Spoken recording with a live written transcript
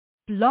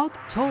Blog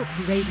Talk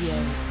Radio.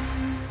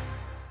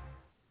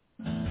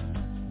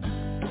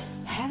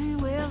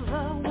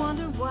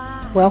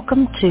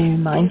 Welcome to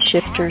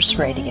MindShifters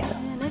Radio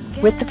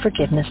with the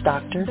Forgiveness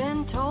Doctor,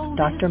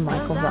 Dr.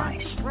 Michael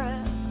Ryce.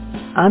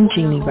 I'm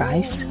Jeannie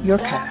Ryce, your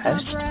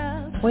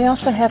co-host. We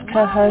also have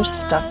co-hosts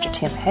Dr.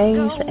 Tim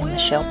Hayes and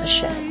Michelle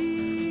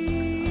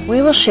Pacheco.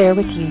 We will share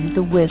with you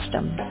the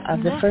wisdom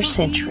of the first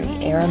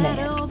century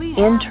Aramaic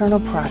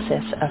internal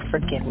process of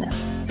forgiveness.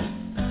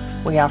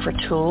 We offer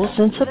tools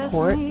and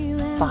support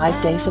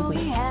 5 days a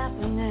week.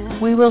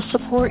 We will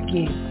support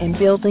you in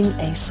building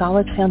a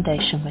solid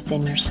foundation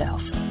within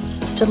yourself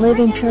to live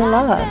in pure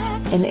love,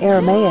 in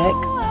Aramaic,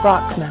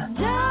 Rachma.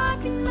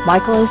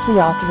 Michael is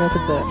the author of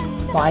the book,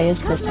 Why Is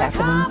This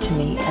Happening to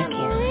Me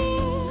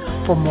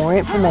Again? For more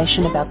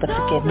information about the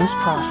forgiveness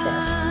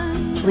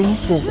process, please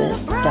visit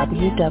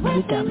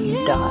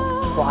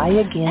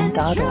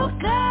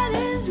www.whyagain.org.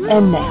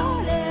 And now,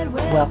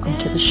 welcome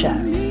to the show,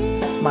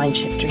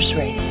 MindShifters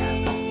Radio.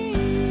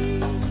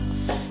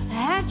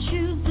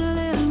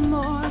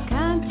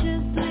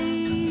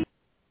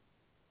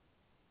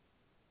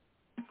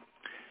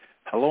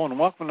 Hello and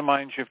welcome to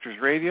MindShifters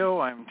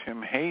Radio. I'm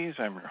Tim Hayes.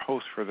 I'm your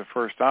host for the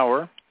first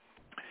hour.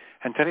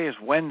 And today is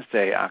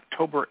Wednesday,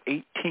 October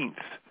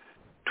 18th,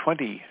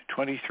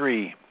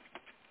 2023.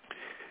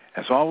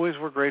 As always,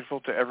 we're grateful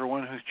to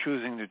everyone who's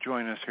choosing to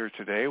join us here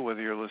today,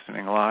 whether you're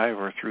listening live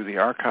or through the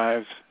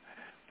archives,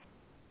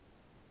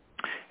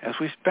 as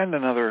we spend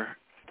another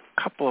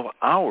couple of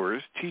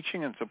hours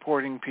teaching and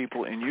supporting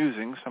people in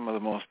using some of the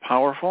most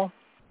powerful,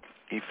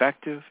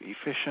 effective,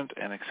 efficient,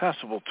 and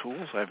accessible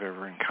tools I've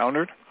ever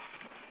encountered.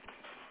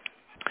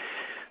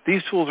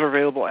 These tools are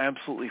available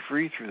absolutely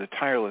free through the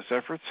tireless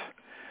efforts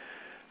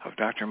of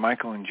Dr.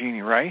 Michael and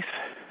Jeannie Ryce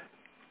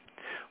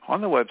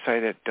on the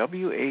website at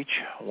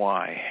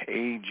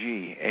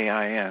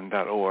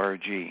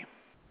whyagain.org.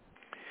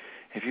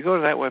 If you go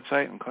to that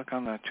website and click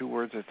on the two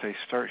words that say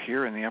Start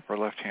Here in the upper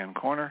left-hand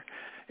corner,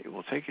 it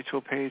will take you to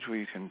a page where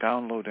you can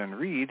download and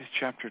read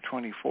Chapter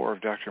 24 of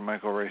Dr.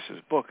 Michael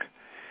Ryce's book.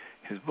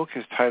 His book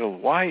is titled,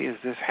 Why Is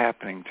This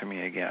Happening to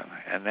Me Again?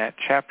 And that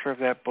chapter of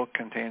that book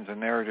contains a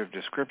narrative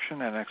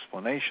description and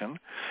explanation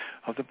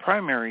of the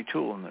primary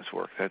tool in this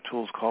work. That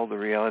tool is called the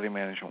Reality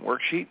Management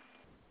Worksheet,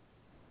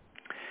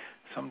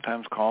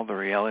 sometimes called the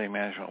Reality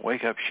Management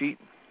Wake-Up Sheet.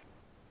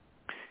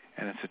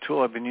 And it's a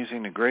tool I've been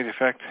using to great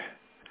effect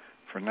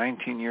for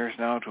 19 years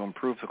now to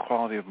improve the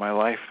quality of my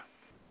life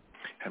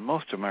and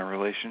most of my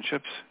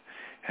relationships,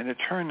 and to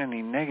turn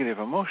any negative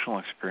emotional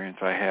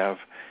experience I have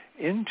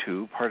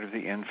into part of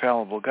the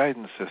infallible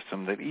guidance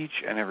system that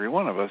each and every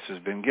one of us has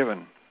been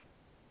given.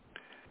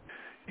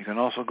 You can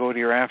also go to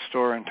your app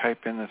store and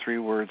type in the three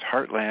words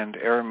Heartland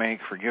Aramaic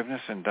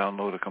Forgiveness and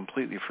download a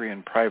completely free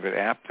and private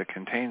app that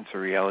contains the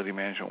Reality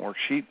Management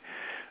Worksheet. It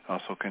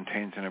also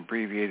contains an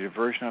abbreviated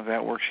version of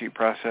that worksheet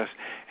process,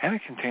 and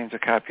it contains a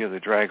copy of the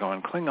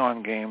Dragon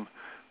Klingon game,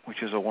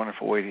 which is a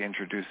wonderful way to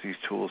introduce these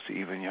tools to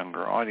even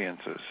younger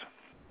audiences.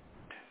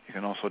 You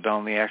can also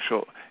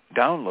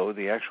download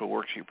the actual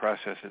worksheet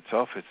process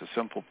itself. It's a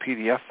simple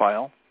PDF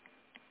file.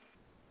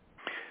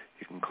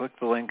 You can click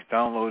the link,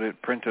 download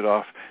it, print it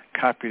off,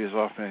 copy it as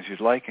often as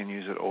you'd like, and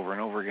use it over and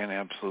over again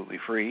absolutely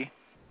free.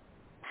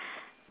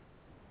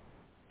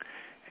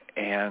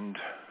 And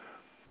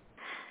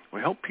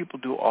we hope people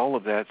do all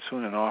of that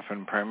soon and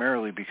often,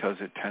 primarily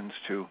because it tends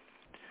to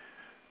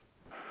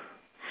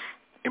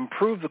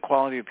improve the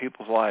quality of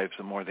people's lives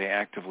the more they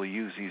actively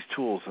use these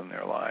tools in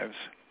their lives.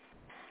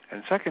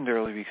 And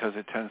secondarily, because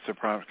it tends to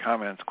prompt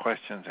comments,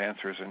 questions,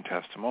 answers, and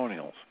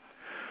testimonials.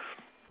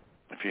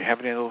 If you have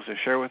any of those to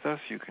share with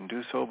us, you can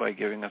do so by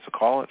giving us a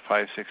call at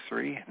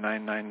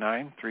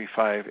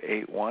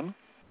 563-999-3581.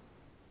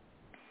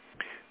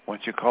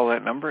 Once you call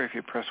that number, if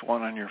you press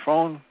 1 on your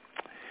phone,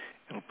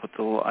 it'll put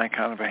the little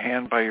icon of a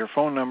hand by your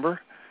phone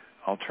number.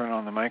 I'll turn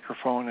on the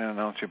microphone and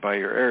announce you by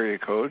your area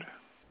code.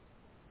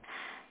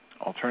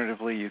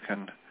 Alternatively, you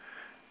can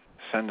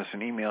send us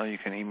an email. You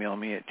can email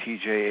me at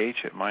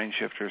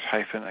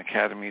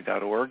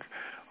tjh@mindshifters-academy.org,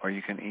 or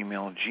you can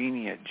email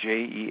Jeanie at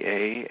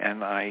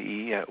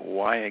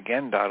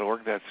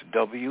jeanie@whyagain.org. That's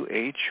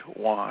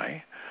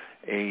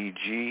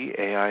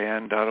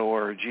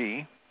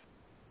whyagain.org.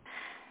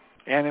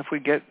 And if we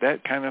get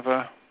that kind of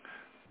a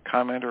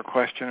comment or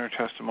question or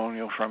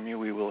testimonial from you,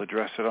 we will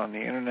address it on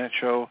the Internet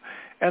show,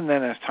 and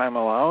then as time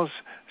allows,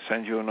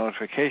 send you a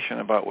notification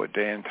about what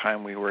day and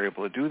time we were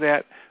able to do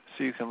that,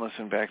 so you can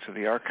listen back to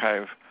the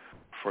archive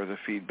for the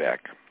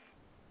feedback,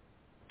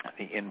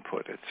 the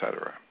input,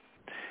 etc.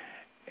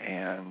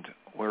 And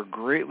we're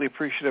greatly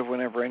appreciative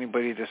whenever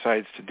anybody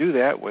decides to do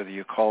that, whether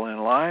you call in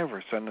live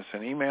or send us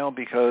an email,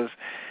 because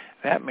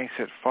that makes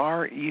it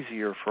far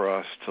easier for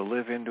us to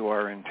live into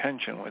our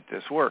intention with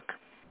this work.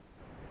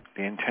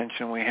 The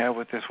intention we have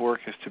with this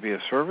work is to be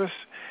of service,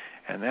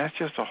 and that's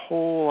just a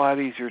whole lot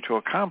easier to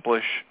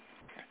accomplish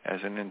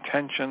as an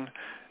intention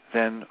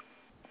than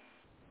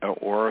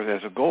or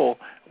as a goal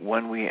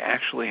when we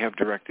actually have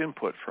direct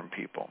input from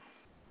people.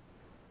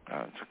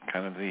 It's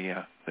kind of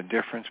the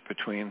difference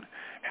between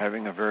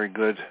having a very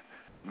good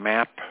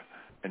map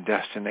and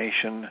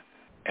destination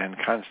and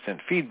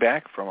constant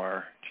feedback from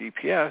our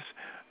GPS,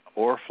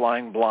 or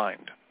flying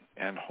blind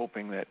and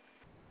hoping that,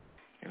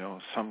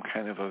 some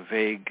kind of a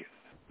vague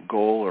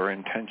goal or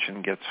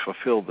intention gets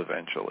fulfilled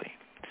eventually.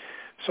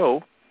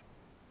 So,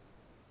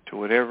 to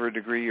whatever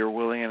degree you're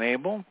willing and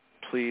able,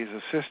 please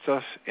assist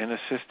us in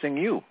assisting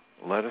you.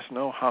 Let us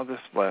know how this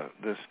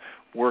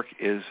work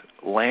is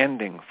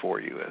landing for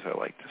you, as I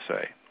like to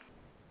say.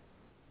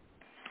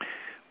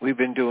 We've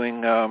been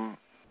doing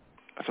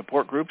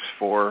support groups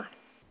for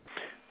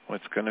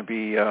what's going to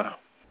be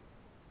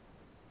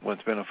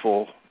what's been a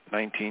full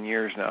 19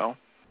 years now.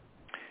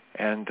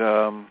 And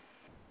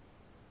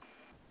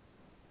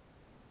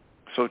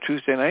so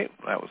Tuesday night,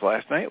 that was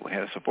last night, we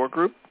had a support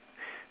group.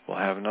 We'll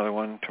have another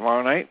one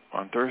tomorrow night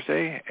on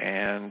Thursday,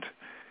 and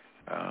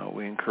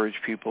we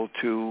encourage people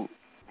to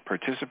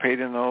participate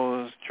in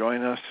those,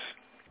 join us,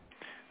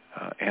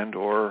 and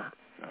or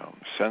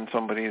send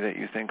somebody that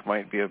you think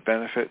might be a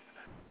benefit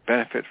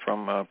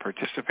from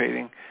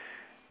participating.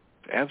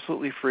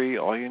 Absolutely free.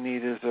 All you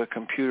need is a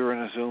computer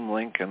and a Zoom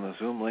link, and the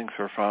Zoom links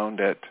are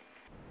found at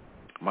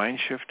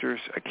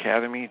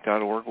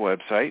MindShiftersAcademy.org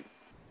website.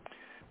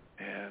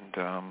 And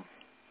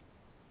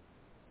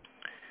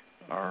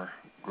our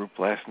group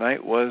last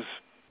night was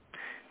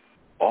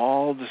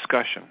all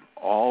discussion,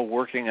 all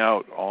working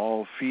out,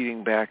 all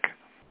feeding back,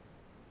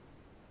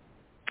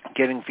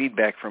 getting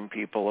feedback from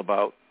people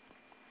about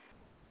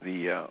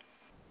the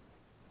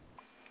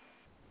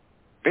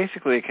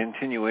basically a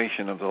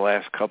continuation of the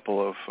last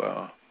couple of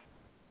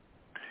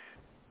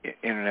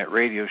internet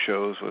radio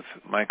shows with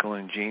Michael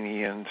and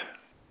Jeannie, and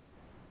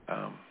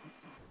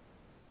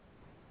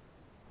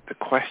the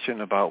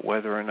question about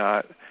whether or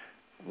not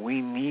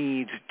we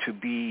need to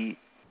be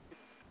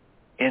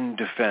in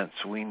defense.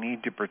 We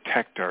need to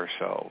protect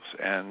ourselves.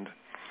 And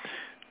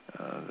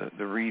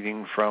the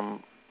reading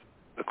from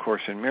the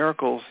Course in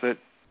Miracles that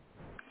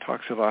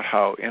talks about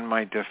how in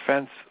my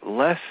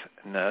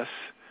defenselessness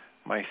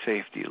my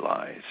safety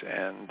lies.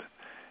 And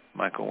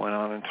Michael went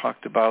on and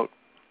talked about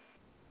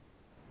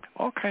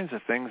all kinds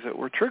of things that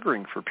were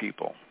triggering for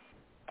people.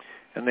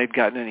 And they'd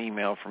gotten an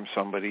email from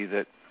somebody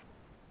that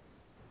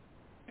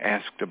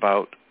asked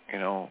about,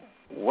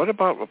 what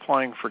about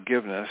applying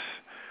forgiveness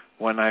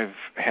when I've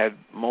had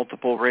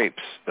multiple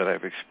rapes that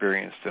I've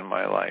experienced in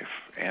my life,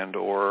 and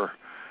or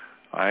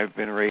I've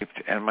been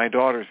raped and my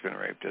daughter's been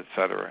raped,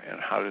 etc. And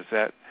how does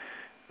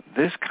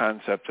this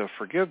concept of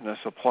forgiveness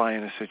apply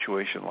in a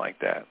situation like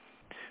that?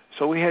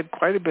 So we had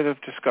quite a bit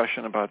of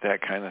discussion about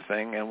that kind of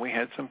thing, and we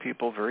had some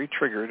people very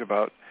triggered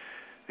about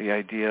the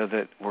idea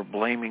that we're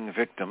blaming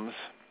victims.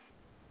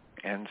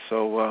 And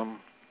so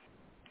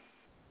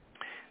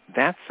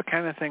that's the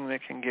kind of thing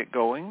that can get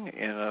going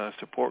in a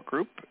support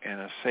group, in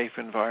a safe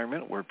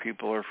environment where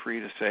people are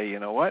free to say, you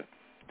know what,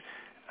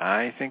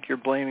 I think you're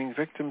blaming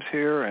victims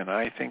here, and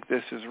I think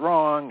this is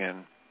wrong,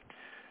 and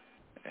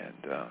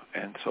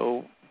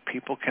so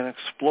people can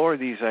explore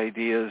these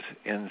ideas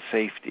in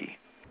safety.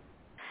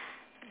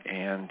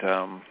 And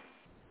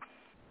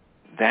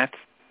that's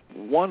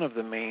one of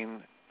the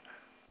main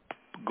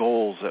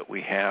goals that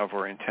we have,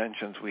 or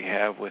intentions we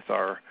have with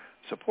our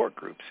support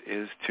groups,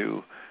 is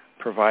to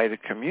provide a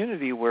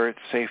community where it's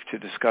safe to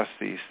discuss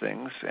these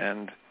things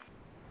and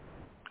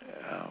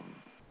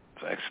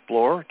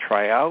explore,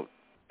 try out,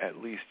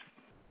 at least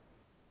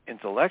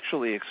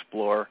intellectually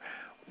explore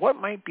what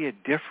might be a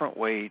different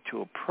way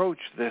to approach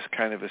this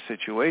kind of a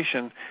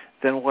situation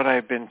than what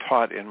I've been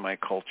taught in my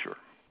culture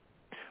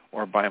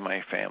or by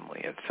my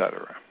family,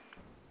 etc.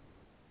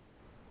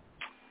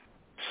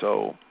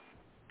 So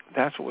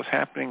that's what was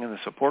happening in the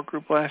support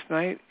group last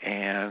night,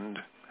 and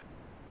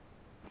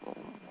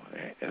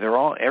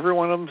every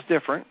one of them's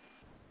different.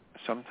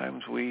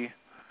 Sometimes we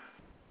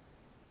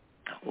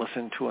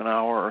listen to an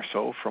hour or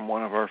so from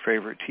one of our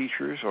favorite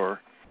teachers,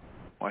 or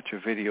watch a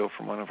video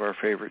from one of our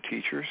favorite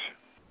teachers,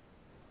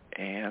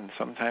 and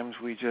sometimes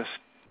we just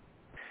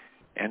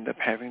end up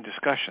having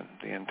discussion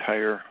the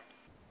entire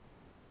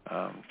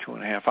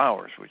 2.5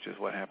 hours, which is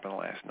what happened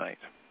last night.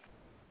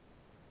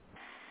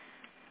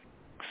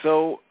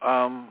 So,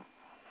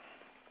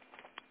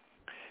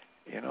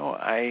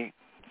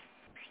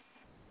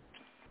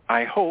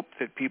 I hope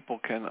that people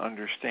can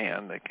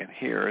understand, they can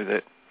hear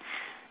that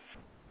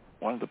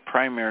one of the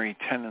primary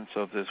tenets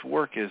of this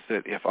work is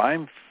that if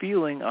I'm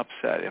feeling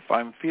upset, if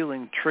I'm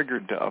feeling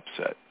triggered to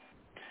upset,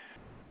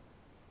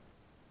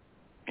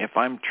 if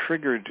I'm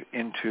triggered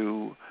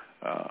into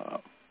a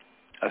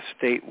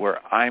state where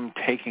I'm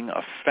taking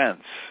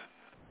offense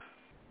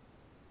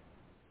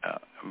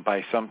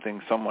by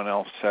something someone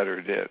else said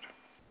or did,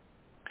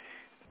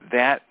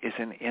 that is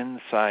an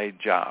inside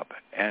job.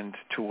 And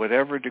to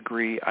whatever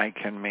degree I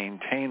can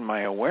maintain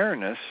my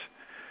awareness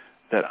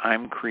that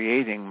I'm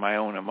creating my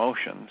own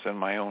emotions and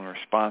my own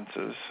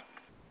responses,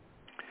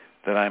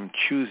 that I'm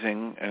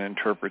choosing an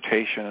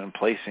interpretation and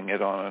placing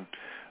it on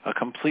a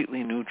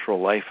completely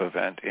neutral life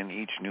event in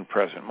each new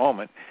present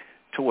moment,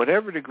 to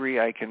whatever degree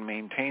I can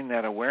maintain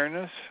that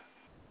awareness,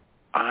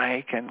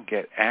 I can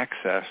get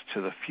access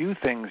to the few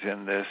things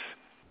in this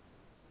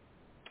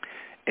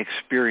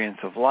experience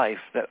of life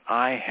that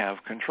I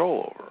have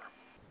control over.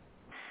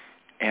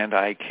 And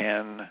I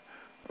can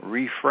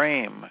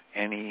reframe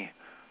any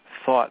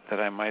thought that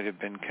I might have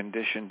been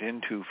conditioned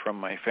into from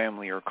my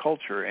family or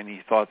culture,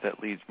 any thought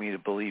that leads me to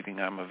believing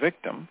I'm a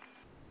victim.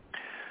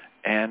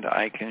 And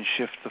I can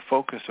shift the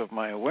focus of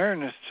my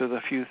awareness to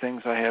the few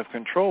things I have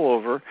control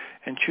over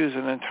and choose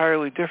an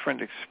entirely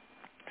different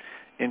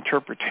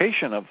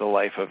interpretation of the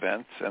life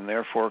events, and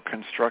therefore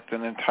construct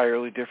an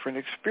entirely different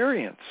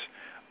experience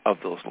of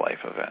those life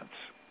events.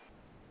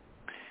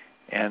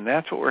 And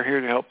that's what we're here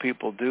to help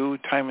people do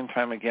time and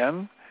time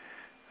again,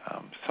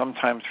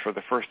 sometimes for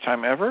the first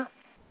time ever,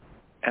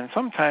 and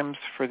sometimes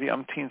for the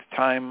umpteenth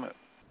time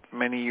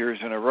many years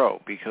in a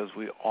row, because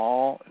we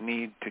all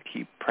need to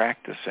keep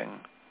practicing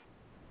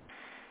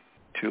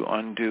to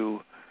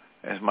undo,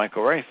 as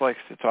Michael Ryce likes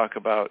to talk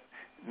about,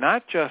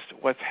 not just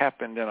what's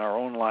happened in our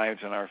own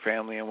lives and our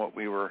family and what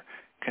we were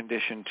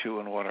conditioned to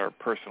and what our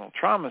personal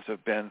traumas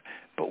have been,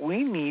 but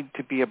we need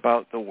to be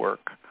about the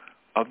work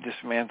of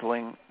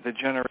dismantling the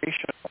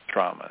generational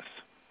traumas,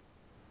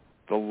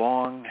 the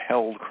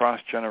long-held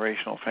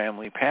cross-generational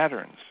family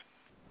patterns,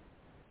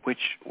 which,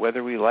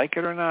 whether we like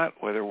it or not,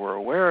 whether we're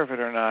aware of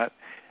it or not,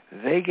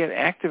 they get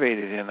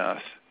activated in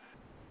us,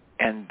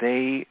 and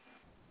they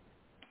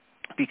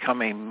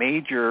become a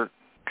major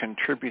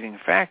contributing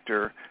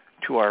factor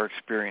to our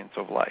experience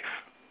of life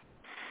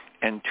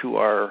and to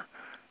our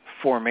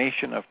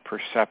formation of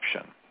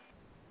perception.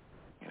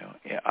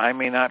 I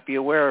may not be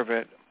aware of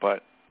it,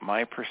 but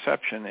my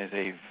perception is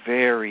a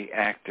very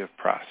active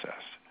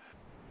process.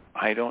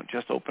 I don't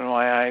just open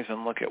my eyes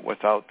and look at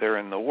what's out there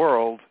in the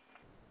world.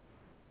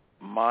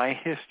 My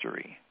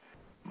history,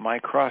 my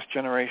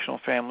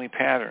cross-generational family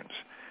patterns,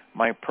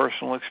 my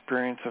personal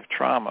experience of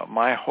trauma,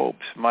 my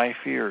hopes, my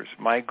fears,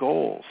 my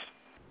goals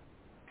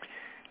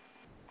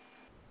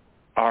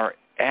are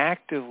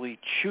actively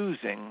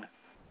choosing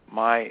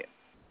my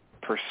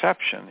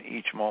perception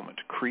each moment,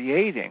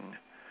 creating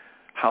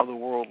how the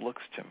world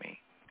looks to me,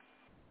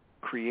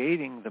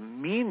 creating the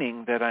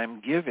meaning that I'm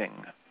giving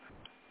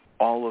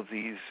all of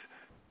these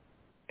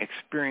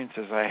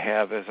experiences I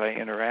have as I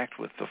interact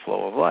with the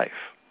flow of life.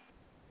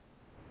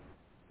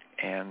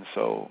 And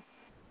so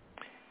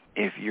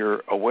if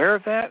you're aware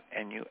of that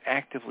and you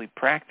actively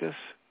practice,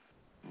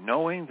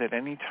 knowing that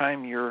any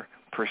time your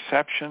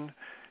perception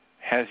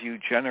has you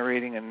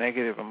generating a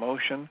negative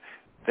emotion,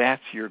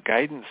 that's your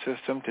guidance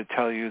system to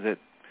tell you that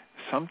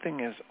something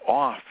is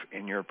off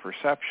in your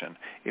perception.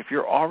 If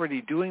you're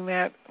already doing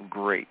that,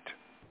 great.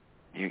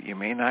 You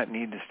may not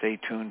need to stay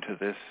tuned to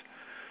this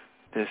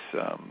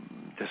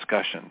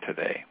discussion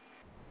today.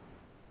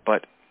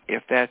 But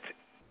if that's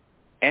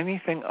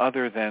anything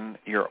other than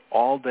your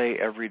all-day,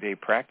 everyday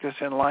practice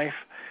in life,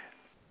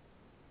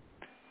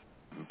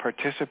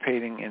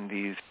 participating in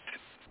these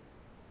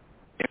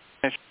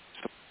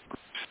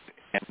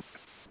and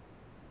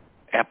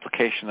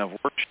application of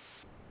workshops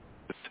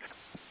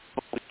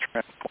fully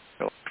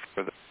transformative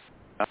for the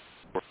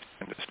work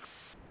industry.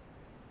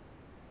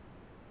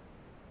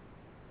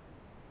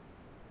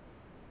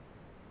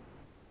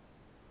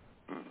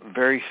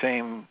 Very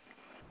same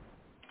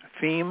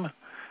theme.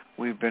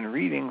 We've been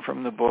reading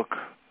from the book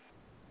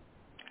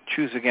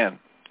Choose Again,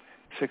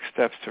 6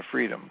 Steps to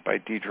Freedom by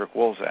Diederik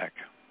Wolzak.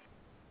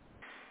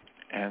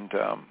 And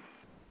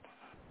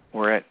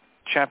we're at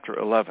chapter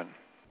 11,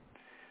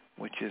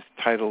 which is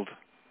titled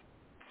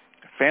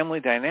Family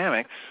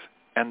Dynamics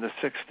and the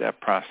 6-Step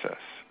Process.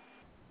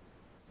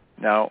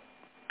 Now,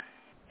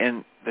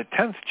 in the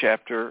 10th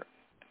chapter,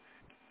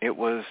 it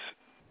was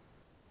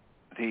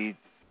the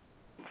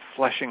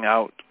fleshing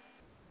out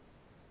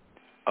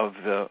of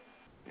the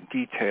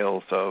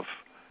details of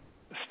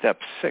step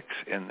 6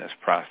 in this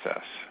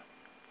process.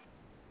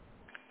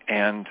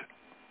 And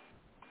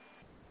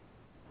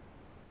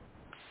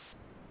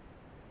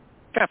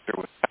the chapter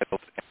was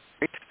titled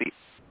Embrace the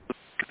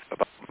Truth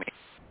About Me.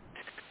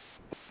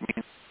 It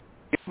means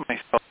forgive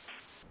myself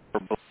for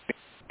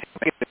believing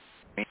negative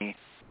about me,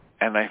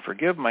 and I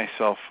forgive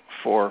myself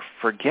for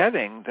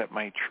forgetting that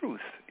my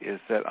truth is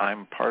that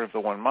I'm part of the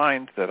one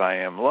mind, that I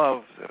am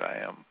love, that I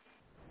am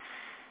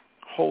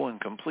whole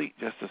and complete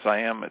just as I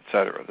am,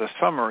 etc. The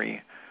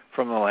summary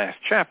from the last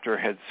chapter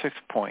had 6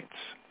 points.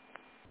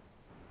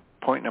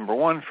 Point number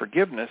 1,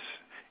 forgiveness,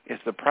 is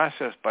the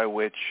process by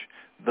which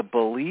the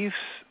beliefs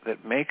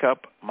that make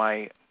up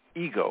my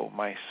ego,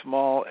 my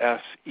small s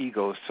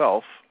ego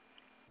self,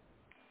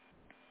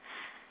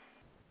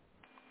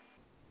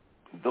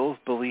 those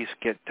beliefs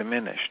get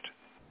diminished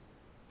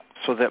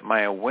so that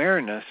my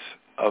awareness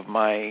of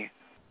my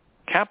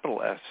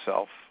capital S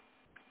self,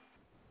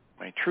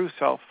 my true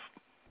self,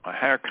 my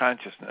higher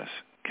consciousness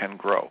can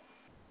grow.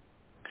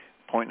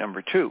 Point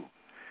number 2,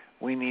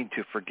 we need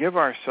to forgive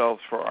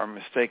ourselves for our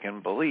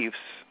mistaken beliefs,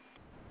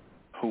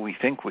 who we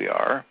think we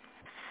are,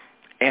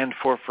 and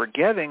for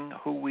forgetting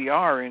who we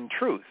are in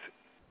truth,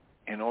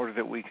 in order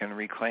that we can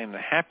reclaim the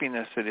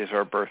happiness that is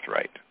our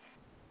birthright.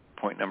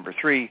 Point number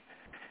 3,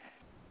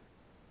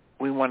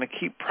 we want to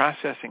keep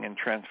processing and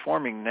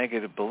transforming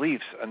negative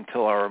beliefs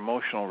until our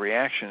emotional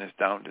reaction is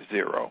down to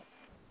 0.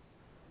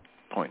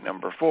 Point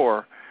number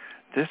 4,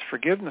 this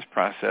forgiveness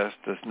process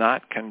does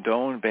not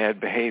condone bad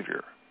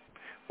behavior.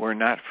 We're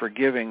not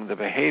forgiving the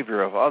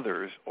behavior of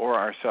others or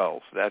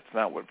ourselves. That's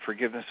not what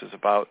forgiveness is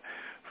about.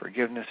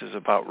 Forgiveness is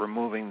about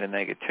removing the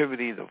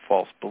negativity, the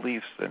false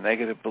beliefs, the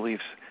negative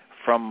beliefs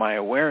from my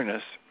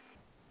awareness,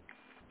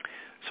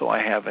 so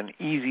I have an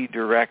easy,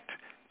 direct,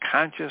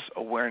 conscious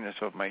awareness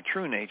of my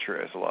true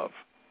nature as love.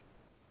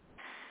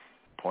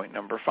 Point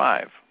number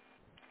 5.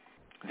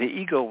 The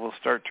ego will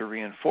start to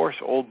reinforce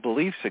old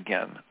beliefs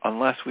again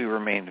unless we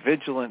remain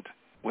vigilant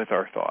with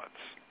our thoughts.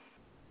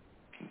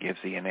 He gives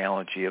the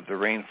analogy of the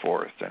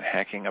rainforest and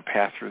hacking a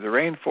path through the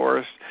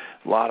rainforest.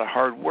 A lot of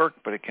hard work,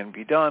 but it can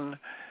be done.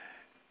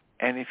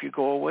 And if you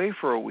go away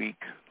for a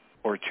week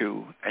or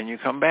two and you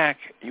come back,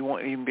 you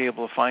won't even be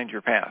able to find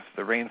your path.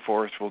 The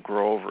rainforest will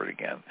grow over it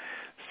again.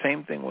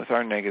 Same thing with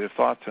our negative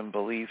thoughts and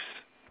beliefs.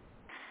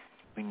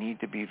 We need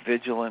to be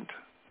vigilant.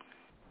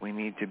 We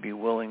need to be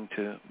willing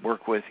to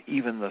work with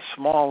even the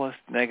smallest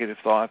negative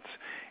thoughts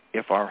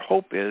if our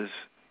hope is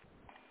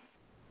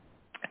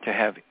to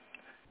have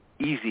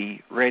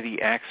easy,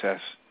 ready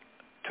access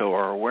to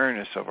our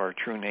awareness of our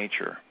true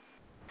nature.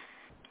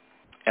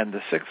 And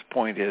the 6th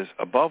point is,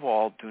 above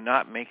all, do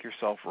not make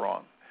yourself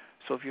wrong.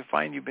 So if you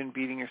find you've been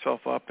beating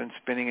yourself up and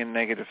spinning in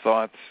negative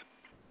thoughts,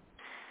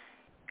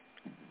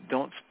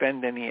 don't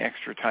spend any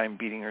extra time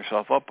beating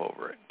yourself up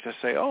over it. Just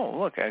say, oh,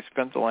 look, I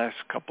spent the last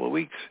couple of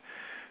weeks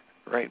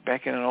right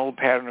back in an old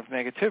pattern of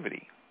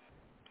negativity.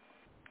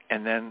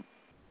 And then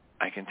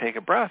I can take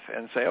a breath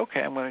and say,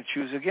 okay, I'm going to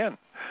choose again.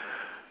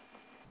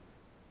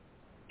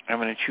 I'm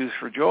going to choose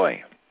for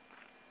joy.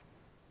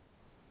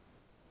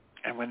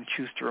 I'm going to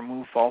choose to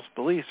remove false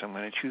beliefs. I'm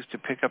going to choose to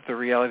pick up the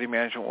reality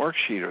management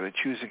worksheet or to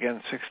choose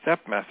again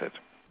 6-step method.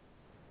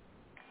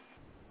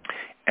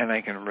 And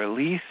I can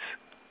release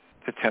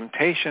the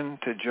temptation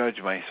to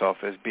judge myself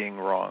as being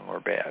wrong or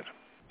bad.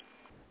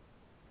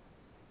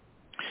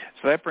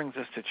 So that brings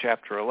us to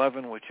Chapter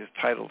 11, which is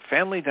titled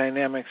Family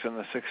Dynamics in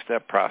the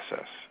 6-Step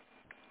Process.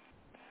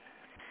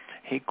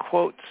 He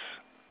quotes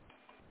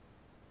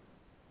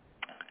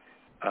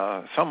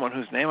someone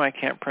whose name I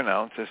can't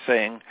pronounce as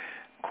saying,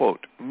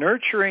 quote,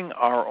 nurturing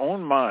our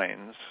own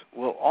minds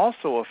will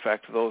also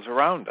affect those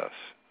around us.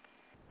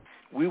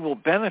 We will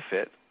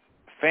benefit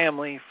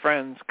family,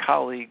 friends,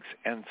 colleagues,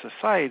 and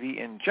society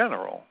in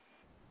general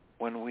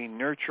when we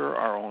nurture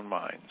our own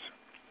minds.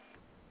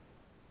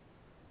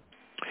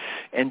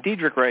 And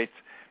Diedrich writes,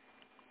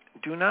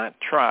 do not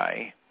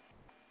try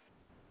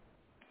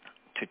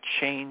to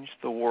change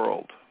the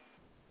world,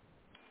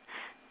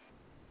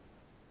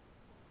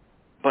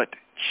 but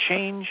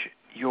change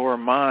your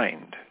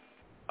mind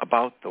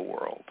about the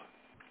world.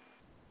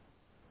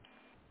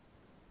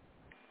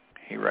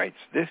 He writes,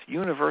 this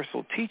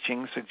universal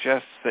teaching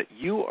suggests that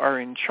you are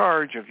in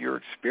charge of your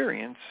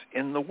experience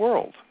in the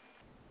world.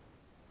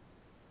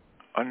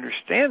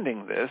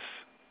 Understanding this,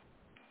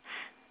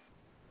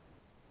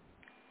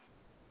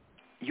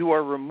 you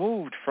are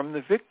removed from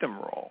the victim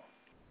role,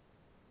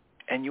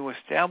 and you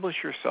establish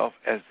yourself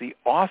as the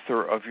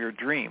author of your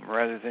dream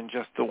rather than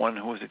just the one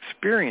who is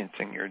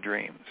experiencing your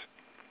dreams.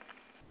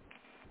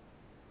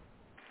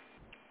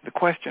 The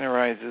question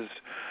arises,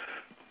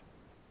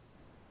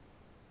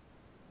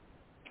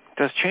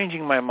 does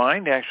changing my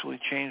mind actually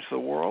change the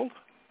world?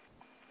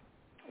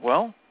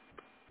 Well,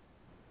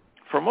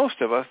 for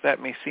most of us,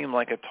 that may seem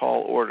like a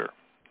tall order.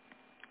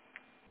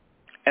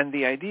 And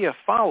the idea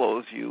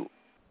follows you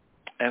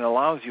and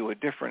allows you a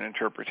different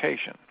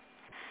interpretation,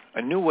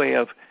 a new way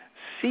of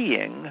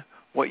seeing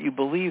what you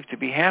believe to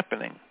be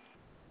happening.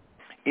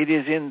 It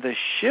is in the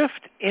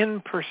shift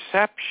in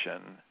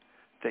perception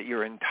that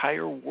your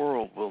entire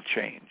world will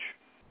change.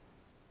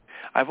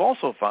 I've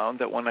also found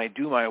that when I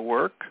do my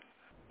work,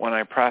 when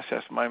I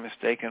process my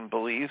mistaken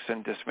beliefs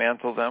and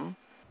dismantle them,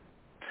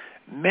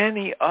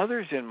 many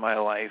others in my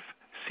life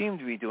seem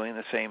to be doing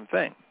the same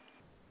thing.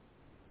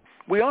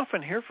 We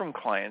often hear from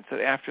clients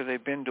that after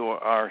they've been to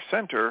our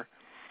center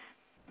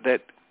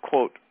that,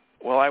 quote,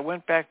 well, I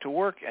went back to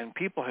work and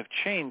people have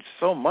changed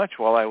so much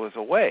while I was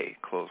away,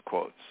 close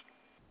quotes.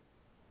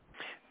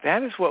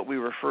 That is what we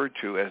refer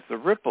to as the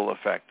ripple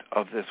effect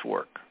of this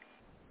work.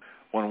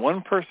 When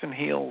one person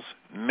heals,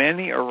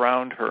 many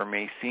around her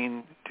may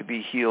seem to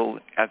be healed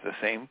at the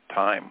same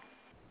time.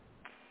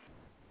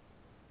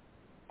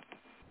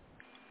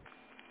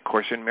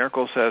 Course in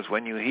Miracles says,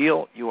 when you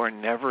heal, you are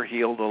never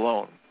healed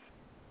alone.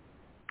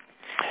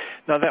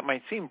 Now that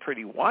might seem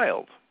pretty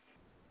wild,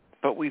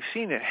 but we've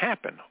seen it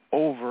happen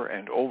over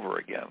and over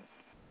again.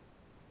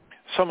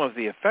 Some of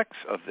the effects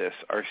of this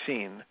are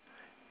seen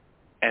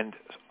and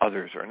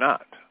others are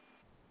not.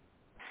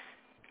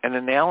 An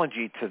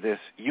analogy to this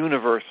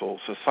universal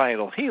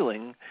societal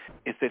healing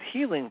is that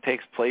healing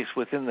takes place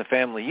within the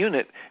family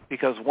unit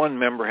because one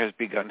member has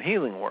begun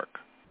healing work.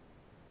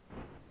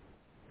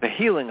 The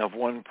healing of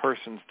one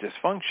person's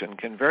dysfunction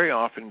can very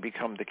often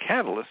become the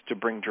catalyst to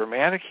bring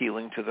dramatic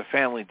healing to the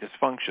family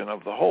dysfunction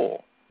of the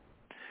whole.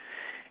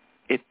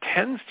 it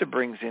tends to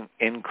bring in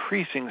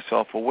increasing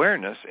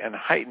self-awareness and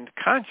heightened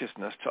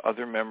consciousness to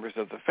other members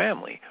of the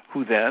family,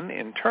 who then,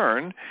 in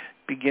turn,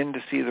 begin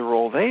to see the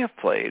role they have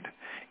played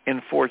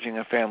in forging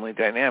a family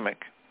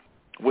dynamic,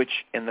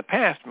 which in the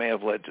past may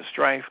have led to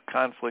strife,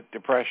 conflict,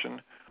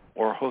 depression,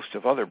 or a host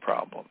of other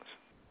problems.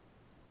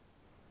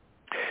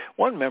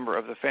 One member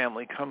of the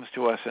family comes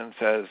to us and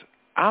says,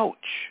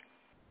 "Ouch,"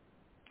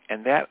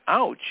 and that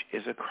ouch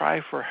is a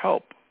cry for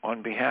help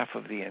on behalf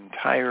of the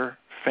entire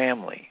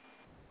family.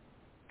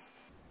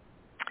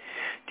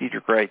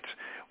 Dietrich writes,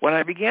 "When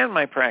I began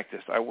my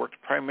practice, I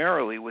worked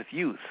primarily with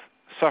youth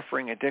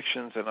suffering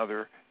addictions and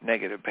other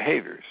negative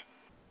behaviors.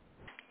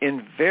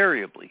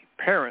 Invariably,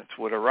 parents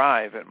would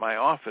arrive at my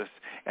office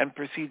and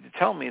proceed to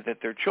tell me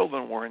that their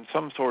children were in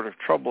some sort of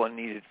trouble and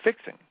needed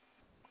fixing.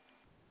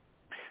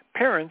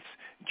 Parents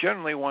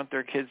generally want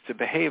their kids to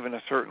behave in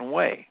a certain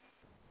way,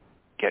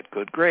 get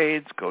good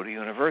grades, go to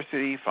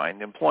university,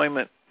 find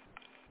employment.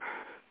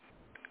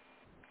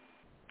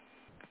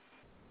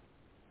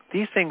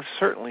 These things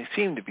certainly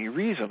seem to be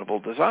reasonable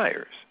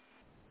desires.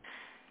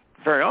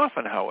 Very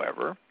often,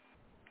 however,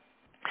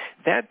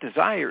 that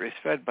desire is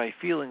fed by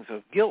feelings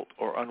of guilt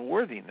or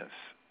unworthiness.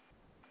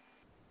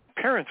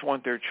 Parents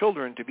want their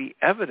children to be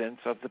evidence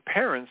of the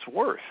parent's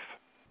worth.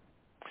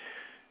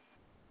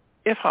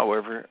 If,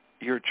 however,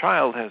 your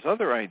child has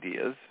other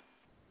ideas,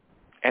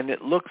 and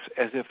it looks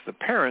as if the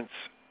parent's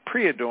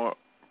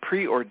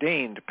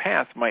preordained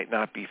path might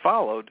not be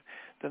followed,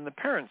 then the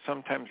parents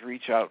sometimes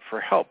reach out for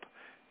help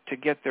to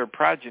get their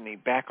progeny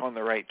back on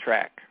the right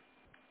track,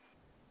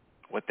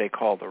 what they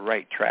call the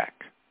right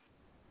track.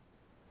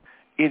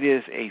 It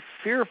is a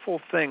fearful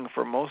thing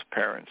for most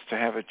parents to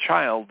have a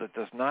child that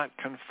does not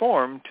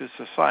conform to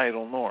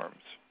societal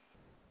norms.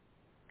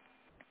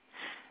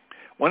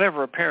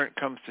 Whenever a parent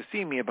comes to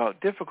see me about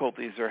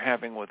difficulties they're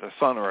having with a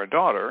son or a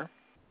daughter,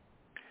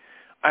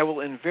 I will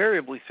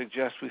invariably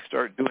suggest we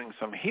start doing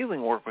some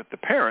healing work with the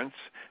parents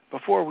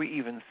before we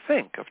even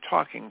think of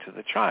talking to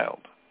the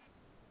child.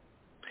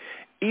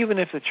 Even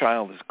if the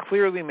child is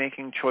clearly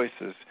making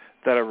choices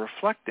that are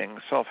reflecting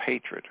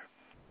self-hatred.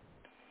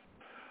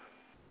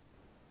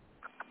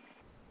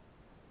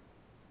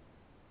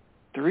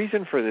 The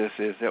reason for this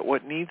is that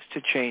what needs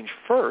to change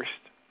first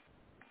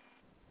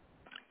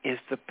is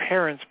the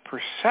parent's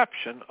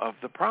perception of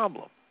the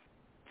problem.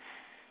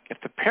 If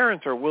the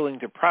parents are willing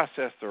to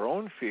process their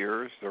own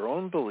fears, their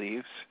own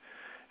beliefs,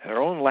 and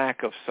their own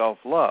lack of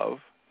self-love,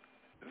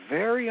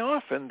 very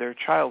often their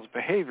child's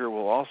behavior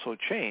will also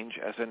change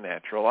as a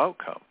natural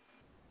outcome.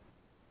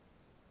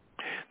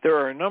 There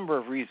are a number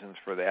of reasons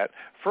for that.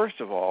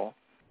 First of all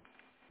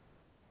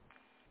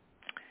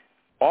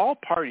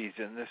parties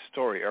in this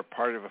story are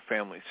part of a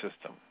family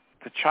system.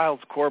 The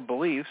child's core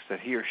beliefs that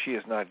he or she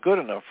is not good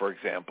enough, for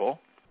example,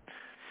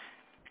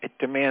 it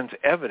demands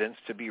evidence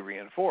to be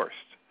reinforced.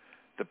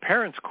 The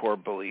parent's core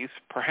beliefs,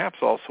 perhaps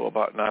also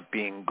about not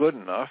being good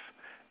enough,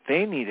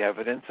 they need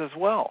evidence as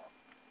well.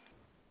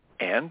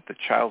 And the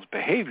child's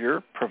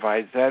behavior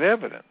provides that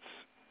evidence.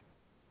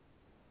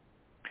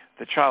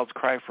 The child's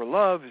cry for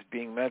love is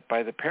being met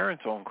by the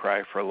parent's own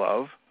cry for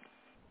love,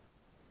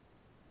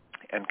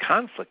 and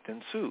conflict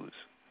ensues.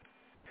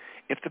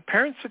 If the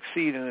parents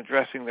succeed in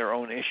addressing their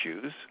own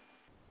issues,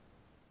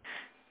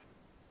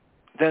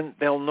 then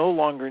they'll no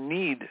longer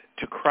need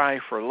to cry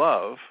for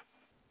love,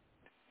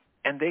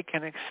 and they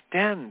can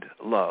extend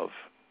love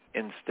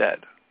instead.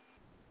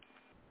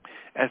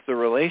 As the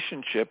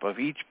relationship of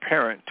each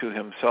parent to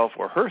himself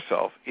or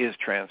herself is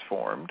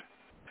transformed,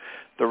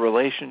 the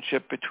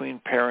relationship between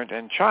parent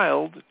and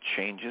child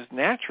changes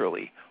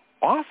naturally,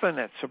 often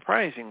at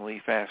surprisingly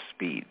fast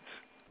speeds.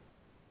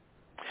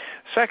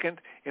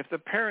 Second, if the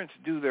parents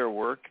do their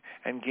work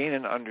and gain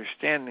an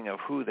understanding of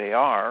who they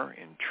are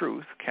in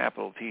truth,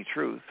 capital T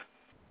truth,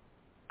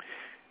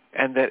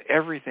 and that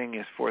everything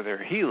is for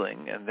their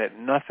healing and that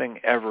nothing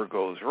ever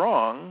goes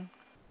wrong,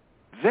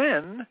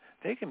 then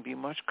they can be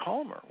much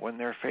calmer when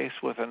they're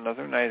faced with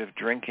another night of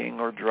drinking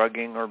or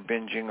drugging or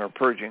binging or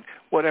purging,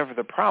 whatever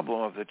the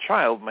problem of the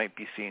child might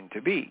be seen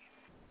to be.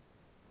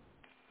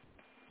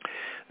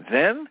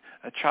 Then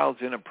a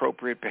child's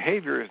inappropriate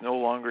behavior is no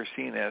longer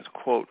seen as,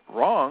 quote,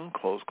 wrong,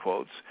 close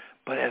quotes,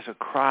 but as a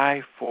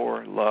cry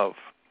for love.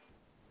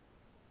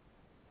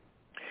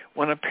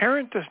 When a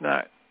parent does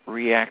not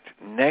react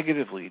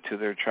negatively to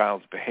their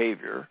child's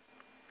behavior,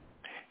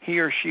 he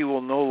or she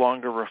will no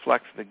longer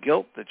reflect the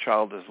guilt the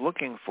child is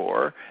looking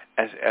for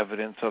as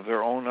evidence of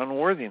their own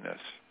unworthiness.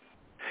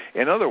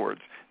 In other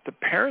words, the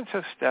parents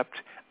have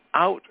stepped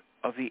out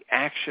of the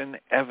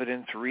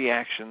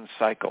action-evidence-reaction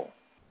cycle.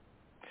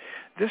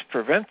 This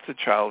prevents the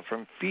child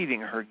from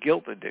feeding her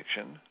guilt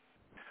addiction,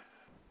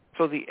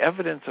 so the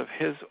evidence of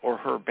his or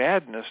her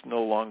badness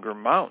no longer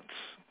mounts.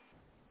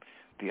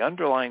 The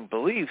underlying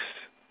beliefs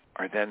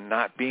are then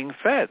not being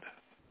fed.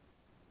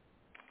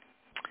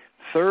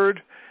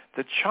 Third,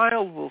 the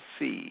child will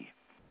see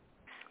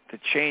the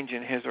change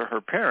in his or her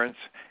parents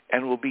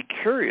and will be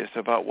curious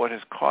about what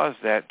has caused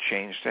that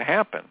change to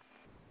happen.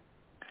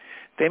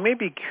 They may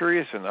be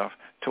curious enough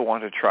to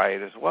want to try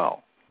it as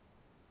well.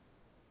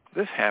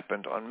 This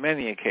happened on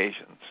many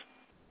occasions.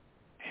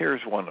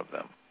 Here's one of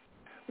them.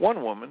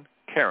 One woman,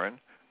 Karen,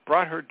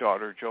 brought her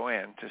daughter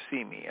Joanne to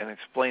see me and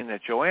explained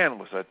that Joanne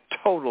was a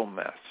total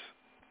mess.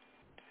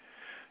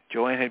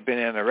 Joanne had been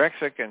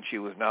anorexic and she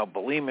was now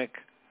bulimic.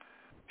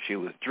 She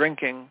was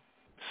drinking,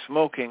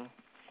 smoking,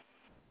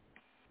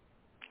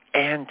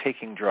 and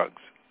taking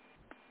drugs.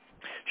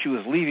 She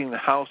was leaving the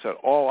house at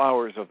all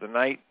hours of the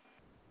night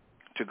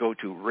to go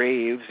to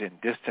raves in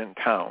distant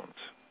towns.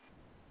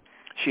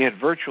 She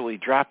had virtually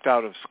dropped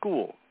out of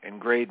school in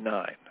grade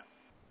 9.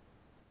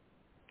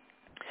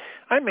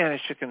 I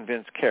managed to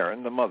convince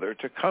Karen, the mother,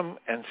 to come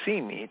and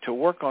see me to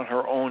work on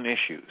her own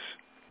issues,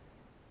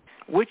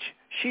 which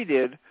she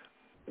did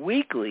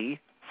weekly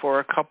for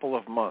a couple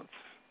of months.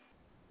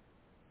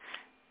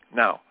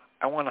 Now,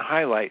 I want to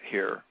highlight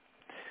here,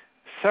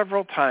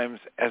 several times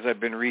as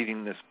I've been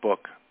reading this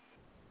book,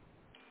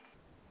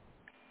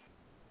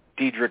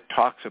 Diedrich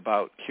talks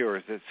about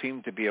cures that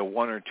seem to be a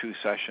 1 or 2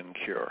 session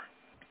cure.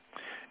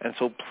 And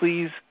so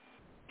please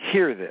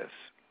hear this.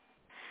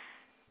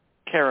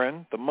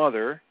 Karen, the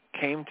mother,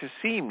 came to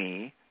see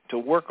me to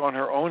work on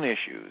her own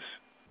issues,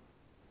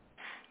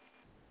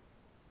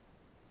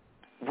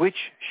 which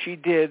she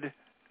did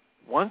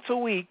once a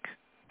week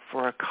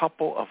for a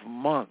couple of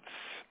months.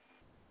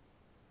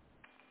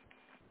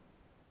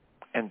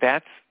 And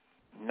that's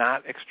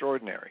not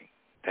extraordinary.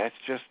 That's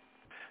just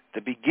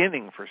the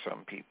beginning for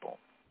some people.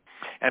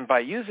 And by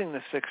using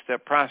the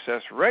 6-step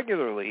process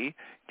regularly,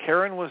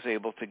 Karen was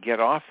able to get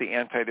off the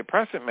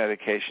antidepressant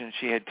medication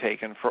she had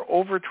taken for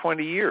over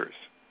 20 years.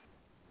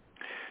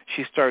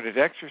 She started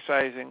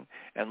exercising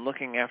and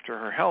looking after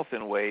her health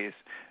in ways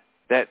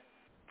that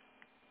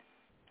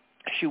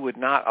she would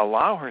not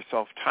allow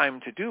herself time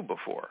to do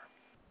before.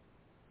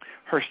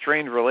 Her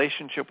strained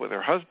relationship with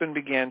her husband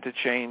began to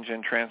change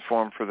and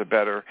transform for the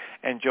better,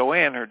 and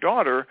Joanne, her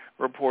daughter,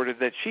 reported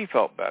that she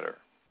felt better,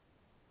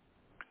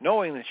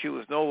 knowing that she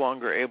was no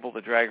longer able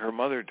to drag her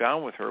mother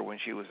down with her when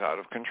she was out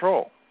of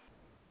control.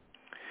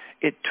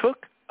 It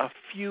took a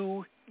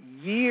few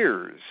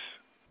years,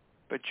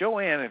 but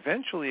Joanne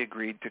eventually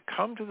agreed to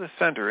come to the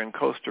center in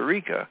Costa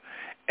Rica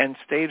and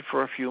stayed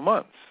for a few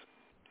months.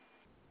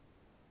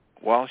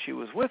 While she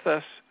was with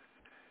us,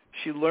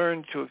 she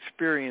learned to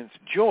experience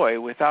joy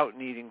without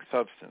needing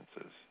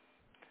substances.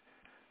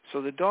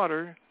 So the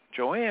daughter,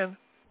 Joanne,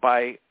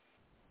 by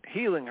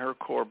healing her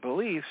core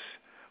beliefs,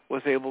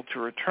 was able to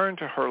return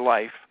to her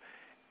life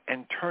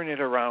and turn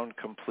it around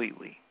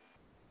completely.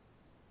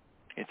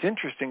 It's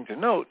interesting to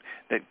note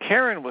that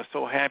Karen was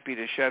so happy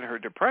to shed her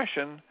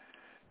depression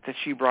that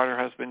she brought her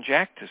husband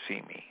Jack to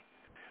see me.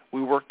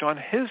 We worked on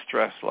his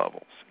stress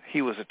levels.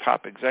 He was a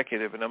top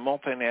executive in a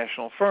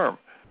multinational firm.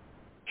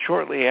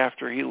 Shortly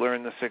after he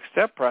learned the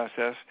 6-step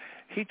process,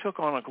 he took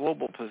on a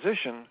global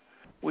position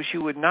which he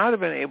would not have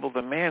been able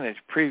to manage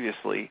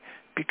previously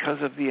because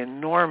of the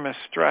enormous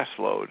stress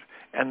load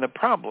and the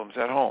problems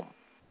at home.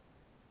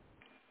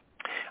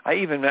 I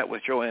even met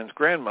with Joanne's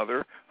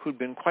grandmother, who'd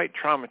been quite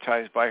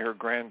traumatized by her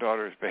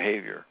granddaughter's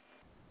behavior.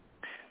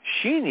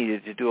 She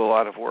needed to do a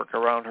lot of work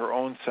around her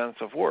own sense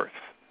of worth,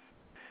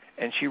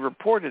 and she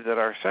reported that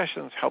our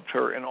sessions helped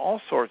her in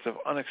all sorts of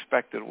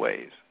unexpected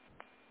ways,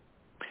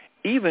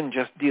 even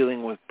just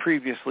dealing with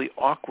previously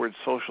awkward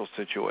social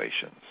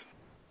situations.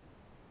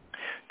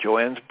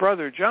 Joanne's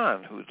brother,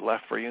 John, who'd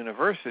left for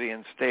university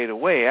and stayed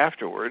away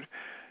afterward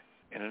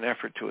in an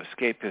effort to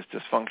escape his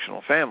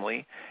dysfunctional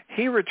family,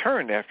 he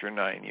returned after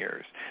 9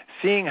 years,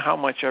 seeing how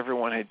much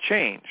everyone had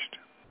changed.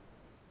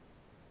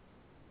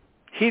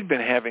 He'd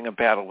been having a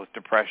battle with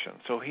depression,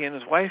 so he and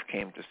his wife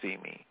came to see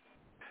me.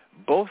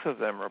 Both of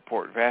them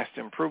report vast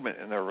improvement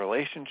in their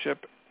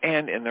relationship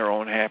and in their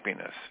own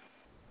happiness.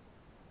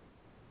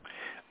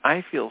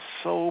 I feel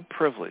so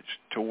privileged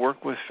to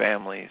work with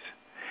families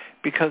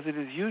because it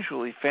is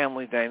usually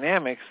family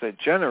dynamics that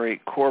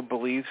generate core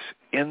beliefs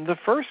in the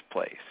first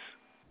place.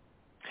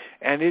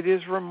 And it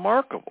is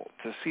remarkable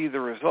to see the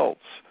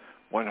results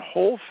when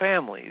whole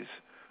families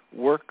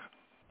work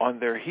on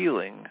their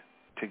healing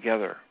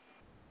together.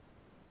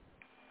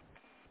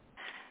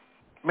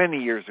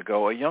 Many years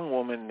ago, a young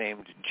woman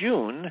named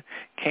June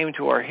came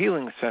to our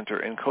healing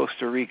center in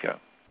Costa Rica.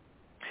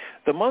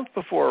 The month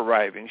before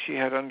arriving, she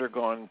had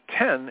undergone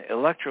 10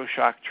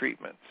 electroshock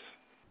treatments.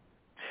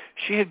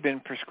 She had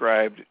been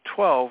prescribed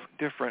 12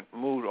 different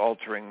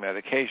mood-altering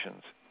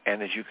medications,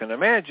 and as you can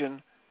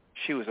imagine,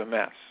 she was a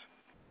mess.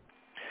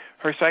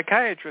 Her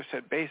psychiatrist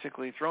had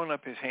basically thrown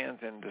up his hands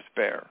in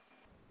despair.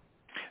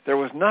 There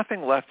was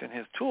nothing left in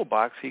his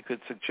toolbox he could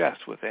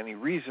suggest with any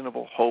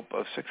reasonable hope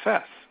of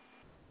success.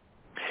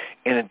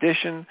 In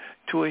addition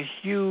to a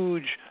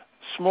huge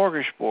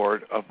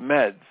smorgasbord of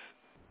meds,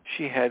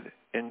 she had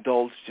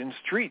indulged in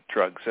street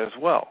drugs as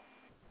well,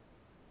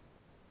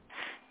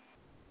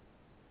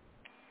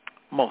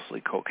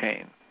 mostly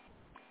cocaine.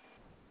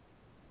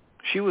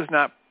 She was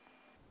not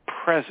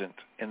present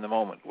in the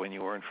moment when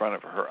you were in front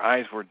of her. Her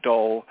eyes were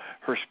dull,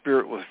 her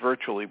spirit was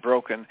virtually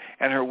broken,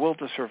 and her will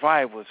to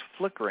survive was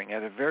flickering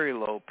at a very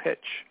low pitch.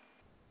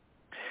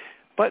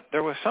 But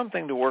there was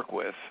something to work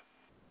with,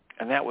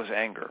 and that was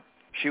anger.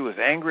 She was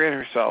angry at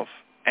herself,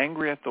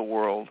 angry at the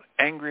world,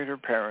 angry at her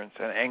parents,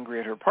 and angry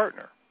at her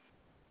partner.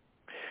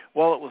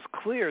 While it was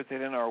clear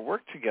that in our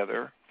work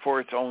together, for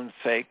its own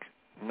sake,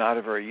 not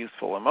a very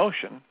useful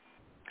emotion,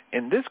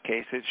 in this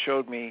case it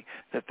showed me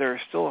that there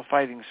is still a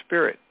fighting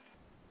spirit,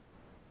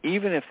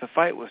 even if the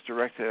fight was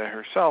directed at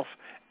herself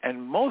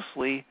and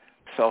mostly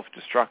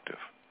self-destructive.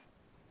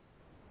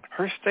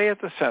 Her stay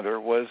at the center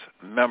was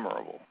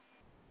memorable.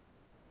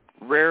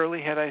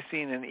 Rarely had I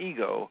seen an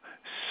ego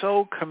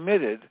so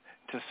committed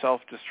to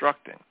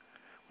self-destructing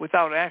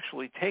without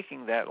actually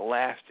taking that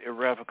last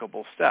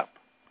irrevocable step.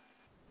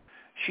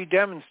 She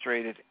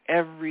demonstrated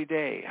every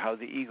day how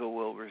the ego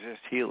will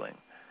resist healing,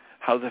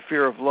 how the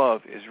fear of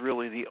love is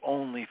really the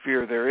only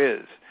fear there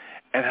is,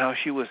 and how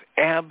she was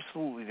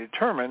absolutely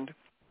determined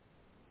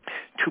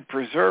to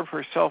preserve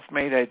her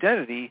self-made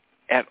identity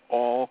at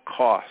all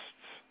costs.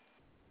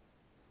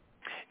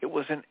 It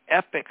was an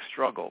epic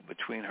struggle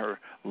between her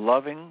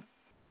loving,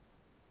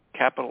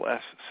 capital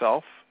S,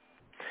 self,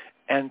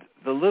 and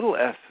the little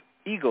s,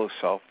 ego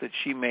self that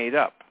she made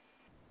up.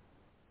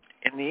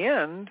 In the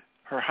end,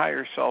 her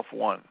higher self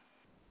won.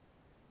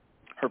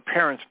 Her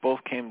parents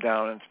both came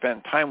down and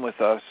spent time with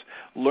us,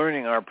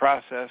 learning our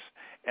process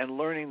and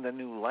learning the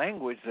new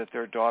language that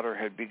their daughter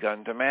had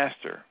begun to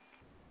master.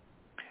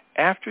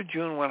 After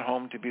June went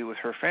home to be with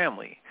her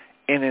family,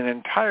 in an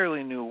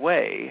entirely new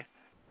way,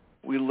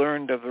 we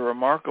learned of the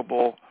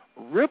remarkable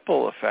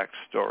ripple effect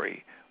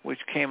story which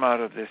came out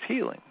of this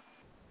healing.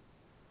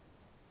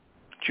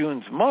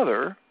 June's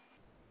mother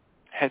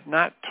had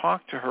not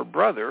talked to her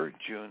brother,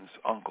 June's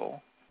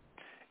uncle,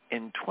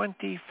 in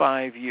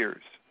 25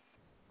 years.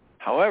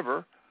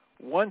 However,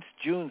 once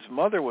June's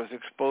mother was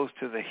exposed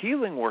to the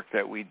healing work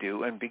that we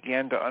do and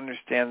began to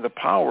understand the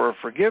power of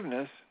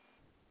forgiveness,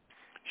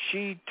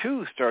 she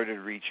too started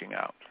reaching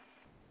out.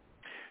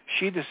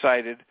 She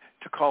decided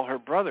to call her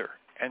brother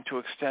and to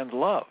extend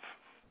love.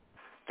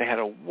 They had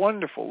a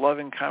wonderful,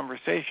 loving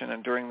conversation,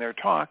 and during their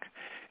talk,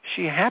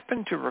 she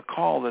happened to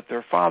recall that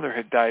their father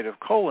had died of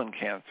colon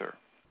cancer.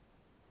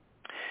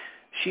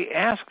 She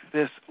asked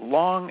this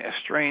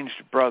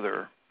long-estranged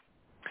brother,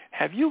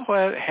 "Have you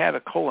had a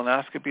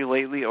colonoscopy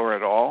lately or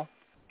at all?"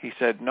 He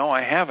said, "No,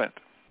 I haven't."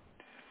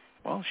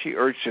 Well, she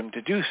urged him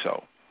to do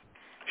so.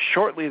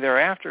 Shortly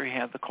thereafter, he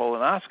had the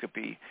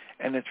colonoscopy,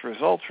 and its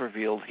results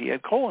revealed he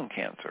had colon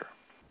cancer.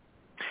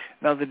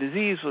 Now, the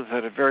disease was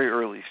at a very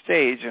early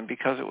stage, and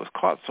because it was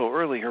caught so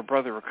early, her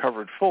brother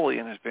recovered fully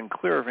and has been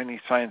clear of any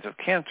signs of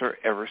cancer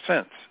ever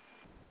since.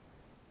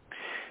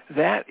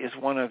 That is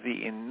one of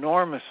the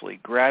enormously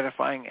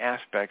gratifying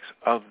aspects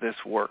of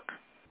this work.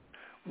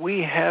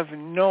 We have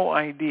no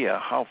idea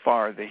how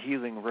far the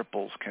healing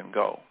ripples can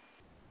go.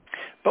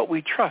 But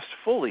we trust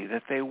fully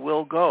that they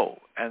will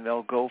go, and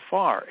they'll go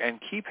far,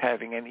 and keep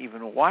having an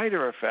even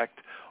wider effect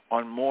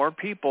on more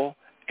people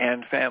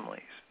and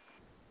families.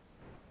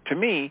 To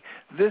me,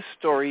 this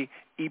story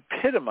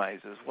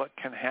epitomizes what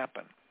can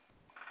happen.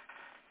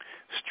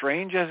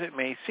 Strange as it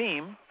may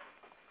seem,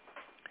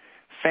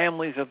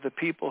 families of the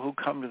people who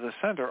come to the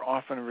center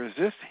often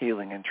resist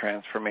healing and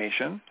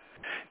transformation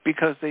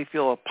because they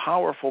feel a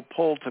powerful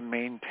pull to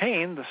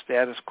maintain the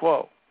status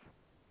quo.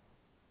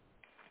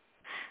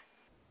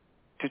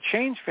 To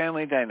change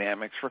family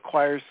dynamics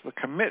requires the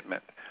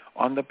commitment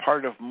on the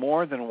part of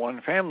more than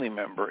one family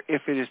member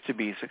if it is to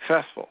be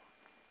successful.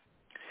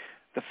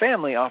 The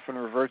family often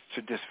reverts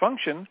to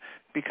dysfunction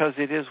because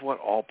it is what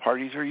all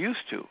parties are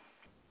used to.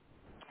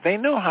 They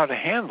know how to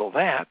handle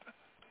that,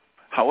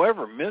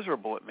 however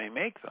miserable it may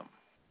make them.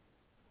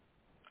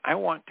 I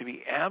want to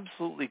be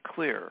absolutely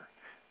clear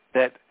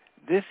that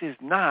this is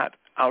not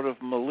out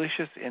of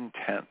malicious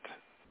intent,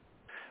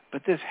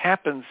 but this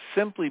happens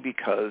simply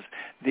because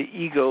the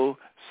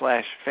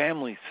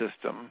ego/family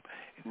system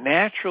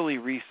naturally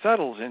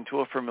resettles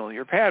into a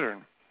familiar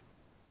pattern.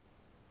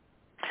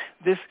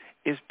 This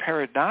is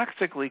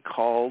paradoxically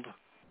called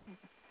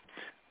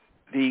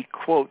the,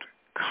 quote,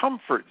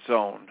 comfort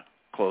zone,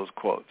 close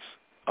quotes,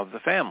 of the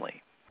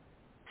family,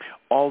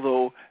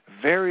 although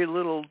very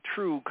little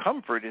true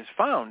comfort is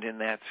found in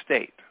that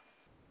state.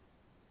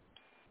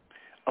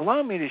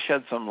 Allow me to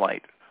shed some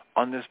light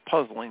on this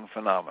puzzling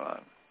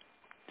phenomenon.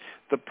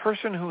 The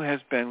person who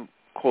has been,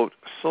 quote,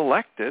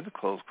 selected,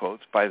 close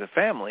quotes, by the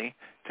family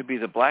to be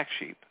the black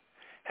sheep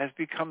has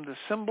become the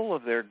symbol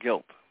of their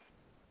guilt.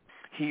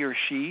 He or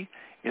she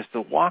is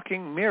the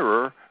walking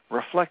mirror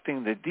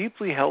reflecting the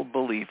deeply held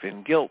belief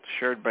in guilt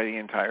shared by the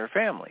entire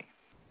family.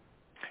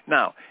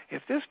 Now,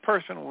 if this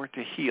person were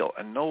to heal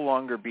and no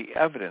longer be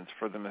evidence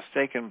for the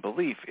mistaken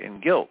belief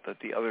in guilt that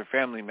the other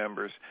family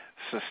members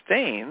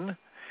sustain,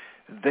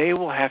 they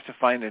will have to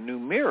find a new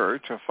mirror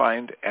to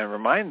find and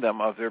remind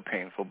them of their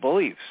painful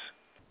beliefs.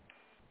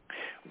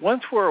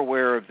 Once we're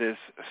aware of this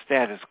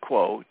status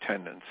quo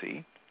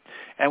tendency,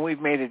 and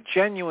we've made a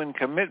genuine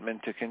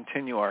commitment to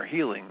continue our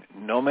healing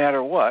no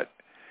matter what,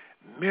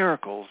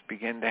 miracles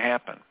begin to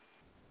happen.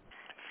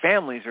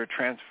 Families are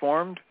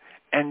transformed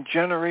and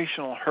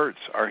generational hurts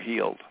are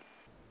healed.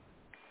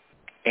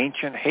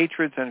 Ancient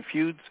hatreds and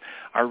feuds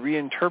are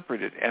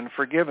reinterpreted and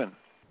forgiven.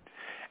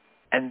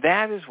 And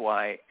that is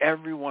why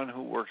everyone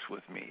who works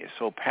with me is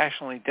so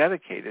passionately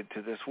dedicated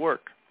to this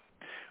work.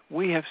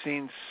 We have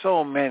seen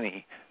so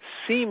many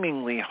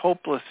seemingly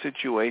hopeless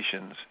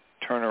situations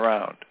turn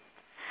around.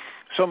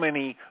 So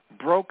many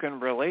broken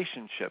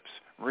relationships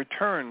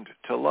returned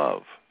to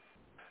love.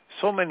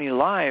 So many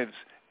lives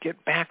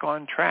get back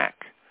on track.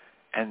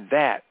 And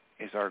that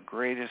is our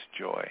greatest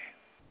joy.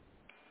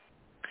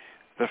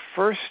 The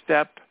first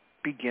step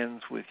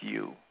begins with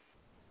you.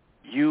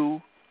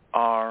 You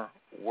are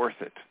worth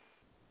it.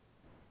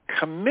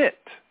 Commit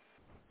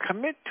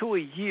to a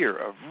year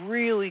of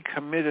really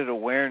committed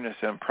awareness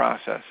and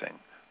processing.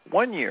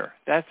 1 year,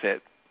 that's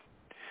it.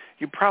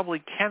 You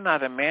probably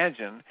cannot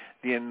imagine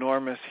the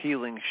enormous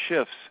healing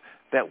shifts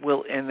that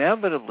will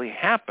inevitably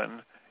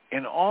happen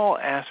in all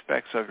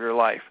aspects of your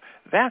life.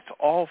 That's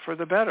all for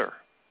the better.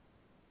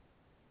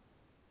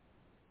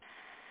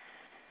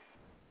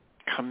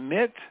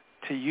 Commit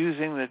to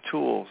using the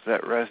tools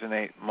that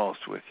resonate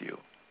most with you.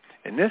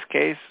 In this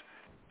case,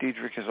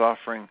 Diedrich is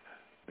offering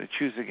the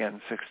Choose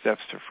Again 6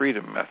 Steps to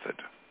Freedom method.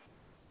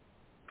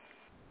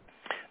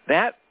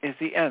 That is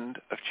the end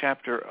of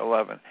Chapter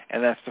 11,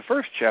 and that's the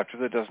first chapter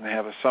that doesn't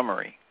have a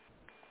summary.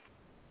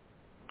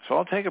 So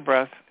I'll take a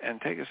breath and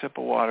take a sip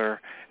of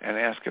water and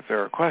ask if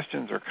there are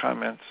questions or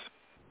comments,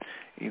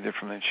 either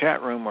from the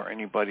chat room or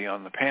anybody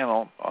on the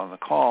panel, on the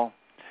call,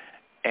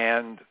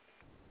 and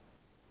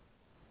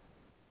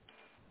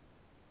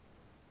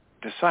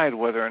decide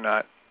whether or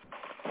not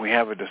we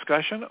have a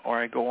discussion or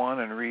I go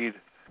on and read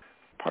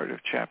part of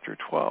Chapter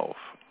 12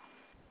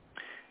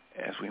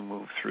 as we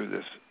move through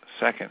this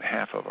second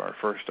half of our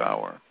first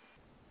hour.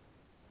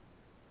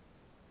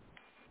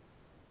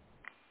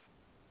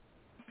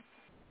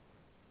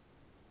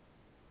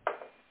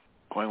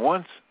 Going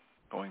once,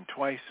 going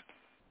twice,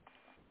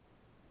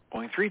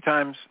 going 3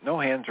 times. No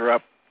hands are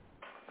up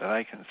that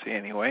I can see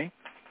anyway.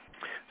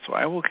 So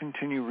I will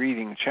continue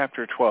reading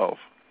Chapter 12.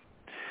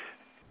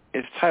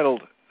 It's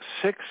titled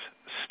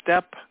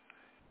 6-Step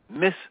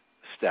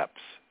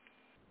Missteps.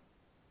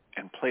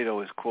 And Plato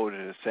is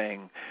quoted as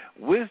saying,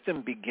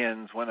 "Wisdom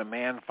begins when a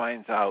man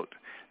finds out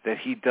that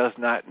he does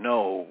not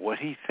know what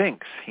he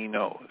thinks he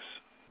knows."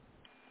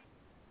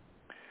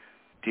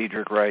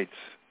 Diedrich writes,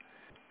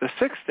 "The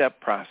 6-step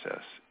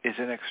process is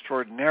an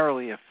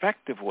extraordinarily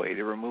effective way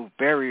to remove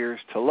barriers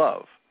to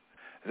love,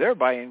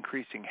 thereby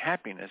increasing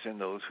happiness in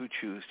those who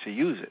choose to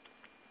use it.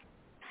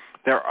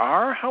 There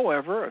are,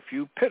 however, a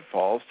few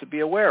pitfalls to be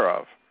aware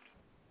of.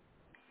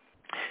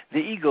 The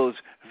ego's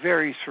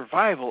very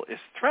survival is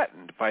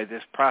threatened by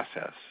this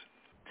process.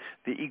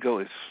 The ego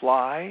is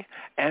sly,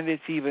 and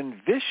it's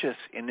even vicious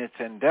in its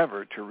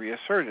endeavor to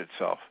reassert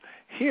itself.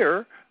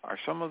 Here are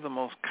some of the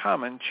most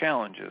common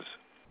challenges.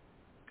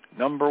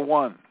 Number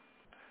 1,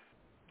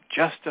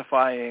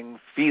 justifying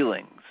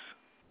feelings.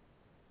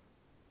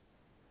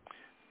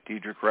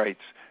 Diedrich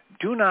writes,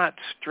 "Do not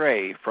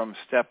stray from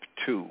step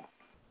 2.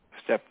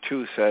 Step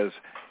 2 says,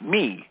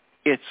 me,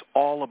 it's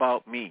all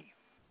about me.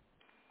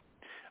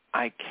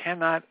 I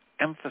cannot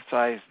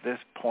emphasize this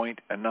point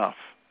enough.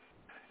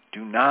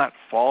 Do not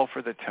fall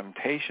for the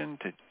temptation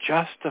to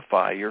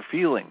justify your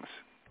feelings.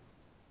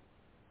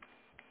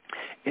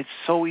 It's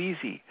so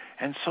easy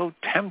and so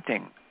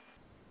tempting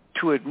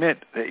to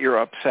admit that you're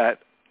upset,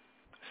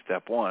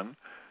 step 1,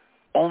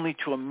 only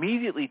to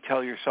immediately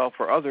tell yourself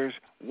or others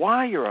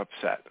why you're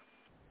upset.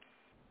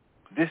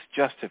 This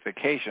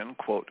justification,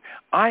 quote,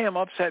 I am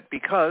upset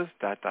because, ...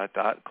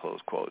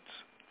 close quotes.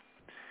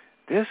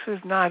 This is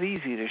not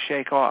easy to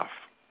shake off,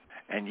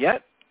 and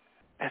yet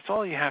that's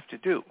all you have to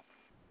do.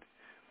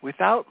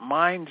 Without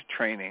mind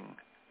training,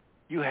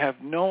 you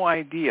have no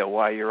idea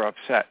why you're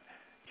upset.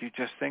 You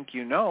just think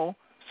you know,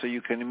 so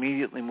you can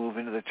immediately move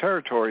into the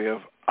territory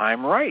of,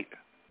 I'm right.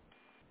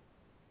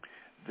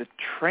 The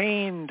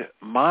trained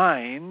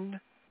mind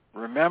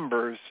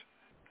remembers,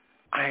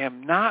 I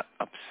am not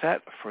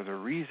upset for the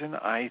reason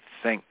I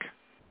think.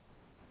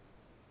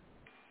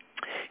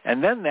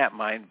 And then that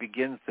mind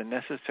begins the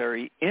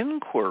necessary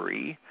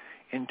inquiry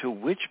into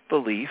which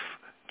belief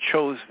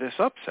chose this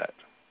upset.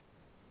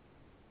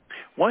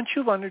 Once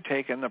you've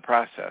undertaken the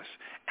process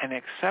and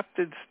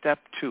accepted step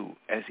 2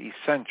 as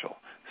essential,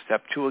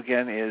 step 2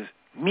 again is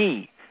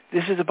me.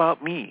 This is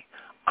about me.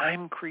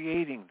 I'm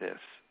creating this.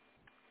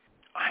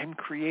 I'm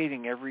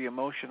creating every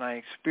emotion I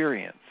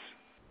experience.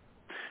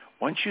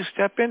 Once you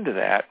step into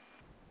that,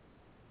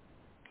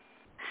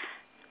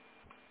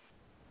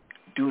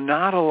 do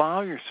not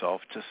allow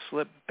yourself to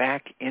slip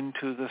back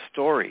into the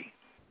story.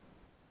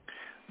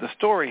 The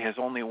story has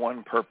only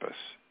one purpose,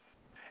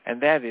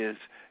 and that is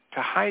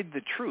to hide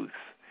the truth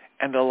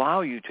and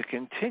allow you to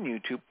continue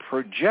to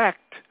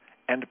project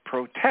and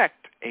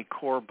protect a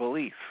core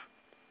belief.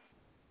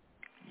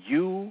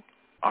 You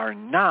are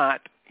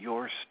not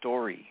your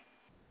story.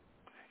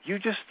 You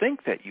just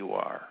think that you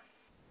are.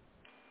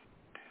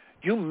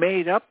 You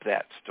made up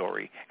that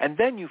story, and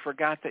then you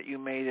forgot that you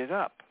made it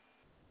up.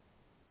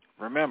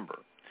 Remember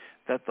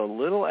that the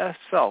little s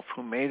self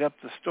who made up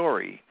the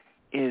story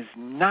is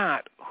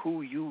not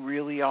who you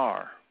really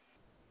are.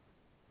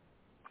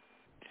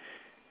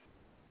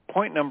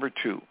 Point number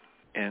 2,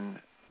 in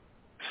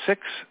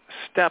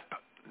 6-step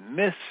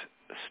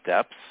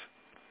missteps,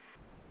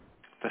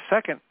 the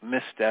second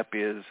misstep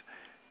is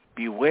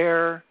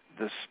beware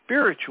the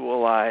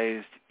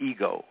spiritualized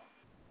ego.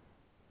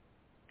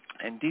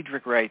 And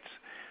Diedrich writes,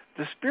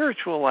 the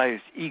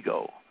spiritualized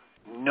ego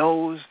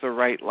knows the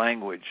right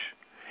language.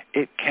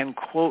 It can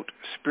quote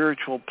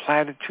spiritual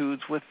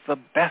platitudes with the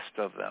best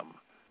of them,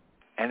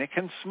 and it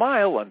can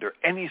smile under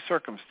any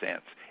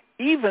circumstance,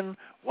 even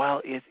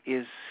while it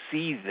is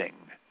seething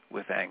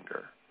with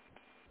anger.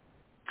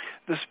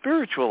 The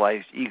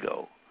spiritualized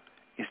ego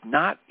is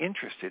not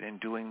interested in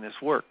doing this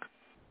work.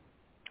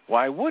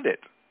 Why would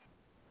it?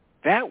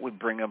 That would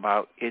bring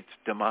about its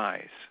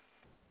demise.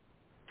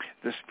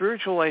 The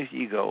spiritualized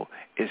ego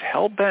is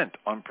hell-bent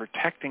on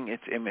protecting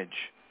its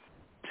image.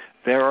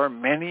 There are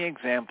many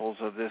examples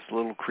of this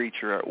little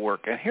creature at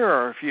work, and here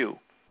are a few.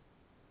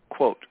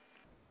 Quote,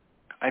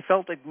 I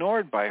felt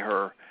ignored by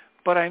her,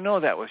 but I know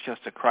that was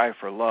just a cry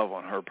for love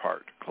on her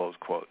part, close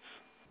quotes.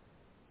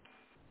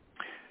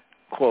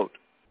 Quote,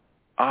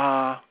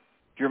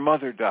 your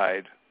mother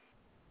died.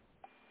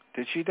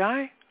 Did she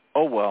die?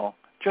 Oh, well,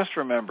 just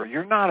remember,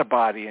 you're not a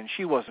body, and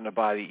she wasn't a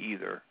body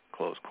either,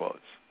 close quotes.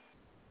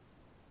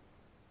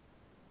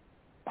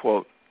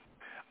 Quote,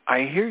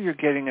 I hear you're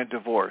getting a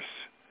divorce.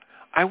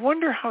 I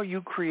wonder how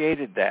you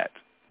created that,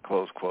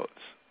 close quotes.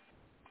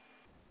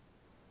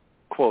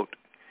 Quote,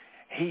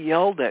 he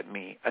yelled at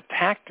me,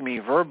 attacked me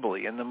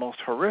verbally in the most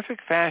horrific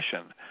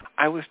fashion.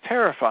 I was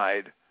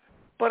terrified,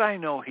 but I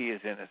know he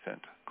is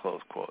innocent,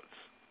 close quotes.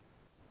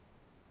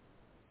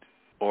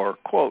 Or,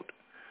 quote,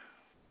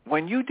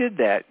 when you did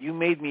that, you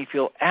made me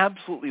feel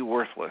absolutely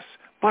worthless,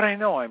 but I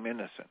know I'm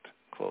innocent,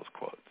 close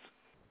quotes.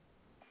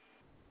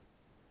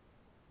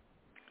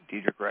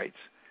 Diedrich writes,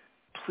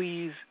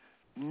 please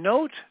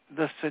note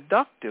the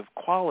seductive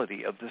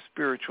quality of the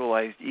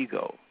spiritualized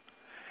ego.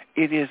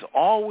 It is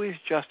always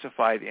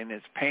justified in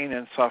its pain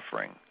and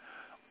suffering,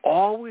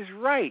 always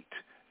right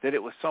that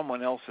it was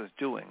someone else's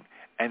doing,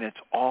 and it's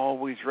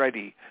always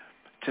ready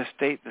to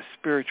state the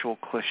spiritual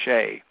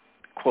cliche,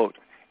 quote,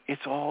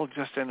 it's all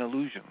just an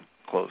illusion,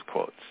 close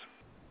quotes.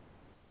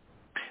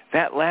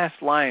 That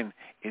last line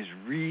is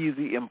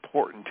really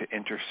important to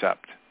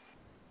intercept.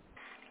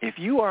 If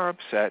you are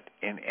upset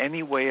in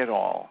any way at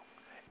all,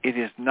 it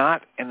is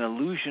not an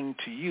illusion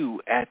to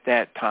you at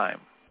that time.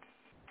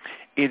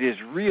 It is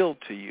real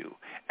to you.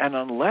 And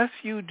unless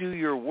you do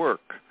your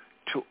work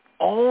to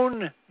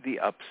own the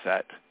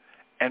upset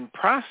and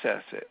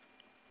process it,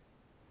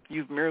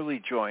 you've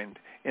merely joined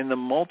in the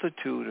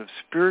multitude of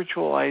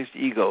spiritualized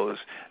egos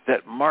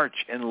that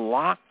march in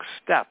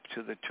lockstep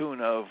to the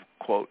tune of,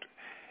 quote,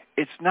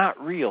 it's not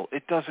real,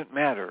 it doesn't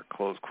matter,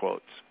 close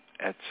quotes,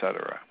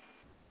 etc.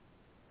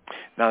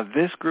 Now,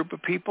 this group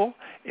of people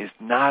is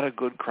not a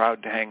good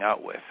crowd to hang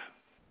out with.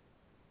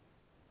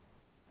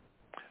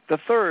 The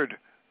third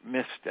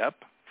misstep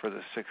for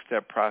the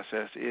 6-step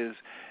process is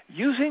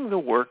using the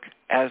work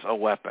as a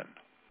weapon.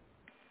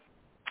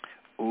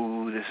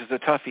 Ooh, this is a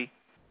toughie.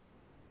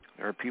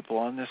 There are people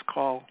on this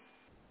call.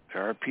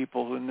 There are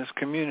people in this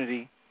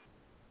community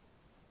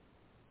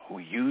who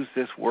use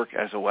this work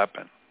as a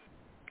weapon.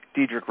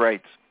 Diedrich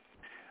writes,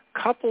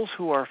 couples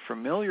who are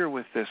familiar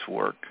with this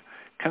work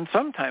can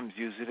sometimes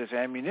use it as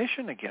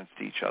ammunition against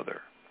each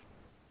other.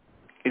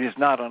 It is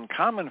not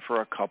uncommon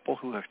for a couple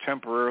who have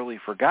temporarily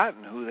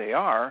forgotten who they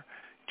are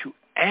to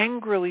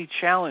angrily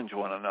challenge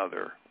one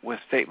another with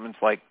statements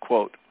like,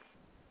 quote,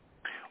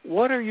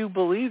 what are you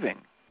believing?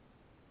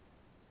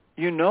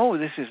 You know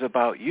this is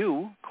about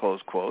you, close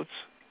quotes.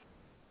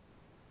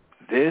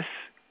 This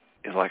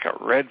is like a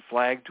red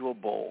flag to a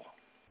bull.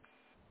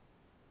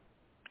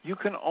 You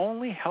can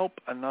only help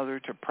another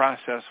to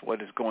process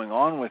what is going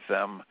on with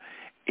them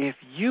if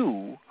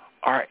you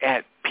are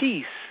at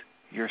peace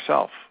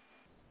yourself.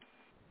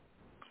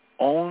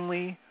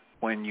 Only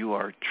when you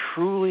are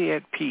truly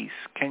at peace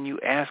can you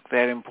ask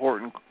that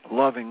important,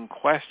 loving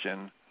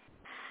question,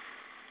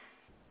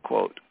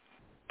 quote,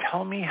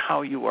 tell me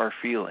how you are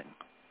feeling.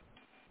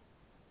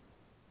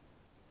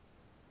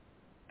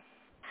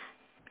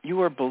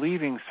 You are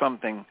believing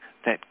something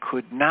that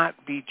could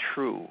not be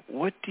true.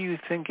 What do you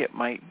think it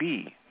might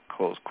be?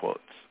 Close quotes.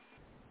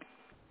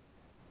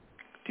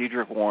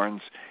 Diedrich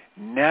warns,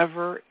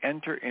 never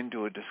enter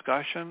into a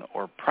discussion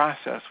or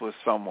process with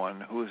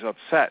someone who is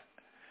upset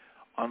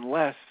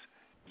unless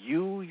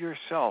you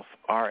yourself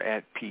are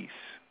at peace.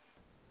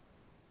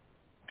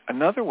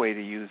 Another way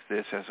to use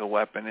this as a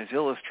weapon is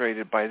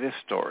illustrated by this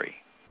story.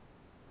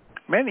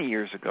 Many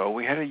years ago,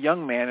 we had a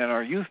young man in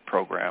our youth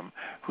program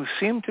who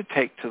seemed to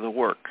take to the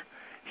work.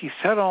 He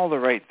said all the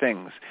right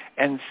things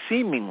and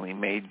seemingly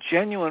made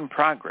genuine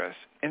progress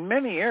in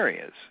many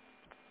areas.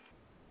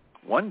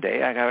 One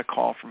day, I got a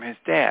call from his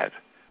dad,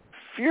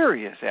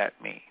 furious at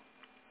me.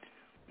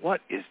 What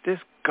is this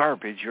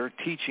garbage you're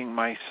teaching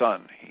my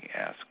son? He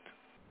asked.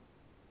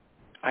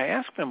 I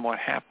asked him what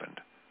happened,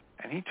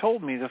 and he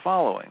told me the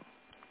following.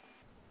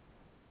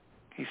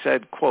 He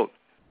said, quote,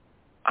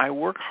 I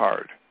work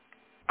hard.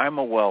 I'm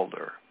a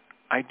welder.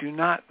 I do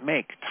not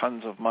make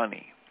tons of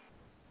money.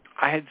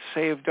 I had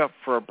saved up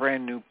for a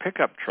brand new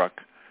pickup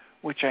truck,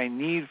 which I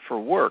need for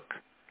work,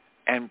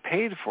 and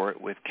paid for it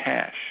with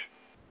cash.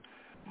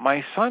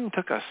 My son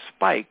took a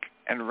spike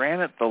and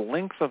ran it the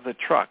length of the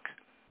truck,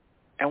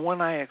 and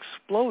when I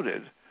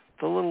exploded,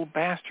 the little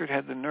bastard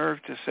had the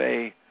nerve to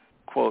say,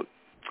 quote,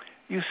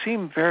 "You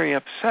seem very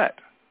upset.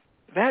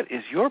 That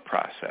is your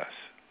process,"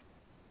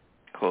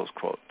 close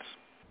quotes.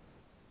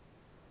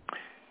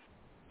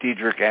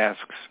 Diedrich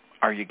asks,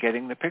 are you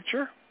getting the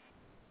picture?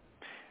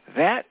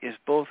 That is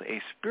both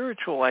a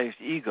spiritualized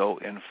ego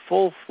in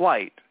full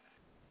flight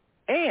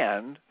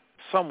and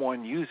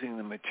someone using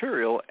the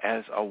material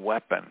as a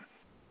weapon.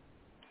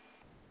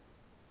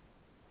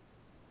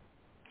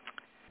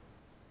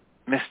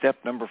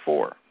 Misstep number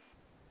 4.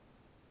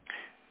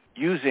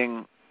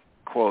 Using,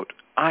 quote,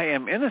 "I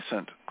am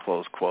innocent,"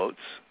 close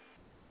quotes,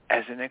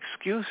 as an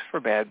excuse for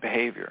bad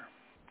behavior.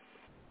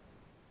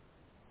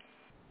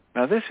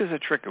 Now this is a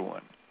tricky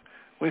one.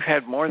 We've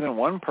had more than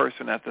one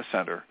person at the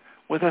center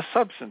with a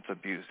substance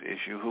abuse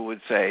issue who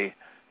would say,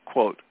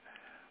 quote,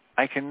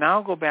 "I can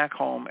now go back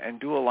home and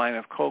do a line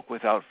of coke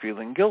without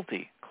feeling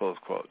guilty," close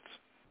quotes.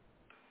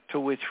 To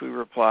which we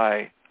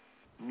reply,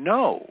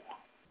 no.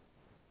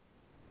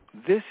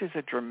 This is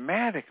a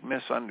dramatic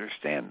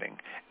misunderstanding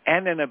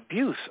and an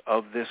abuse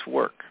of this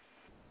work.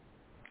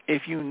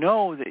 If you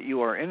know that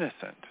you are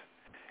innocent,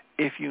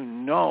 if you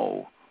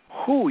know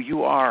who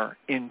you are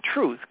in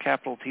truth,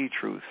 capital T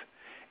truth,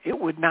 it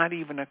would not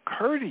even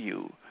occur to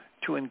you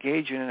to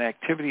engage in an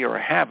activity or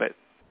a habit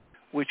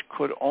which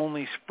could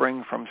only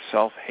spring from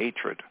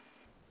self-hatred.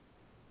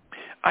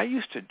 I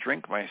used to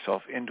drink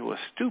myself into a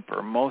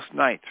stupor most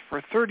nights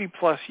for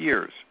 30-plus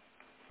years.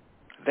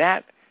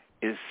 That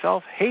is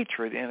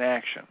self-hatred in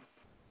action.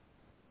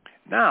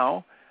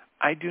 Now,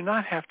 I do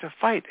not have to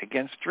fight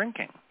against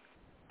drinking.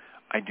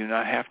 I do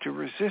not have to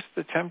resist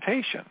the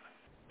temptation.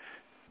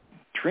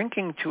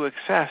 Drinking to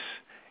excess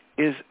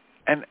is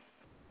an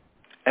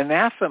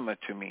anathema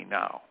to me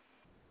now.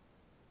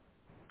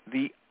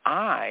 The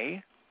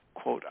I,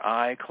 quote,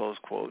 "I," close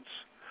quotes,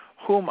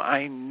 whom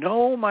I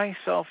know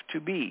myself to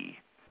be,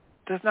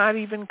 does not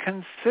even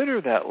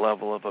consider that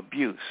level of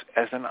abuse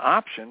as an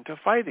option to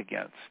fight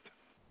against.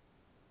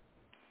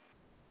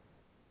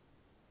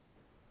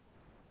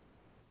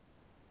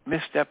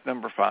 Misstep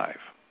number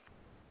 5.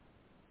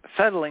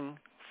 Settling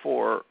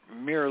for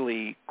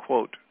merely,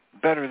 quote,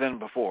 "better than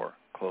before,"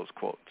 close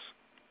quotes.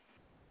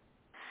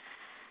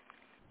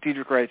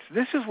 Diedrich writes,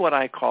 this is what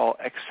I call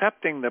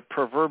accepting the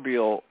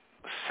proverbial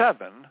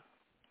 7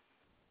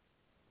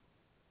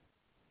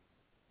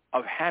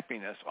 of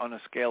happiness on a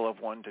scale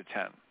of 1 to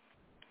 10.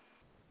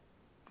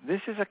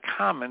 This is a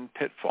common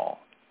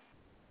pitfall.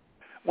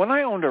 When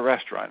I owned a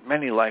restaurant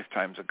many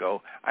lifetimes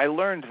ago, I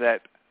learned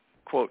that,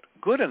 quote,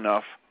 "good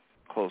enough,"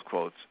 close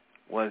quotes,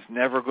 was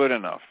never good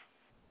enough.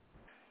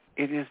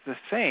 It is the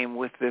same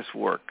with this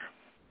work.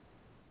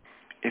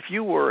 If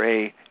you were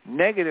a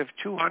negative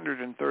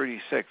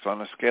 236 on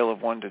a scale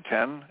of 1 to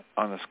 10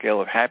 on the scale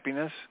of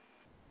happiness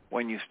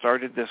when you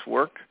started this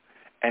work,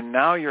 and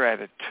now you're at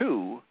a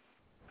 2,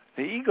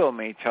 the ego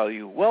may tell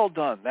you, "well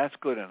done, that's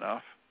good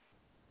enough."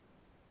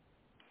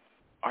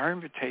 Our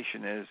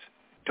invitation is,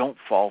 don't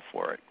fall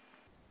for it.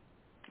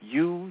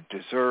 You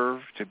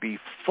deserve to be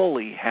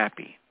fully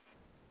happy.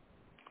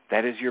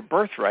 That is your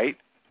birthright.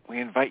 We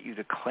invite you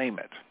to claim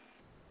it.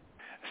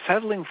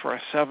 Settling for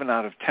a 7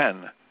 out of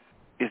 10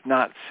 is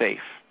not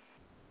safe.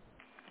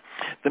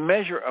 The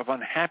measure of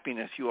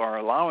unhappiness you are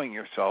allowing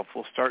yourself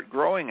will start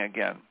growing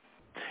again.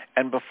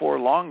 And before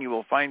long, you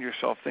will find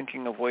yourself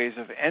thinking of ways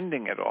of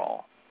ending it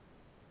all.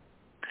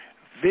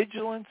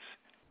 Vigilance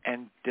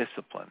and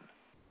discipline.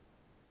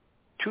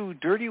 2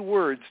 dirty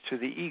words to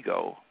the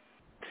ego,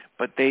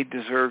 but they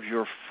deserve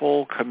your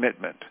full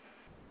commitment.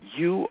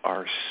 You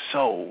are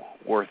so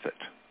worth it.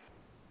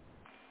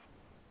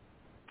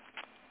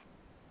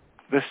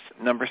 This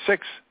number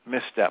 6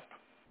 misstep.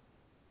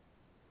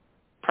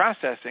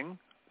 Processing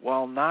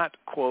while not,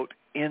 quote,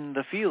 "in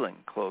the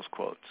feeling," close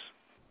quotes.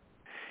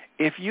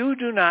 If you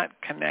do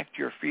not connect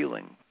your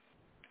feeling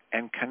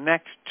and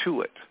connect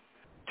to it,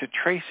 to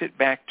trace it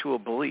back to a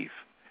belief,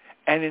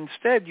 and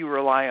instead you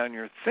rely on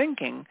your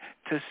thinking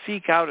to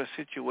seek out a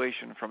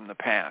situation from the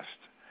past,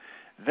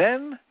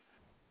 then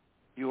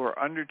you are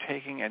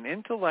undertaking an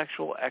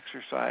intellectual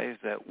exercise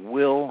that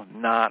will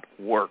not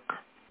work.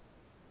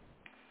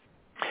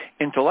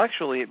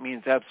 Intellectually, it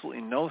means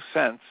absolutely no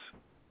sense,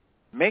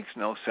 makes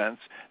no sense,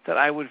 that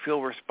I would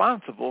feel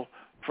responsible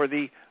for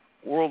the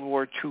World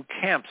War II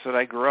camps that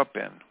I grew up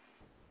in.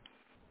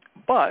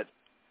 But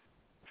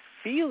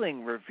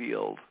feeling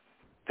revealed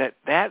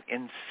that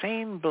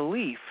insane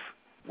belief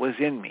was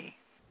in me.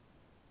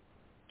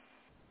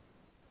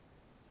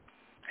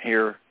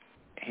 Here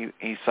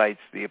he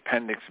cites the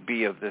Appendix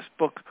B of this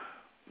book,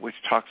 which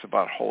talks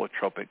about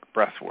holotropic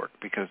breathwork,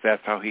 because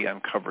that's how he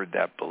uncovered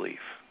that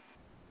belief.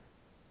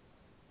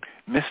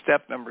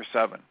 Misstep number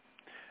 7.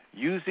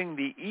 Using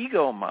the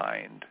ego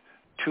mind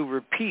to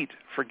repeat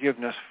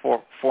forgiveness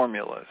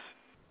formulas.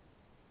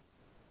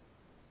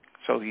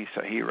 So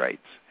he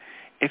writes,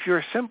 if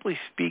you're simply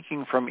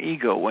speaking from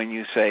ego when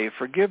you say,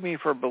 forgive me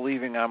for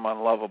believing I'm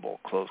unlovable,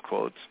 close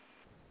quotes,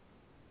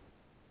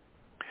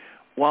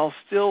 while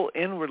still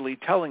inwardly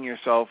telling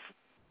yourself,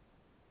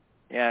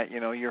 yeah,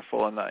 you're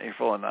full of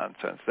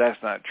nonsense.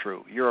 That's not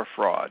true. You're a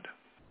fraud.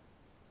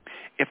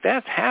 If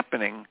that's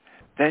happening,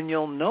 then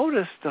you'll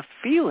notice the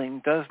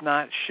feeling does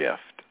not shift.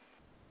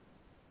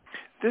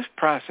 This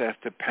process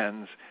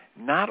depends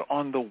not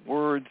on the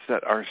words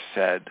that are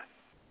said,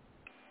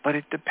 but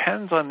it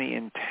depends on the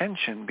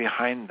intention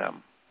behind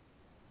them.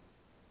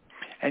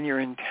 And your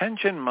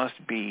intention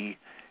must be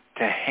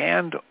to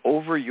hand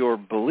over your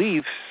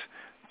beliefs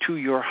to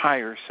your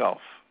higher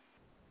self.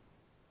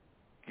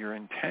 Your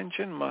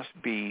intention must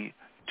be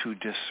to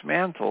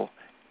dismantle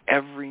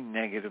every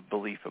negative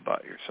belief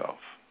about yourself.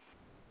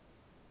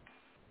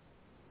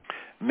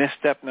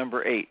 Misstep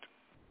number 8,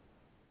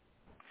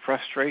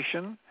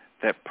 frustration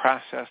that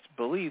processed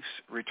beliefs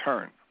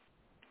return.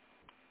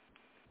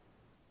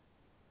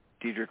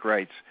 Diedrich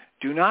writes,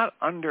 do not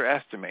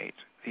underestimate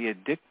the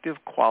addictive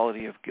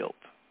quality of guilt.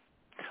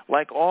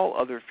 Like all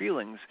other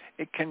feelings,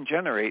 it can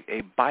generate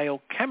a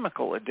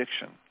biochemical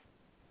addiction.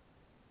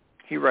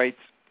 He writes,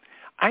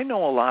 I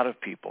know a lot of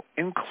people,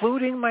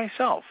 including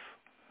myself,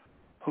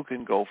 who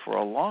can go for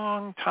a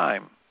long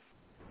time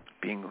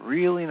being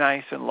really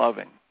nice and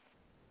loving,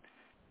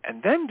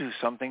 and then do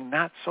something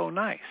not so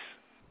nice.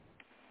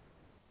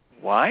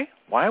 Why?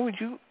 Why would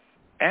you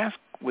ask,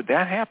 would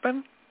that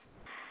happen?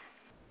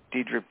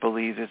 Diedrich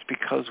believes it's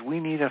because we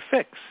need a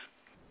fix.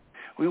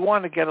 We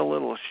want to get a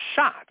little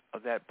shot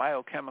of that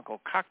biochemical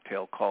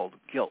cocktail called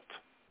guilt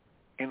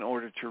in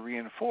order to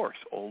reinforce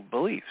old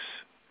beliefs.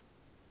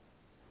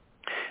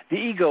 The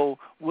ego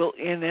will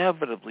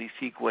inevitably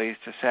seek ways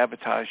to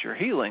sabotage your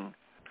healing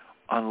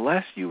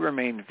unless you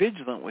remain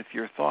vigilant with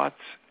your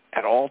thoughts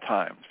at all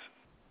times.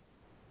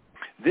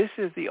 This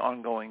is the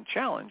ongoing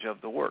challenge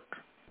of the work.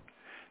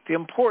 The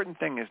important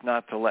thing is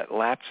not to let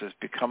lapses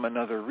become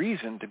another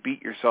reason to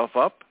beat yourself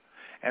up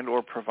and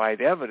or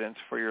provide evidence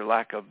for your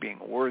lack of being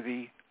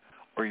worthy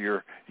or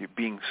your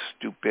being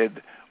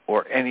stupid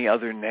or any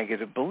other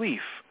negative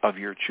belief of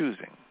your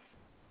choosing.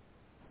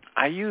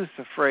 I use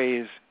the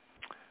phrase,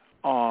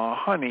 "Aw,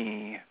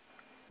 honey,"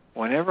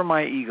 whenever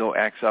my ego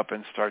acts up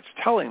and starts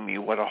telling me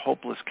what a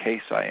hopeless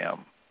case I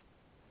am.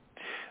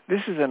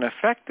 This is an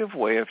effective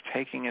way of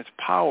taking its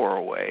power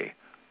away.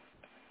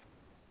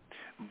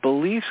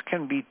 Beliefs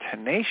can be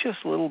tenacious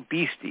little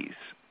beasties.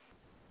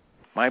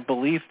 My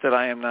belief that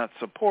I am not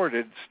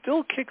supported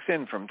still kicks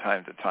in from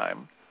time to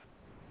time,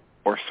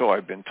 or so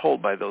I've been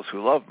told by those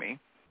who love me.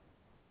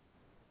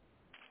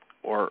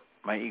 Or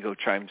my ego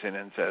chimes in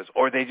and says,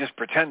 or they just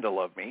pretend to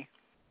love me.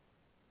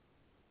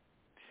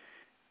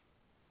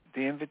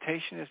 The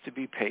invitation is to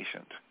be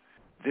patient.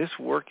 This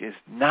work is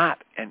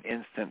not an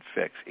instant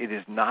fix. It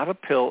is not a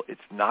pill. It's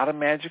not a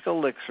magic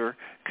elixir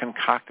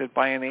concocted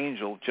by an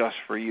angel just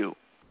for you.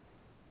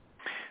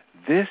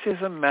 This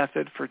is a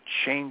method for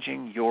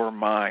changing your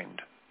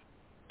mind.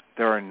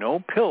 There are no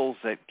pills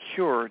that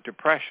cure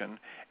depression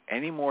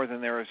any more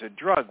than there is a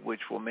drug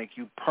which will make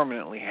you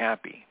permanently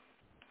happy.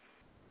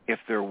 If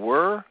there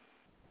were,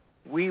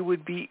 we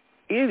would be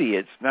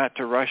idiots not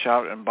to rush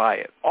out and buy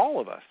it, all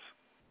of us.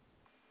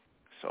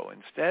 So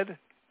instead,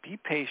 be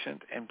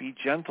patient and be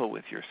gentle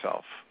with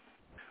yourself.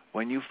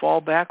 When you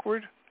fall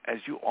backward, as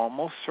you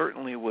almost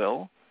certainly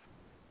will,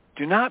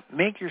 do not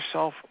make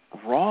yourself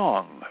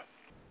wrong.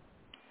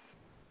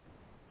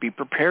 Be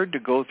prepared to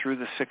go through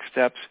the 6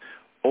 steps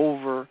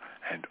over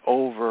and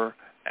over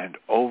and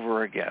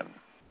over again.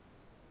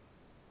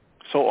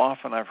 So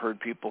often I've heard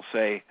people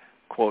say,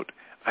 quote,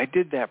 I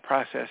did that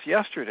process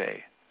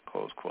yesterday,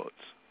 close quotes.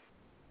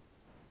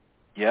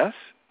 Yes,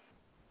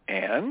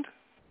 and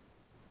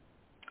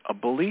a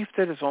belief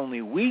that is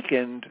only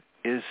weakened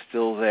is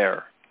still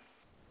there.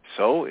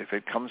 So if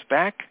it comes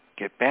back,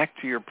 get back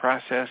to your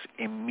process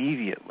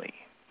immediately.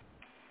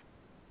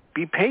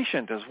 Be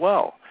patient as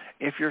well.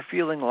 If you're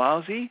feeling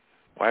lousy,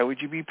 why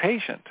would you be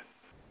patient?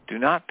 Do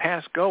not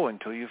pass go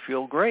until you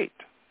feel great.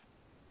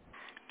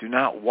 Do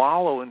not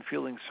wallow in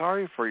feeling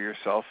sorry for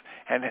yourself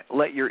and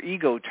let your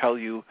ego tell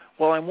you,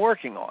 well, I'm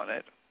working on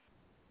it.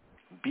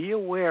 Be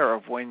aware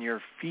of when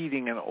you're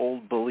feeding an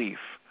old belief,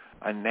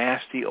 a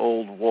nasty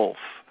old wolf,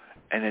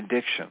 an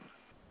addiction.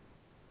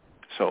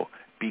 So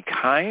be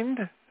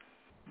kind,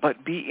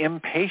 but be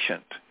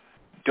impatient.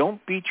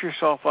 Don't beat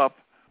yourself up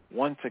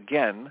once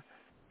again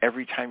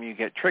every time you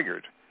get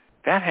triggered.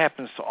 That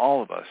happens to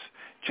all of us.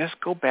 Just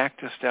go back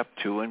to step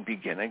 2 and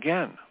begin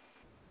again.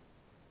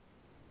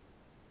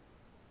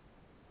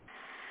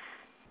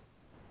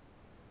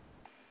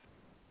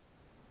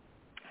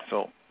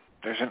 So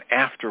there's an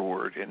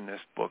afterword in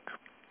this book.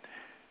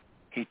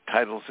 He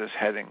titles this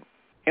heading,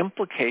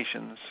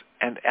 Implications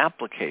and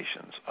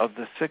Applications of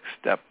the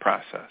 6-Step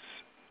Process.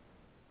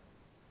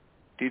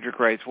 Diedrich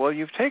writes, well,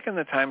 you've taken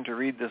the time to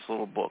read this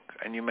little book,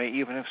 and you may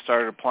even have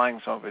started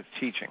applying some of its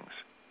teachings.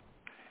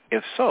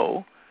 If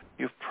so,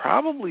 you've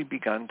probably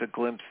begun to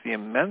glimpse the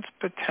immense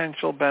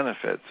potential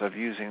benefits of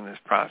using this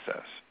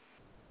process.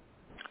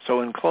 So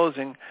in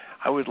closing,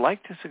 I would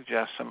like to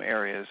suggest some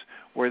areas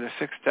where the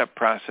 6-step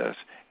process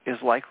is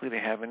likely to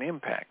have an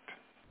impact.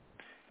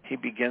 He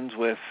begins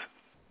with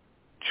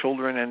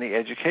children and the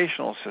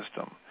educational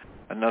system.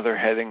 Another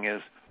heading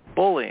is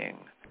bullying.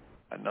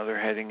 Another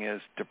heading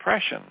is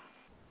depression.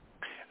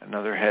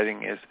 Another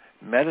heading is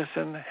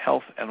medicine,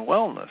 health, and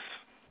wellness.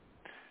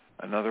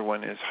 Another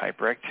one is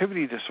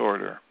hyperactivity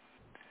disorder.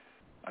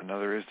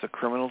 Another is the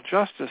criminal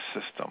justice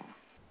system.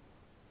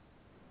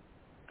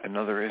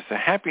 Another is the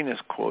happiness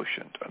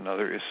quotient.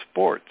 Another is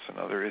sports.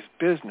 Another is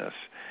business.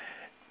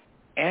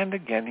 And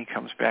again, he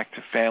comes back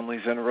to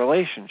families and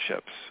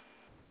relationships.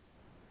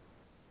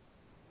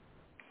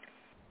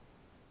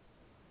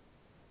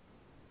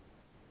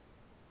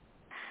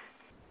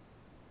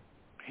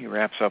 He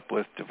wraps up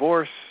with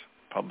divorce,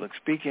 public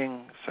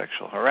speaking,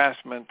 sexual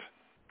harassment,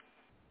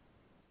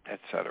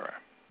 etc.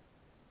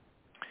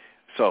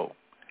 So,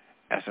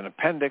 as an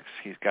appendix,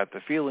 he's got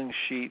the feelings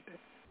sheet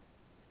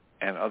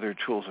and other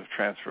tools of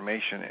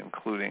transformation,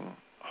 including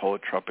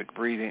holotropic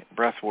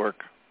breath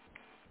work,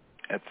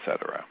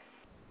 etc.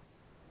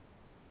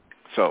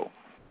 So,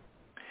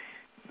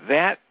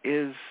 that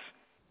is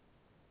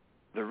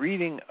the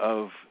reading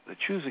of the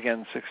Choose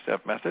Again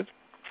 6-step method.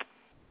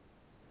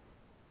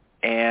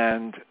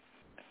 And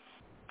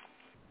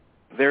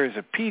there is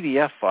a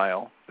PDF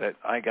file that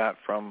I got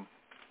from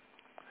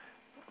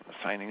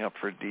signing up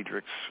for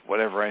Diedrich's,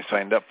 whatever I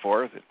signed up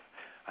for, that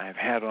I have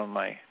had on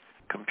my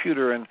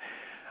computer, and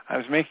I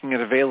was making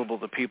it available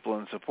to people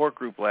in the support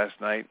group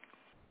last night,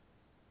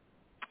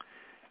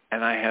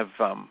 and I have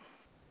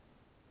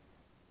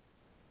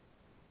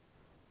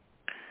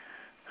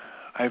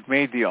I've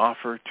made the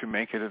offer to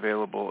make it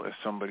available if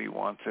somebody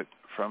wants it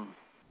from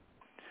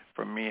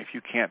me. If you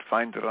can't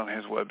find it on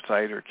his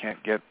website or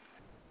can't get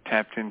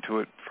tapped into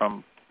it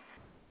from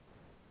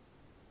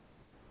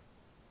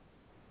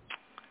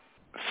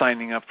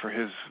signing up for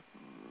his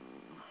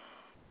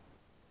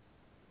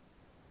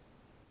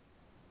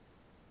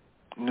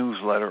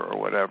newsletter or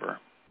whatever.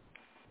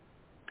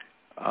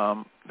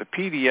 The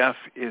PDF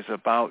is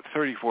about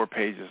 34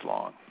 pages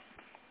long.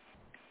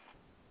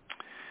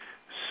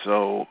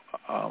 So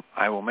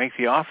I will make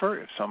the offer.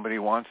 If somebody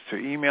wants to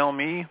email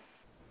me,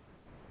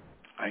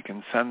 I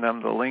can send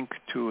them the link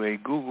to a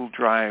Google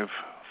Drive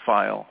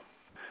file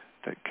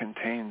that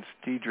contains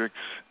Diedrich's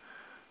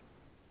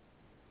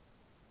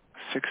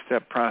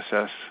 6-step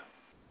process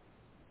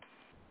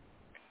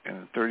in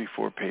a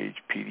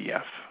 34-page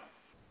PDF.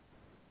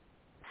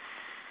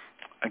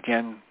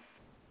 Again,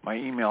 my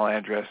email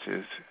address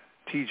is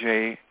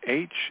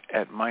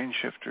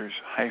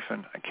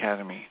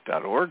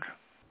tjh@mindshifters-academy.org.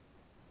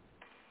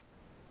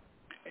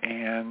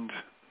 And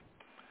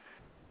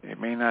it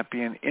may not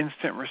be an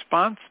instant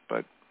response,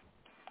 but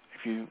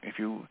if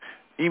you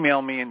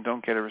email me and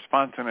don't get a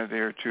response in a day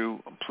or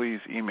two,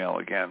 please email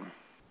again.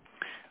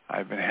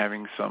 I've been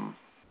having some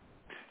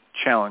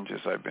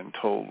challenges, I've been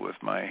told, with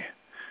my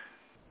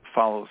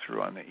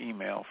follow-through on the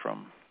email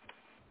from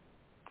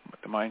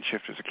the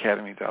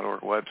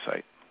MindShiftersAcademy.org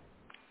website.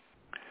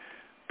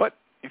 But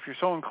if you're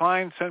so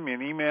inclined, send me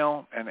an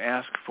email and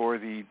ask for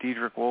the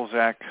Diedrich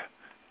Wolzak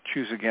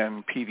Choose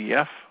Again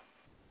PDF,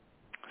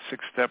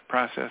 6-step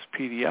process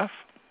PDF.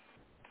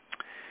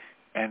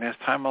 And as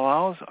time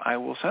allows, I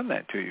will send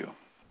that to you.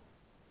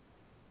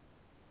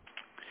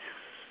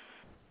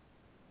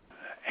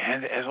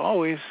 And as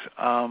always,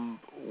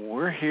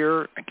 we're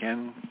here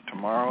again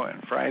tomorrow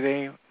and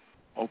Friday,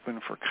 open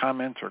for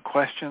comments or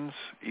questions,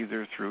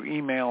 either through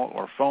email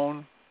or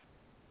phone.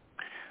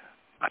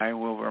 I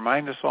will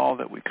remind us all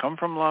that we come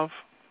from love.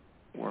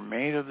 We're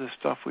made of the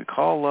stuff we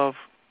call love.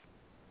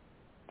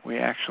 We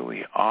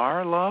actually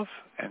are love,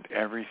 and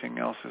everything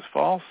else is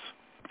false.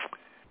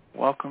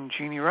 Welcome,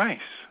 Jeanie Ryce.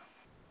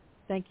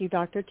 Thank you,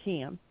 Dr.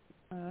 Tim.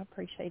 I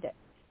appreciate it.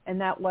 And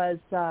that was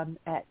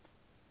at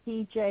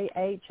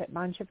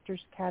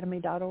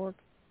tjh@mindshiftersacademy.org?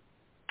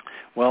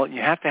 Well,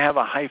 you have to have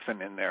a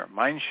hyphen in there.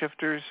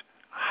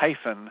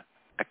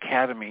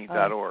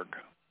 MindShifters-academy.org.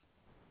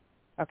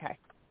 Okay.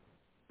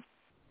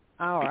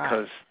 All right.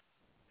 Because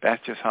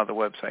that's just how the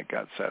website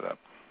got set up.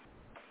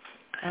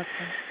 Okay.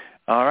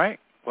 All right.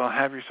 Well,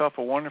 have yourself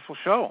a wonderful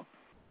show.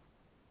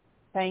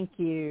 Thank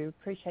you.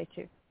 Appreciate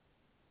you.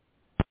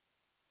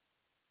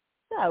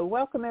 So,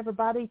 welcome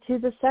everybody to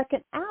the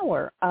second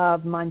hour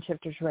of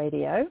MindShifters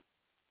Radio.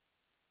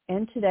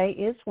 And today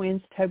is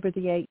Wednesday, October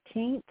the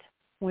 18th,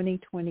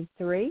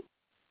 2023.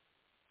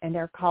 And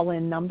our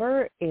call-in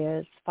number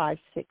is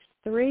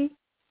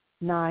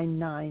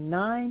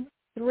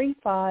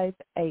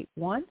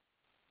 563-999-3581.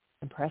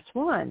 And press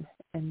 1.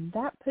 And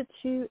that puts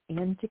you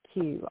into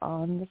queue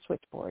on the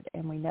switchboard.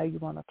 And we know you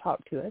want to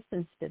talk to us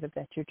instead of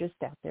that you're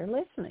just out there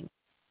listening.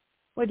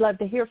 We'd love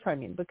to hear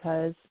from you,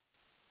 because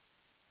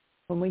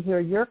when we hear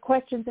your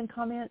questions and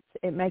comments,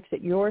 it makes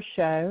it your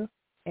show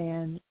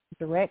and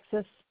directs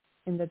us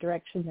in the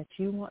direction that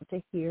you want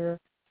to hear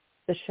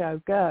the show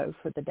go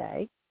for the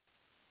day.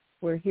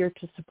 we're here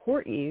to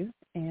support you,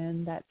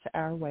 and that's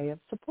our way of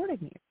supporting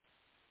you.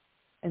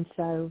 And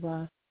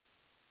so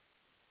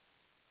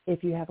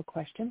if you have a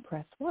question,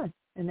 press 1,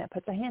 and that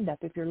puts a hand up.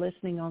 If you're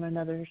listening on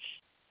another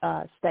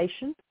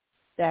station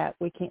that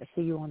we can't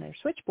see you on their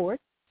switchboard,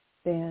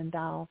 then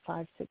dial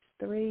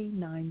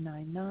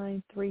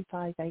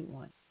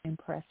 563-999-3581 and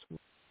press 1.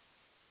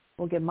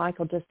 We'll give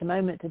Michael just a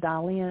moment to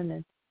dial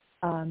in,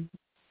 and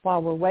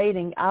while we're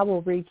waiting, I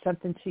will read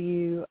something to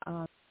you.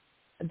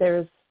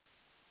 There's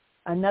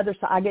another,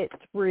 so I get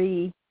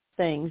 3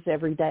 things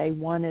every day.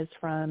 One is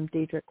from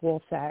Diedrich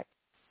Wolsack,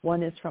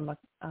 one is from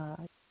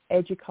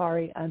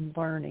Educari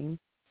Unlearning,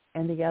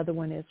 and the other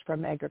one is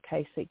from Edgar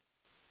Casey.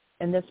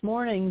 And this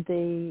morning,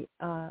 the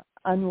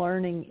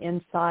unlearning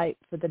insight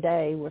for the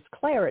day was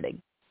clarity.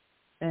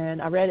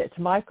 And I read it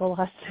to Michael.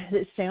 I said,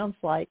 it sounds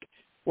like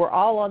we're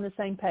all on the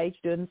same page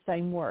doing the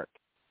same work.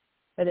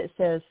 But it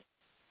says,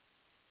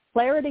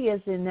 clarity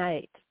is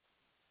innate.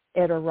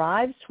 It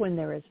arrives when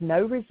there is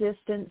no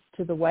resistance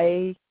to the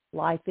way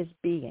life is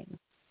being.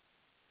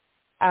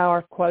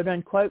 Our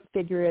quote-unquote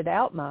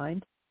figure-it-out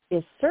mind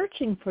is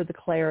searching for the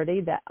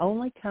clarity that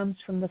only comes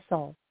from the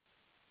soul.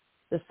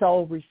 The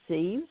soul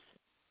receives,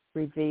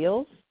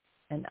 reveals,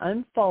 and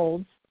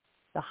unfolds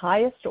the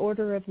highest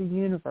order of the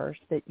universe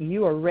that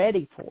you are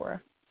ready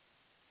for.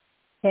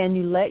 Can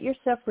you let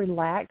yourself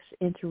relax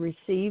into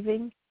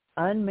receiving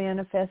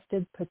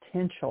unmanifested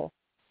potential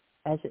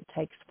as it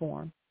takes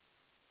form?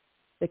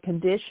 The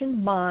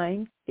conditioned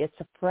mind gets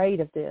afraid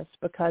of this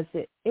because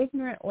it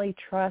ignorantly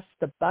trusts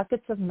the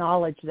buckets of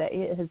knowledge that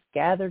it has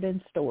gathered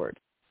and stored,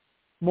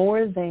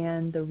 more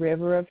than the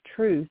river of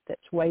truth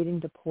that's waiting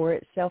to pour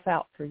itself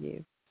out for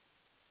you.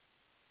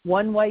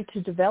 One way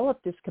to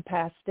develop this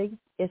capacity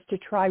is to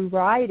try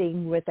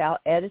writing without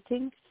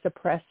editing,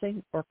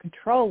 suppressing, or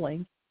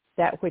controlling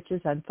that which is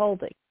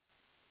unfolding.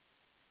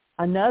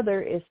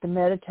 Another is to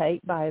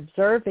meditate by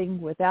observing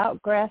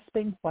without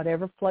grasping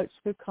whatever floats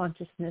through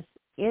consciousness,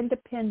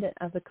 independent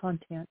of the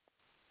content.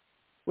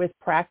 With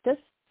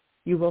practice,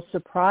 you will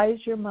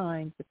surprise your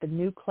mind with the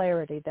new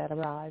clarity that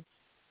arrives,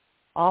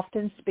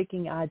 often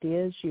speaking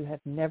ideas you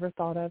have never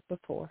thought of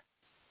before.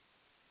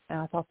 And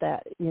I thought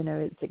that,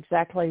 it's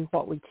exactly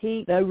what we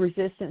teach. No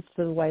resistance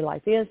to the way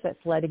life is.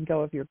 That's letting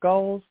go of your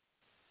goals,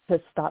 to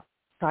stop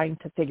trying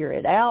to figure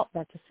it out.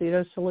 That's a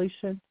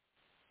pseudo-solution.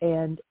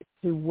 And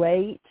to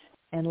wait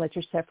and let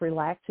yourself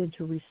relax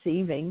into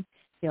receiving.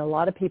 A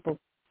lot of people,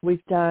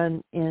 we've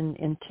done in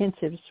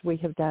intensives, we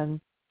have done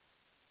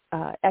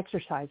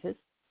exercises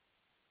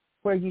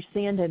where you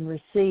send and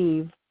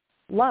receive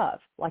love,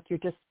 like you're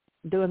just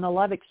doing the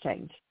love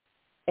exchange.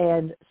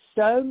 And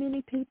so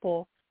many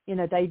people,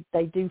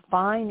 they do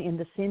fine in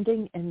the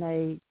sending, and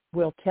they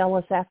will tell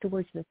us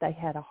afterwards that they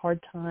had a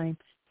hard time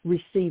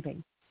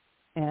receiving.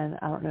 And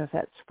I don't know if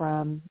that's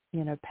from,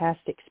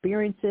 past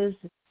experiences,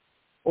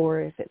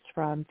 or if it's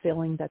from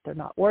feeling that they're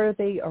not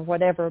worthy or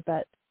whatever,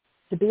 but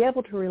to be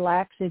able to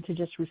relax into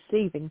just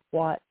receiving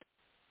what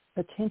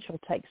potential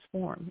takes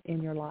form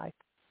in your life.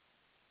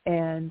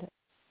 And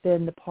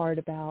then the part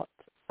about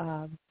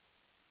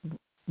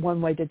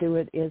one way to do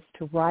it is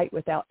to write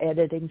without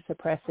editing,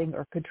 suppressing,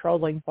 or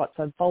controlling what's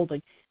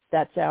unfolding.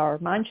 That's our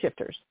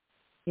MindShifters,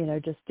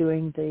 just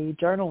doing the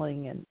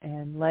journaling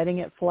and letting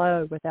it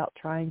flow without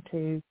trying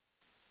to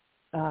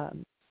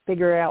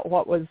figure out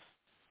what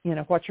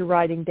you're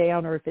writing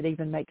down or if it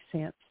even makes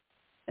sense.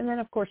 And then,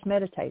 of course,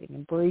 meditating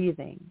and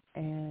breathing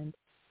and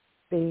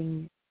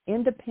being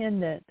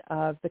independent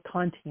of the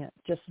content,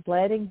 just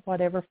letting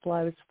whatever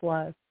flows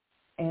flow.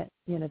 And,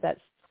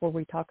 that's where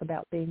we talk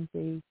about being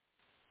the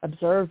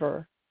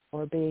observer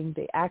or being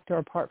the actor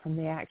apart from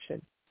the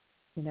action,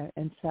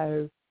 And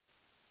so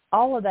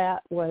all of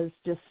that was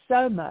just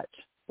so much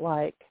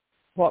like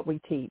what we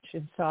teach.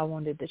 And so I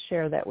wanted to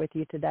share that with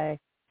you today.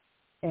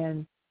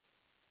 And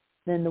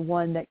then the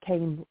one that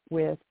came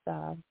with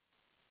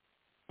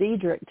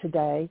Diedrich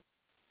today,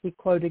 he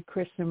quoted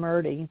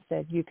Krishnamurti and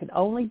said, "You can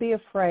only be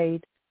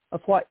afraid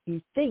of what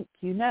you think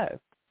you know."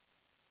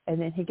 And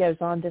then he goes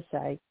on to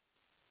say,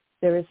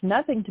 "There is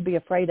nothing to be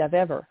afraid of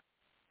ever.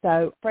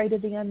 So afraid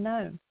of the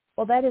unknown."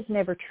 Well, that is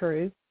never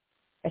true.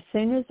 As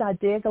soon as I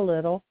dig a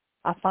little,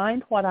 I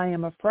find what I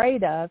am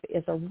afraid of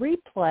is a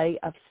replay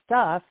of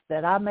stuff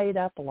that I made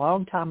up a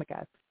long time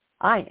ago.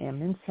 I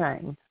am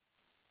insane.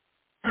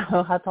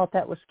 So I thought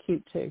that was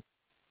cute too.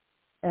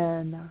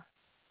 And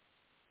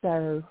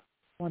so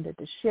I wanted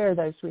to share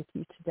those with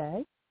you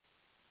today,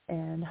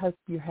 and hope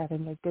you're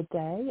having a good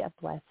day, a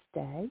blessed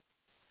day.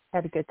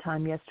 Had a good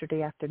time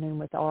yesterday afternoon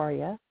with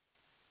Aria.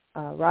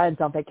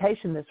 Ryan's on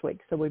vacation this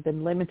week, so we've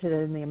been limited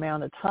in the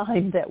amount of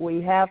time that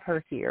we have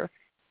her here,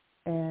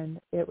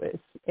 and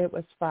it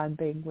was fun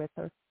being with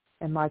her.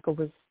 And Michael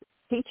was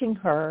teaching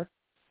her.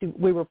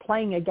 We were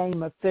playing a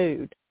game of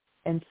food,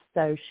 and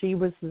so she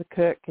was the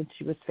cook, and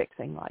she was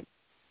fixing like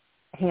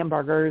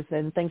hamburgers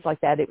and things like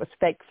that. It was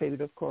fake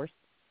food, of course,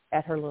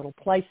 at her little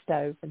play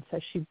stove, and so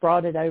she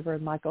brought it over,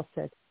 and Michael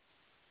said,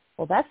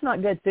 "Well, that's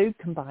not good food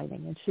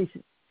combining." And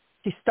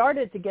she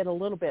started to get a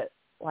little bit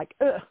like,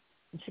 ugh.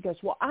 And she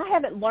goes, "Well, I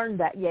haven't learned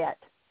that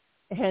yet."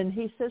 And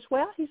he says,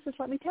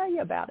 let me tell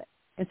you about it.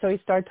 And so he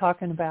started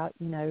talking about,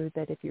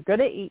 that if you're going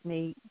to eat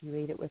meat, you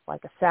eat it with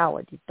like a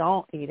salad. You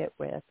don't eat it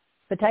with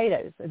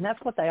potatoes. And that's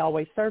what they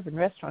always serve in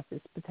restaurants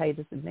is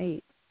potatoes and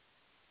meat.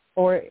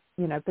 Or,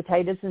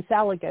 potatoes and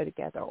salad go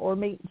together, or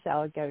meat and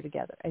salad go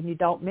together. And you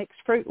don't mix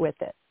fruit with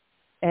it.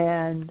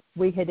 And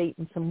we had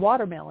eaten some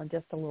watermelon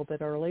just a little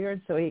bit earlier,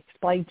 and so he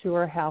explained to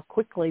her how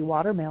quickly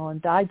watermelon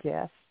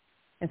digests,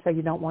 and so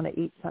you don't want to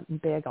eat something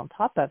big on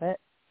top of it.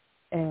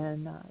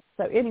 And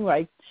so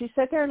anyway, she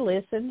sat there and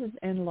listened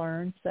and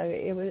learned, so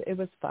it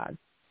was fun.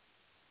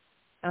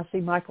 I see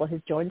Michael has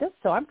joined us,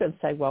 so I'm going to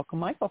say welcome,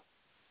 Michael.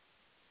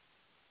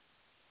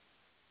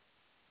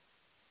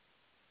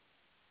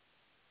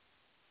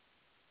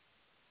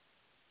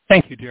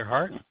 Thank you, dear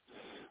heart.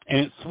 And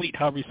it's sweet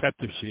how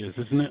receptive she is,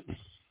 isn't it?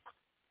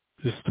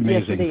 Just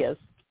amazing. Yes, it is.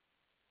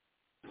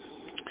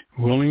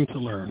 Willing to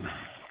learn.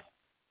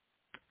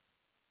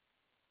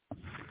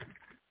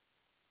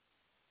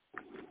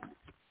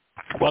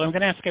 Well, I'm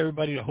going to ask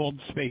everybody to hold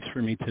space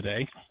for me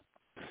today.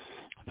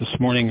 This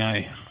morning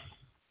I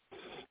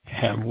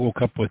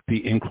woke up with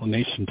the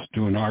inclination to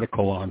do an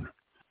article on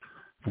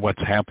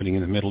what's happening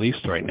in the Middle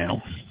East right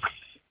now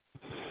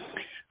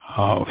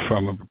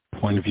from a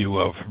point of view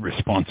of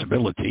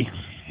responsibility.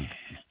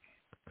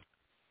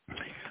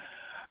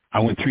 I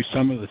went through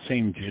some of the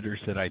same jitters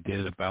that I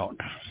did about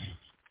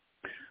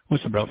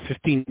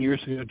 15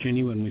 years ago,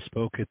 Jeannie, when we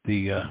spoke at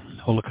the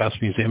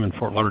Holocaust Museum in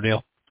Fort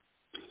Lauderdale.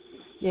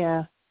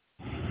 Yeah.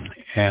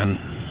 And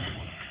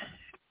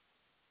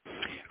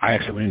I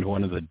actually went into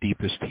one of the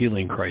deepest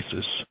healing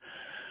crises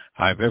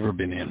I've ever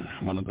been in,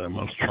 one of the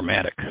most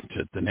traumatic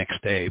to the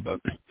next day. But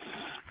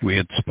we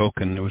had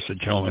spoken. There was a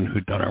gentleman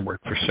who'd done our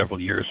work for several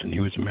years, and he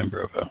was a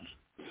member of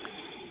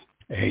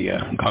a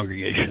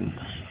congregation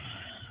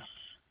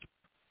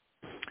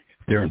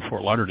there in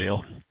Fort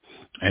Lauderdale,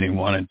 and he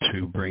wanted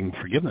to bring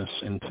forgiveness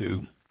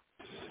into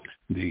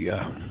the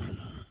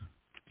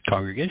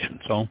congregation.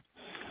 So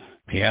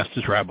he asked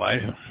his rabbi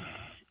to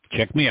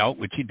check me out,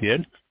 which he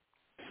did.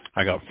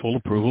 I got full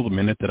approval the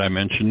minute that I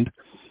mentioned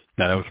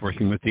that I was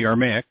working with the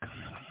Aramaic.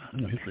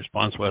 His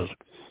response was,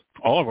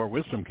 all of our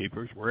wisdom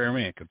keepers were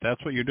Aramaic. If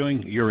that's what you're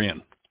doing, you're in.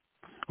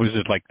 It was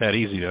just like that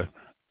easy to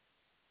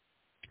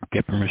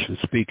get permission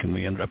to speak, and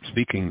we ended up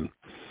speaking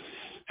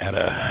at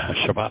a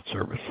Shabbat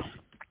service.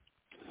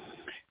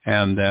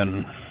 And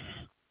then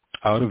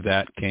out of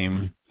that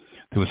came,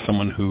 there was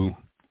someone who,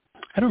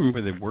 I don't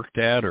remember they worked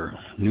at or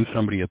knew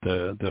somebody at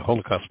the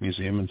Holocaust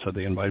Museum, and so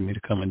they invited me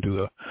to come and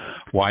do a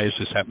Why Is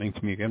This Happening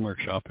to Me Again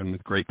workshop. And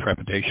with great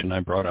trepidation, I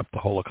brought up the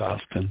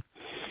Holocaust and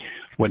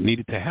what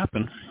needed to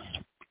happen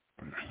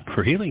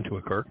for healing to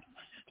occur.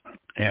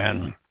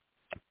 And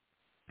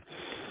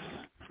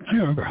I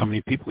don't remember how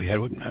many people we had.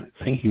 I'm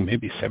thinking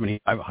maybe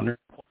 7,500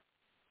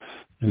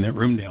 in that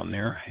room down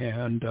there.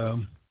 And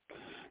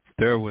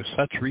there was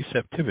such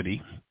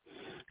receptivity.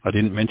 I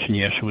didn't mention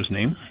Yeshua's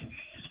name.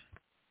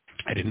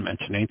 I didn't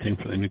mention anything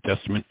from the New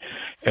Testament.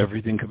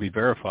 Everything could be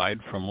verified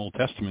from Old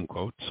Testament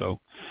quotes. So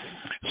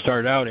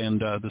started out,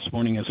 and this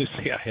morning, as I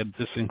say, I had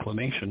this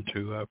inclination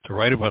to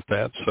write about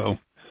that. So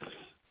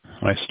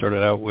I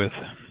started out with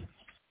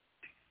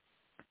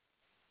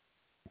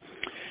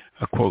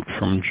a quote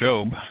from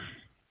Job.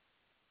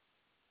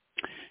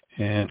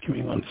 And give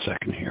me 1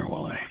 second here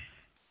while I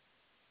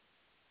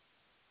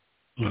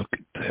look at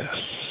this.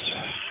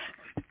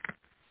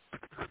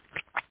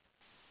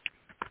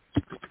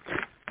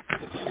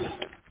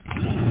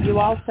 You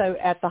also,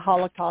 at the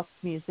Holocaust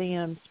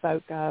Museum,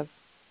 spoke of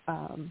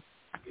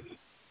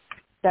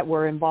that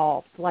were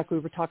involved, like we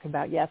were talking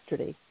about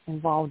yesterday,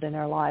 involved in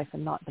their life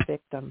and not the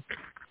victim.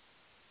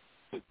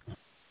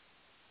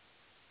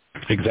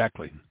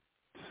 Exactly.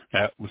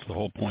 That was the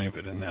whole point of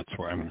it, and that's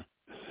where I'm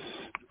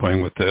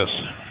going with this.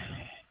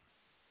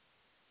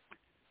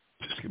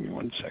 Just give me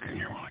 1 second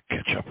here while I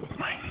catch up with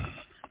my...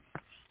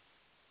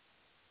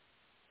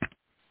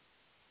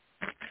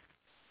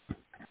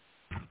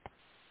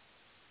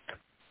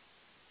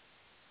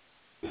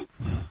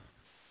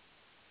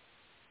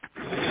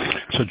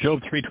 So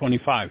Job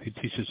 3:25, he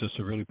teaches us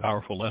a really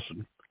powerful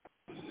lesson.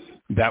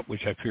 That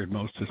which I feared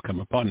most has come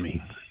upon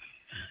me.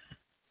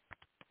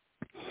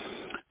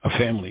 A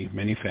family,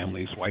 many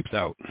families, wiped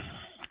out.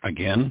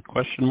 Again,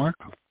 question mark?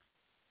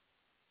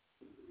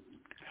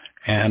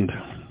 And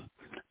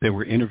they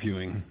were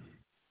interviewing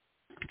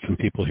some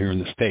people here in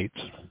the States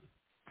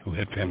who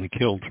had family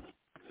killed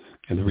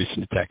in the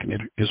recent attack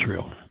in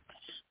Israel.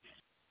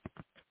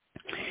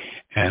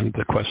 And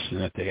the question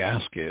that they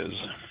ask is,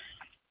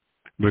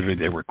 literally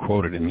they were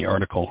quoted in the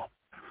article,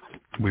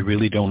 we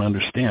really don't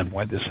understand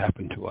why this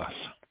happened to us.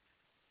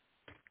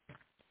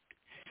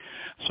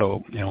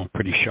 So,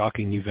 pretty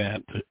shocking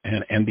event.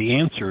 And the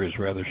answer is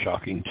rather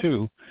shocking,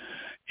 too,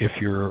 if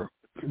you're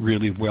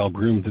really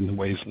well-groomed in the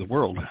ways of the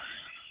world.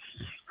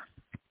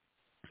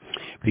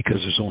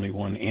 Because there's only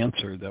one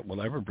answer that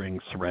will ever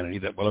bring serenity,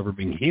 that will ever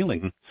bring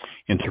healing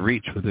into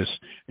reach with this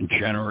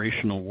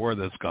generational war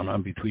that's gone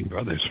on between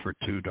brothers for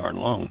too darn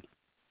long.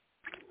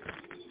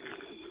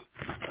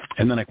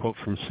 And then I quote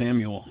from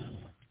Samuel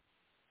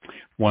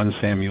 1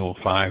 Samuel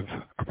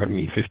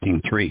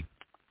 15:3.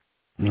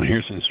 And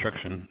here's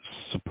instruction,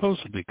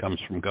 supposedly comes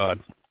from God.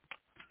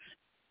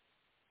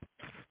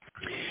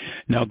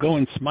 Now go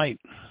and smite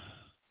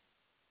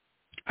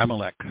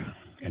Amalek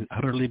and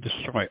utterly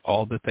destroy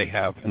all that they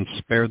have, and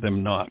spare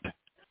them not,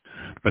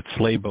 but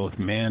slay both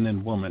man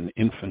and woman,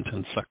 infant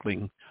and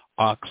suckling,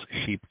 ox,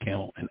 sheep,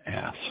 camel, and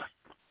ass.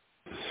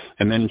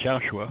 And then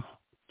Joshua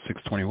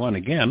 6:21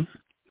 again,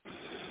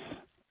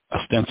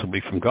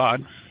 ostensibly from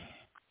God,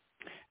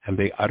 and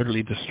they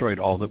utterly destroyed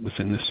all that was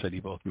in the city,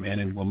 both man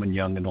and woman,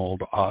 young and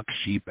old, ox,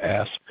 sheep,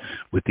 ass,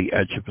 with the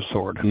edge of a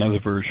sword.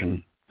 Another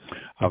version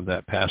of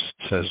that passage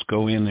says,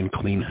 go in and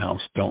clean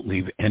house. Don't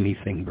leave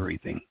anything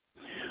breathing.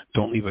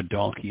 Don't leave a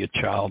donkey,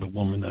 a child, a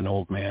woman, an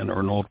old man, or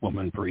an old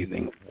woman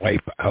breathing.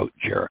 Wipe out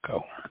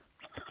Jericho.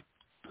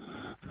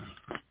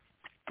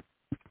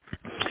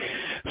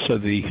 So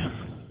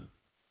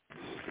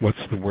what's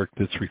the work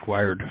that's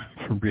required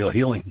for real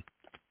healing?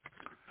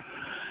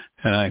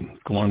 And I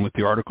go on with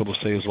the article to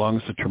say, as long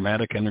as the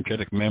traumatic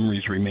energetic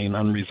memories remain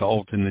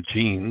unresolved in the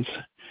genes,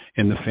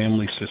 in the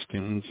family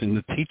systems, in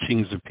the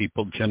teachings of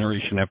people,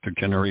 generation after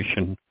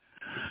generation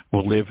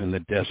will live in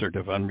the desert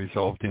of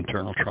unresolved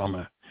internal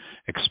trauma,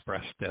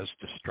 expressed as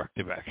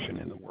destructive action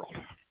in the world.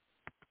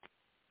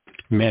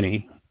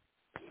 Many,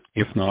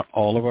 if not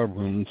all of our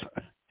wounds,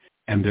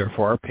 and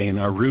therefore our pain,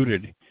 are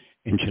rooted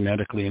in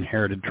genetically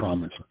inherited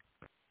traumas,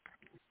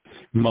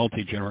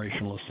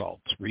 multi-generational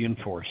assaults,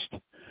 reinforced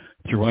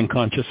through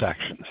unconscious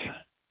actions,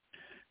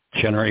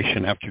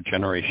 generation after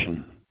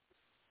generation,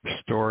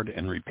 stored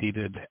and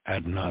repeated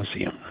ad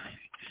nauseum.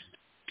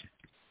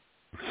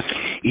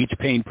 Each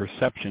pain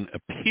perception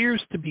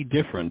appears to be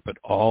different, but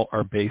all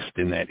are based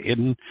in that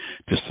hidden,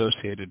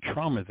 dissociated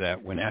trauma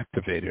that, when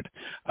activated,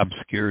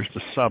 obscures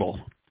the subtle,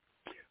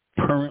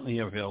 permanently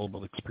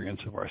available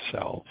experience of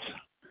ourselves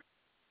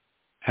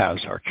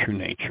as our true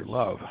nature,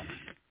 love.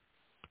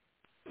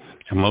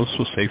 And most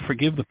will say,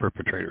 forgive the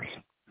perpetrators.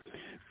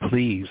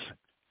 Please,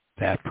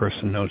 that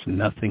person knows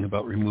nothing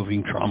about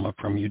removing trauma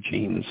from your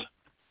genes.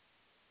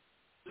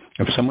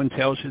 If someone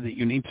tells you that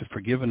you need to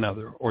forgive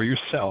another or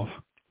yourself,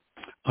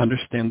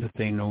 understand that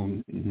they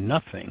know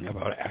nothing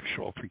about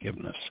actual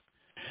forgiveness.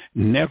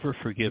 Never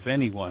forgive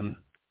anyone,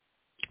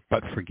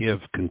 but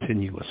forgive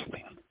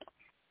continuously.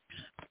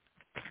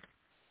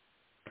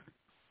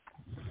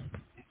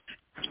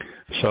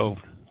 So,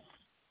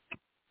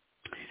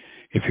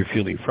 if you're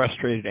feeling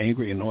frustrated,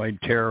 angry, annoyed,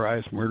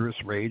 terrorized, murderous,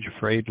 rage,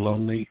 afraid,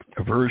 lonely,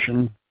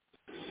 aversion,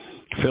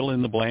 fill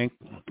in the blank,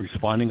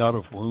 responding out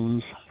of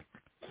wounds,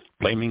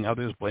 blaming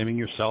others, blaming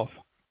yourself.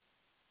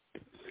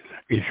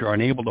 If you're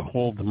unable to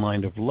hold the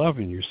mind of love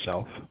in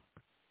yourself,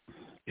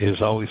 it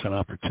is always an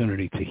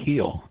opportunity to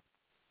heal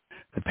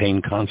the pain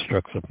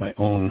constructs of my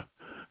own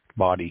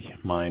body,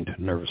 mind,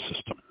 nervous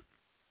system.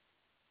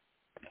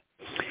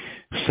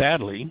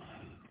 Sadly,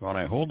 when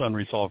I hold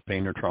unresolved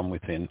pain or trauma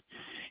within,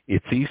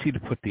 it's easy to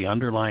put the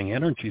underlying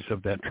energies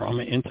of that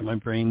trauma into my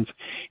brain's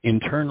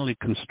internally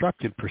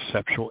constructed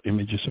perceptual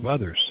images of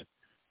others,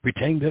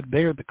 pretending that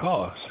they're the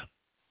cause.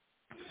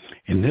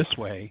 In this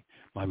way,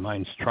 my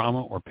mind's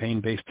trauma or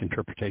pain-based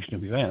interpretation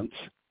of events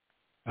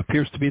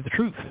appears to be the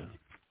truth,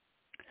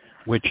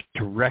 which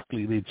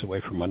directly leads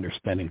away from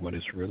understanding what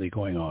is really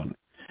going on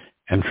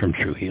and from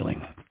true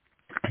healing.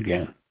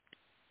 Again,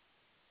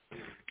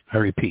 I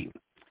repeat,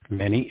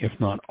 many, if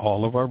not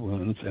all of our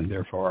wounds, and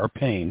therefore our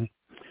pain,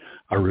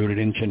 are rooted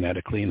in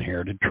genetically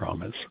inherited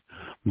traumas,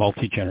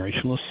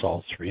 multi-generational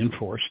assaults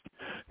reinforced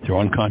through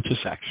unconscious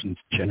actions,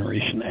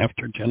 generation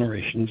after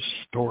generation,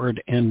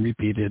 stored and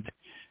repeated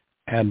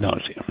ad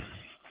nauseum.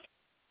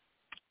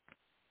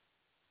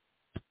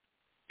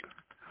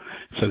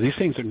 So these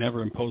things are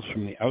never imposed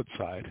from the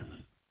outside.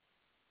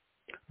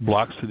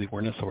 Blocks to the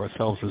awareness of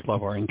ourselves as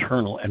love are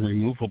internal and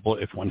removable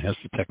if one has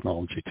the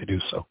technology to do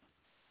so.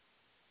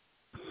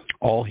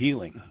 All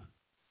healing,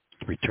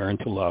 return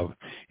to love,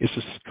 is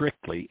a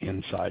strictly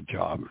inside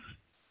job.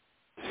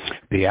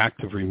 The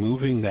act of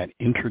removing that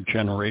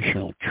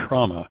intergenerational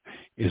trauma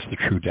is the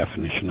true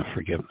definition of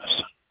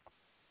forgiveness.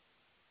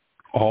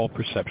 All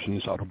perception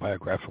is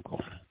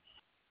autobiographical.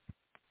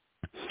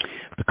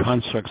 The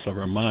constructs of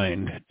our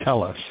mind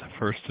tell us,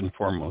 first and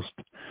foremost,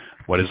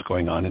 what is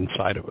going on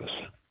inside of us.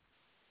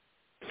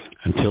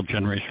 Until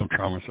generational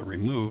traumas are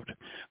removed,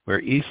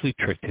 we're easily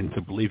tricked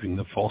into believing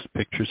the false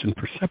pictures and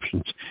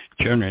perceptions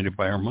generated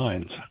by our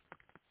minds.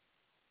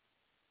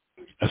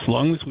 As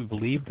long as we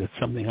believe that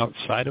something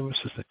outside of us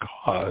is the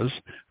cause,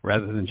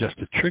 rather than just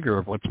a trigger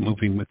of what's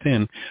moving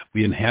within,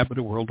 we inhabit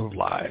a world of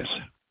lies.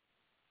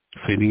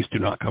 Feelings do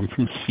not come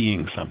from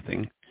seeing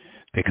something.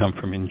 They come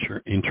from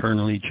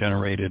internally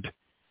generated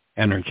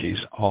energies,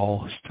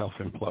 all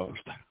self-imposed.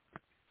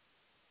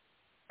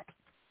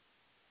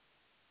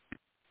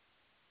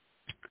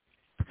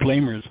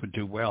 Blamers would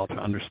do well to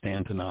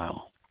understand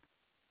denial,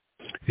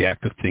 the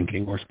act of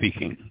thinking or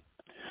speaking,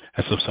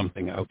 as though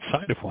something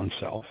outside of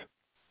oneself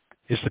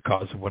is the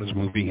cause of what is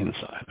moving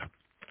inside.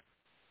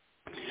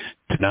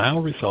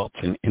 Denial results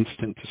in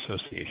instant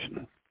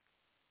dissociation,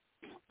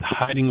 the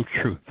hiding of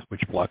truth,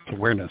 which blocks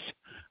awareness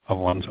of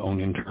one's own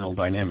internal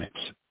dynamics,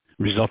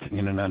 resulting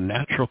in an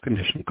unnatural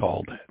condition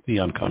called the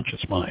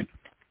unconscious mind.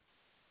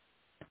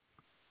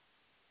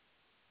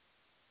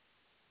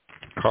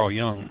 Carl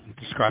Jung,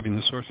 describing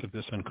the source of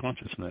this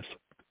unconsciousness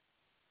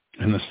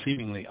and the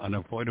seemingly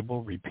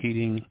unavoidable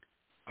repeating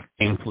of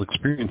painful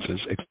experiences,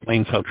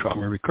 explains how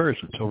trauma recurs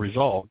until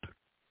resolved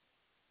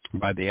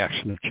by the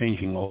action of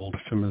changing old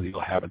familial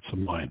habits of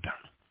mind.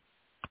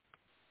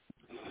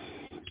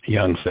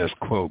 Jung says,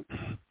 quote,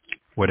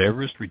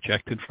 "Whatever is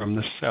rejected from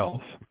the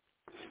self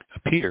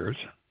appears,"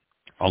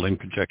 I'll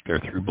interject there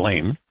through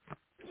blame,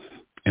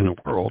 "in the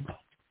world,"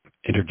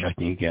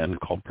 interjecting again,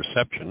 called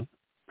perception,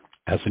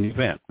 "as an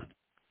event."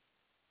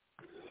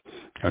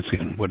 Once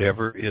again,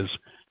 whatever is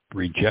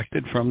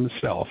rejected from the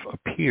self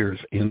appears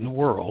in the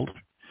world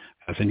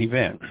as an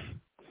event.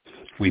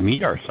 We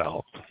meet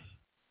ourselves,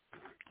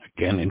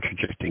 again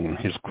interjecting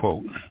his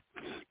quote,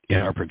 "in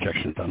our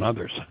projections on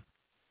others.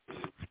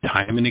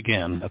 Time and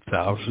again, in a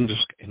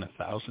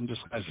thousand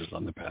disguises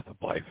on the path of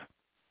life.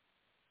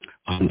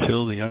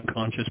 Until the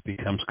unconscious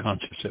becomes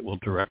conscious, it will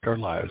direct our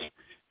lives,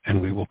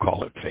 and we will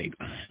call it fate."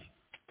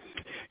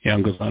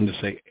 Jung goes on to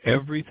say,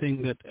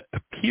 everything that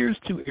appears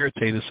to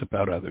irritate us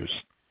about others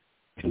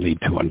can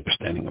lead to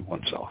understanding of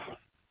oneself.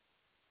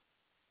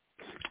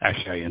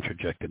 Actually, I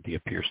interjected the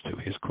appears to.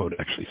 His quote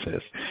actually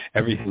says,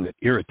 everything that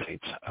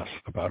irritates us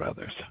about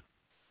others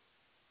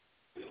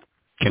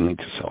can lead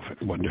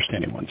to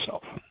understanding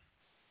oneself.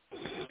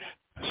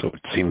 So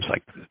it seems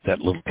like that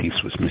little piece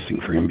was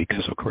missing for him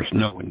because, of course,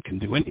 no one can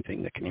do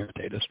anything that can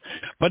irritate us.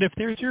 But if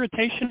there's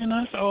irritation in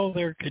us,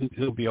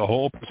 there'll be a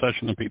whole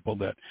procession of people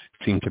that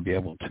seem to be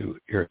able to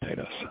irritate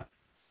us.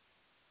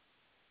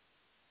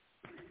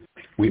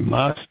 We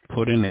must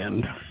put an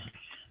end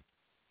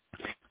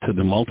to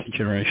the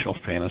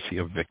multi-generational fantasy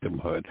of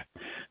victimhood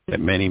that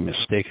many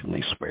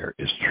mistakenly swear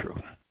is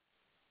true.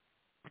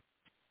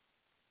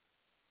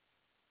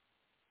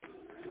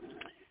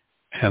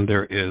 And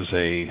there is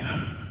a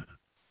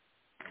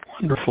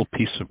wonderful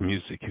piece of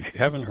music. If you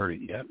haven't heard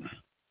it yet,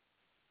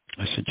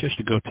 I suggest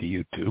you go to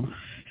YouTube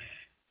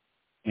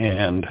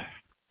and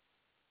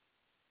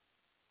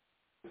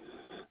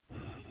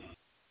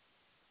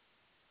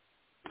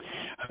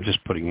I'm just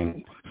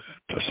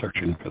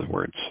searching for the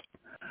words.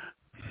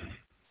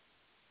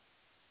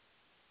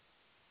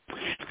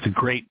 It's a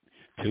great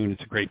tune.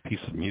 It's a great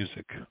piece of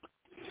music.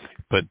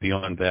 But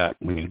beyond that,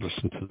 when you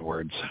listen to the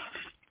words,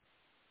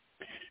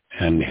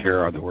 and here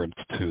are the words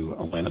to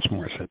Alanis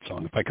Morissette's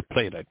song. If I could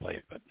play it, I'd play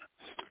it, but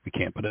we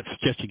can't. But I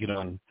suggest you get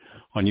on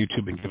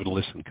YouTube and give it a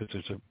listen because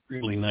there's a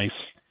really nice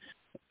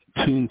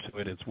tune to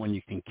it. It's one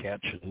you can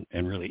catch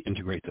and really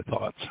integrate the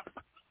thoughts.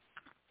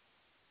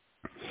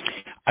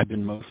 I've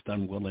been most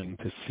unwilling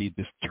to see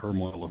this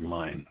turmoil of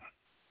mine.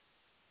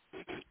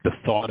 The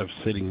thought of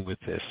sitting with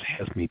this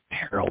has me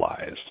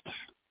paralyzed.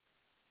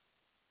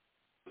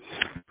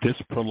 This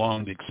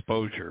prolonged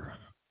exposure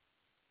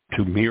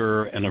to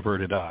mirror and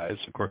averted eyes,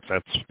 of course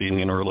that's being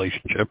in a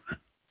relationship,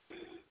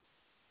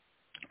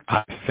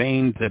 I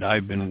feigned that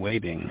I've been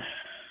waiting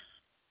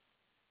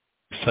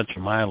such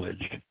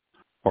mileage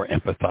or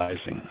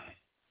empathizing,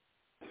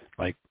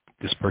 like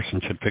this person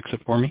should fix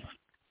it for me.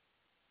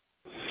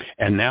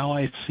 And now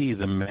I see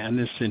the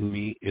madness in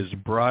me is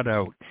brought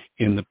out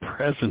in the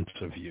presence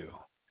of you.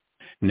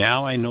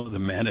 Now I know the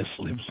madness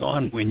lives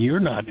on when you're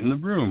not in the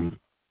room.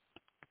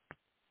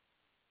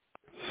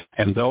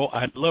 And though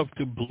I'd love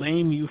to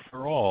blame you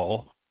for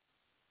all,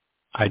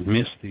 I'd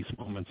miss these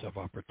moments of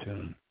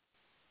opportunity.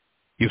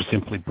 You've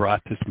simply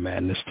brought this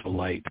madness to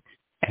light,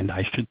 and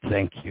I should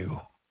thank you.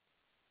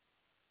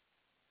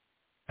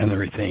 And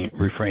the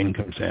refrain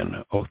comes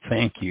in, oh,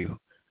 thank you.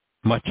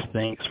 Much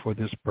thanks for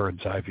this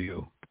bird's eye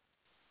view.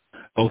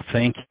 Oh,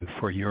 thank you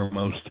for your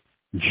most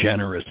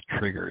generous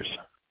triggers.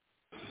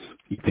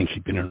 You think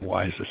she'd been in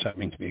Wise This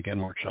Happening to Me Again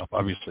workshop.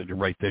 Obviously, to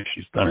write this,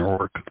 she's done her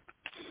work.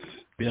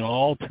 Been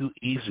all too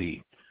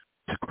easy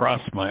to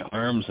cross my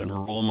arms and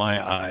roll my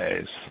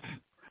eyes.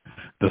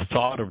 The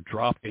thought of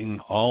dropping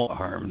all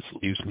arms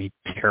leaves me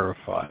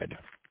terrified.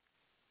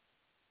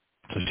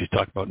 So she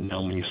talked about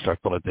now when you start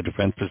to let the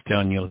defenses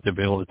down, you let the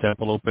veil of the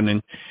temple open,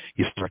 and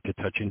you start to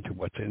touch into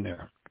what's in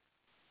there.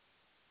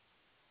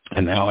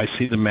 And now I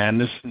see the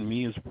madness in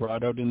me is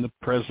brought out in the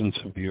presence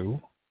of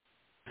you.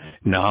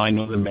 Now I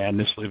know the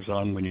madness lives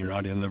on when you're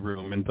not in the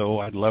room. And though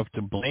I'd love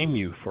to blame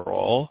you for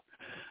all,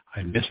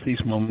 I miss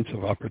these moments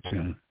of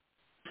opportunity.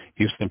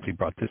 You simply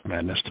brought this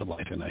madness to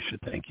light, and I should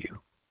thank you.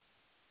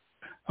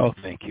 Oh,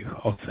 thank you.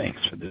 Oh, thanks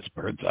for this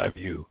bird's eye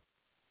view.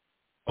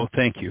 Oh,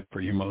 thank you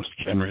for your most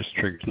generous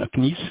triggers. Now,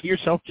 can you see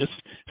yourself just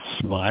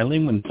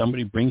smiling when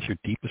somebody brings your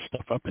deepest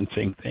stuff up and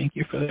saying thank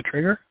you for that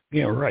trigger?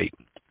 Yeah, right.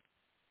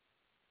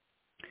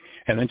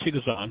 And then she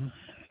goes on,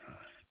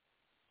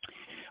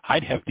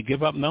 I'd have to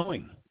give up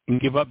knowing and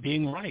give up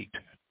being right.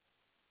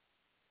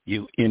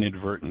 You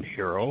inadvertent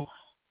hero.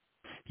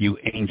 You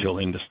angel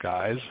in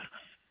disguise.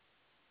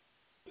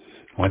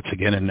 Once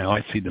again, and now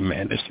I see the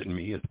madness in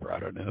me is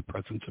brought out in the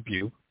presence of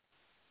you.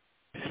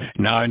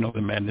 Now I know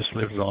the madness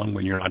lives on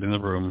when you're not in the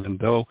room, and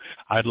though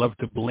I'd love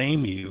to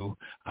blame you,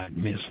 I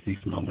miss these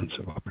moments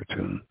of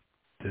opportune,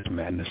 this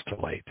madness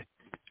delight,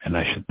 and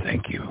I should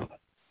thank you.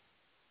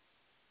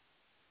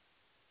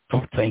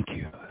 Oh, thank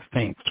you.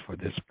 Thanks for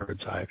this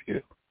bird's eye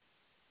view.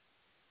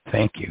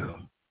 Thank you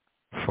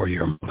for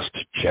your most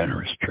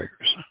generous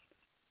triggers.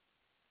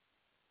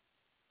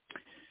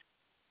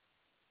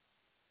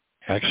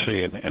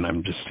 Actually, and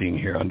I'm just seeing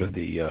here under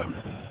the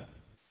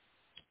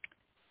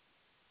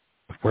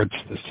words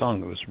to the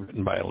song that was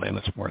written by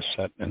Alanis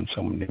Morissette and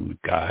someone named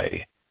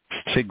Guy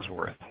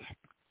Sigsworth.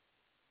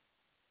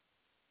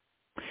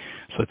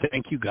 So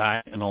thank you,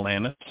 Guy and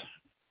Alanis,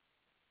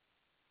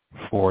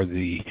 for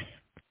the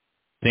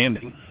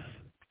standing,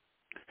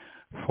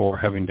 for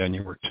having done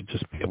your work to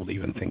just be able to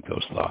even think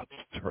those thoughts,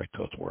 to write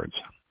those words.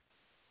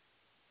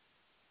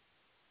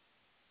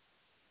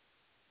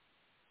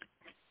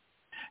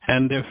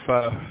 And if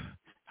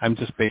I'm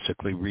just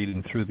basically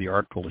reading through the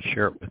article to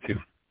share it with you,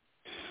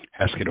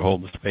 ask you to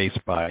hold the space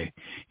by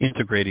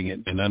integrating it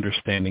and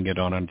understanding it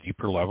on a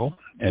deeper level.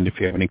 And if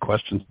you have any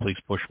questions, please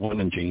push 1,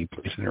 and Jeanie,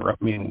 please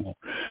interrupt me, and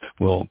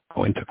we'll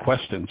go into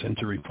questions,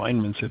 into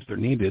refinements if they're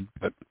needed.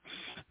 But,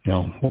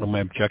 one of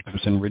my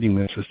objectives in reading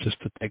this is just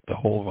to take the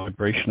whole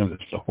vibration of this,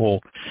 the whole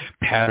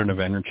pattern of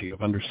energy,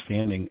 of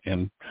understanding,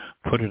 and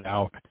put it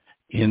out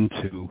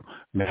into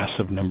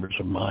massive numbers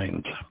of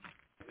minds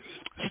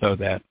so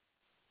that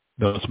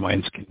those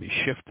minds can be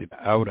shifted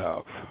out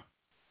of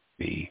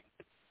the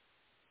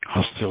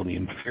hostility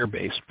and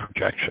fear-based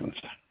projections.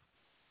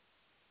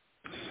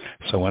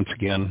 So once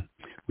again,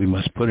 we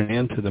must put an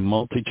end to the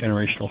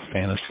multi-generational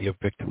fantasy of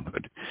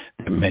victimhood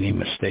that many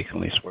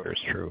mistakenly swear is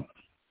true.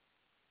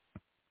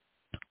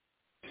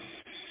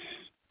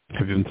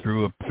 Have you been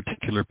through a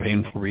particular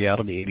painful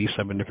reality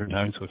 87 different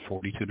times with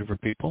 42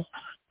 different people?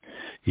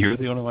 You're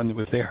the only one that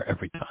was there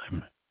every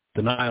time.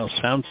 Denial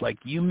sounds like,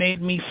 you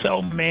made me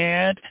so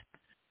mad.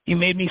 You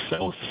made me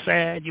so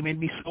sad. You made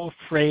me so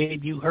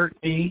afraid. You hurt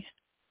me.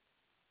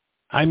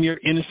 I'm your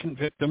innocent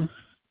victim.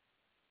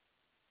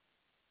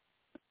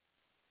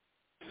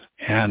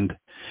 And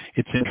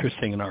it's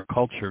interesting in our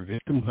culture,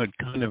 victimhood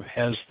kind of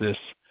has this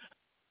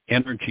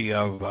energy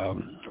of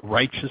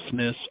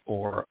righteousness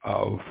or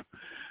of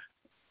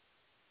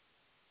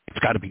it's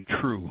got to be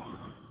true.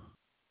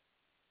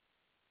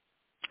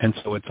 And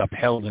so it's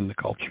upheld in the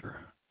culture.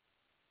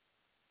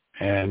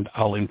 And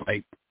I'll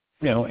invite,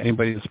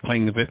 anybody that's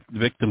playing the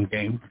victim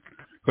game,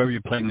 whoever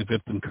you're playing the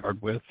victim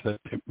card with, that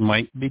it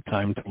might be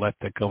time to let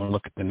that go and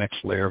look at the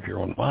next layer of your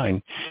own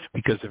mind,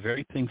 because the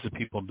very things that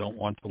people don't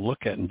want to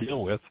look at and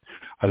deal with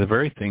are the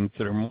very things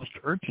that are most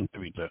urgent to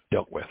be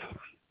dealt with.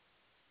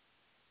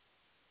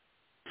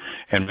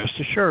 And rest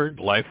assured,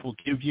 life will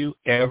give you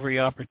every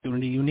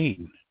opportunity you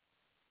need.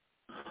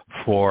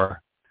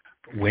 For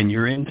when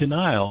you're in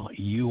denial,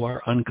 you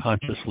are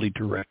unconsciously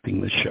directing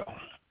the show.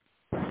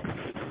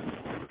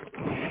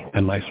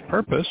 And life's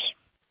purpose,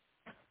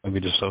 when we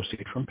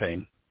dissociate from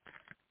pain,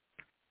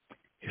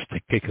 is to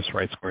kick us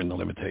right square in the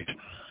limitation.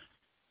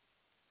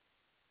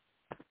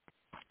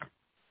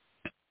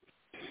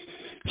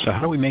 So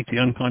how do we make the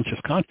unconscious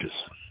conscious?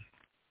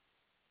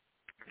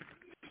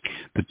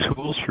 The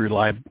tools for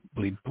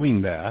reliably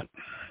doing that,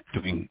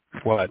 doing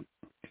what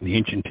in the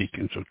ancient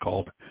teachings was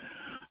called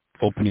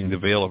opening the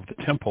veil of the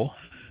temple,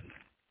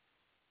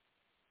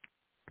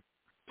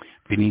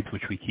 beneath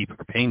which we keep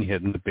our pain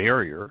hidden, the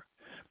barrier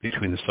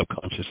between the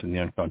subconscious and the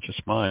unconscious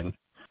mind,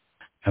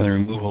 and the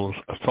removal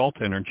of salt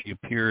energy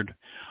appeared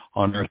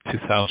on Earth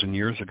 2,000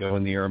 years ago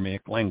in the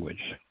Aramaic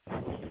language.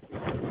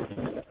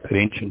 The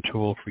ancient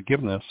tool of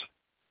forgiveness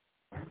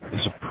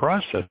is a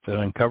process that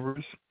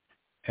uncovers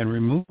and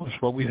removes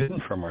what we've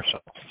hidden from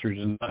ourselves through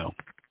denial,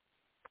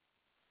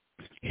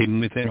 hidden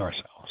within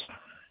ourselves.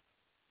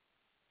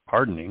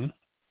 Pardoning,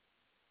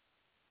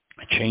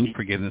 change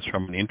forgiveness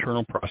from an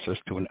internal process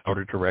to an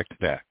outer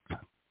directed act.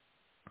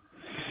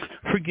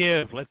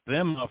 Forgive, let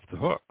them off the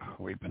hook,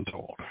 we've been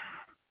told.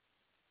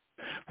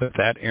 But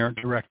that errant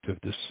directive,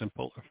 this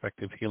simple,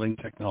 effective healing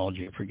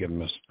technology of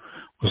forgiveness,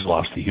 was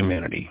lost to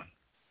humanity.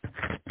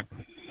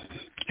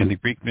 In the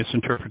Greek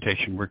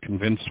misinterpretation, we're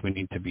convinced we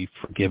need to be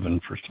forgiven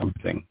for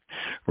something,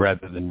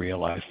 rather than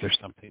realize there's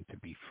something to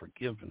be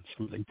forgiven,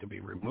 something to be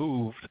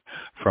removed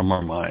from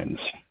our minds.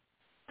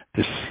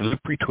 This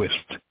slippery twist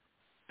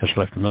has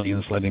left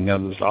millions letting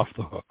others off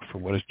the hook for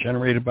what is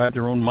generated by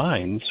their own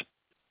minds,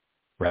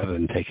 rather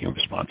than taking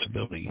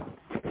responsibility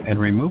and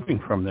removing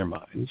from their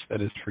minds,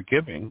 that is,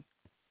 forgiving,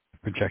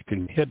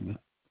 projecting hidden,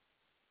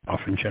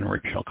 often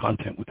generational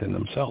content within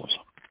themselves.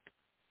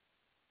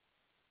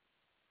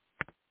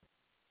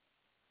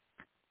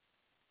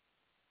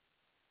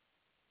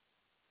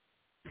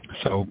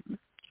 So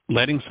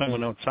letting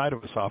someone outside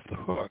of us off the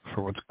hook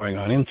for what's going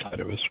on inside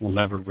of us will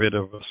never rid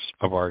of us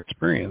of our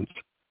experience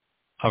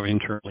of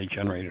internally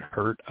generated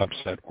hurt,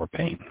 upset, or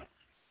pain.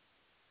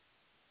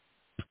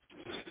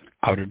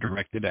 Outer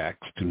directed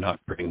acts do not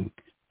bring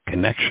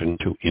connection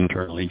to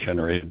internally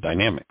generated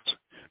dynamics.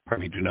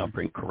 Do not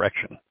bring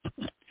correction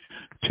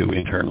to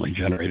internally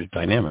generated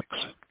dynamics.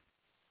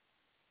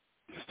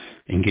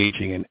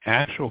 Engaging in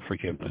actual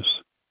forgiveness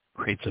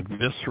creates a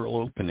visceral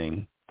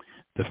opening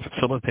that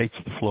facilitates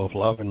the flow of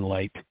love and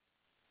light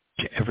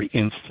to every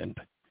instant,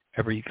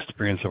 every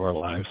experience of our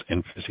lives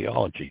and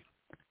physiology.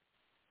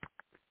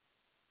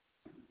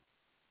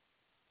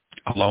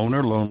 Alone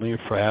or lonely,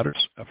 afraid or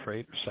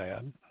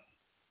sad,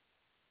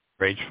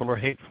 rageful or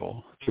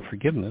hateful, through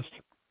forgiveness,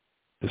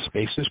 the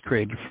space is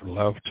created for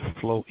love to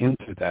flow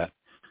into that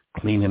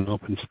clean and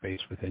open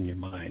space within your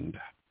mind.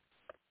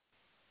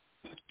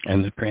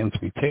 And the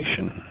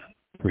transmutation,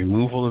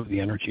 removal of the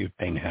energy of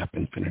pain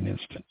happens in an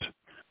instant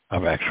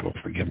of actual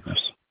forgiveness.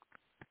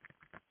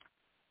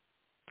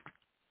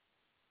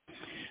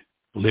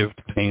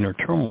 Lived pain or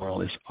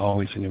turmoil is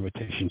always an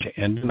invitation to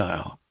end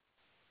denial,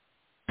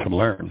 to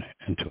learn,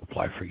 and to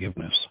apply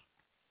forgiveness.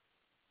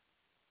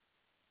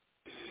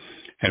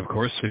 And of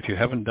course, if you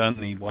haven't done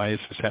the Why Is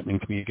This Happening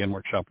to Me Again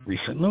workshop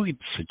recently, we'd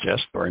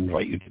suggest or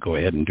invite you to go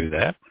ahead and do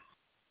that.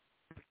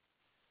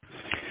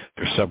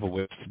 There's several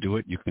ways to do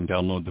it. You can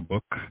download the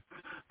book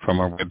from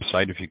our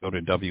website. If you go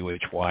to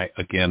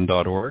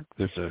whyagain.org,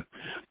 there's a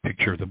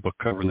picture of the book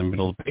cover in the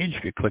middle of the page.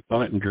 If you click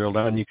on it and drill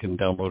down, you can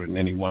download it in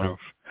any one of,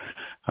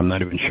 I'm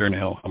not even sure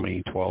now how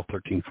many, 12,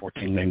 13,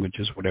 14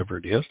 languages, whatever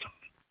it is.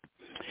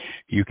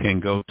 You can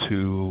go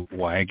to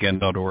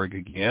whyagain.org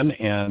again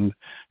and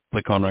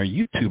click on our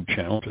YouTube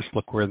channel. Just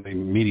look where the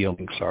media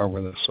links are,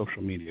 where the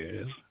social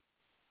media is.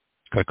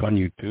 Click on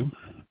YouTube.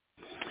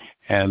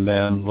 And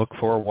then look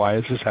for Why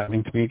Is This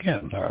Happening to Me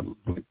Again?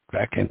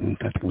 Back in,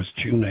 I think it was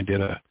June, I did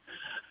a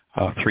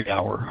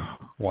 3-hour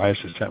Why Is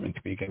This Happening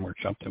to Me Again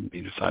workshop that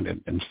we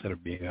decided, instead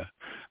of being a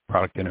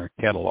product in our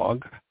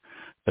catalog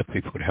that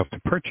people would have to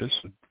purchase,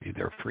 would be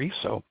there free.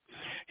 So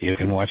you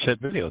can watch that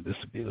video. This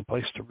would be the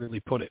place to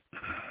really put it.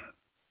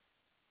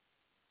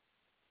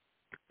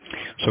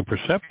 So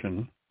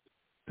perception,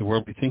 the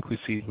world we think we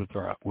see with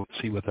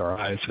our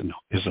eyes,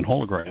 is an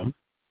hologram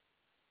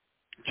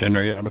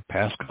generated out of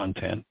past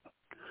content,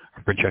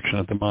 a projection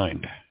of the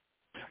mind.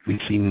 We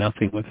see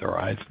nothing with our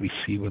eyes. We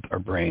see with our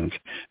brains.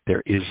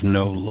 There is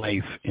no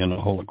life in a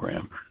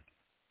hologram.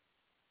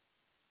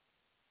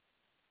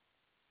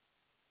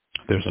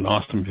 There's an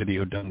awesome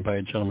video done by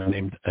a gentleman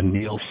named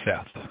Anil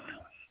Seth,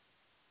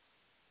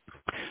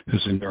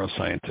 who's a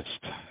neuroscientist.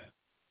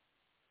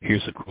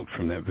 Here's a quote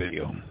from that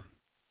video.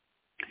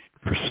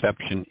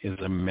 Perception is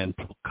a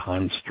mental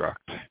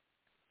construct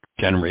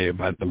generated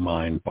by the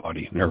mind,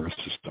 body, nervous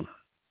system.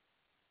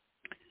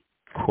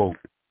 Quote,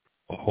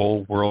 the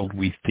whole world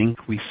we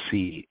think we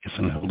see is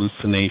an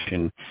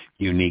hallucination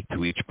unique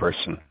to each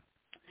person.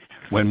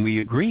 When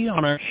we agree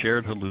on our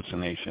shared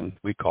hallucination,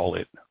 we call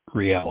it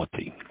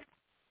reality.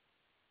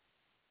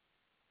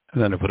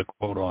 And then I put a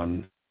quote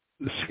on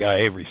the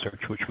CIA research,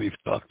 which we've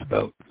talked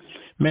about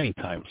many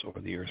times over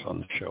the years on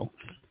the show,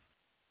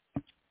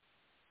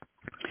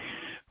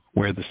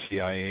 where the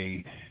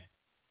CIA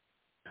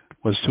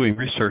was doing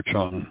research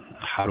on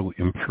how to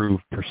improve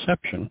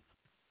perception,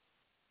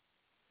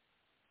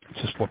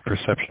 just what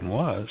perception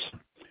was,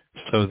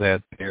 so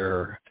that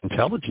their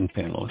intelligence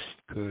analysts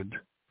could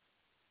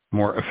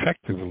more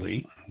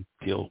effectively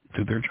do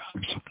their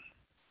jobs.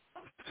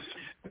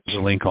 There's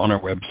a link on our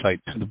website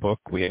to the book.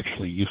 We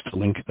actually used to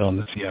link it on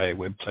the CIA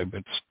website,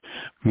 but it's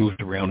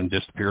moved around and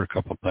disappeared a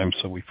couple of times,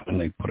 so we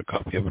finally put a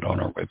copy of it on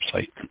our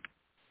website.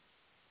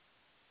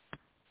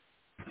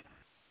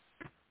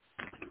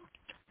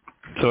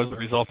 So as a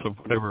result of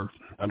whatever,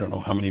 I don't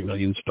know how many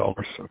millions of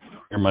dollars of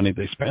your money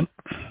they spent,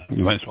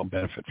 you might as well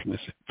benefit from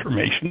this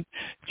information.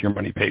 It's your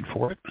money paid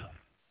for it.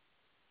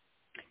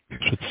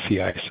 Here's what the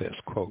CIA says,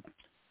 quote,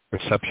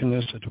 perception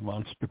is a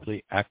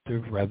demonstrably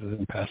active rather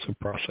than passive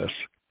process.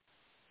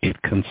 It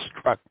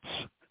constructs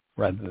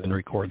rather than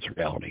records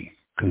reality.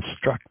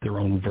 Construct their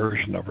own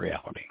version of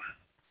reality.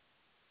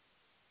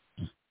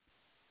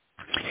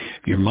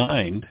 Your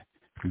mind,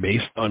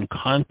 based on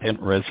content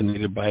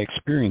resonated by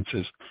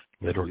experiences,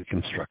 literally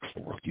constructs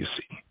the world you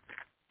see.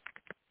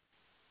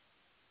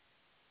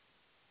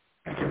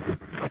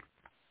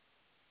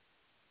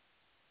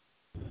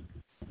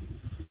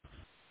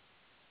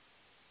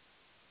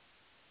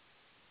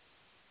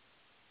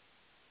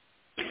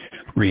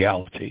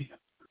 Reality,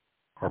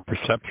 or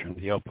perception,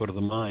 the output of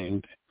the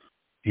mind,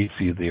 is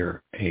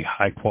either a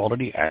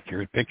high-quality,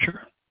 accurate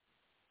picture,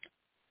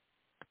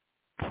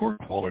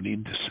 poor-quality,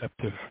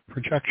 deceptive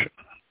projection.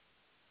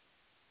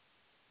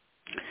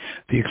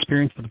 The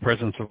experience of the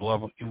presence of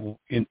love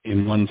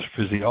in one's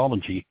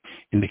physiology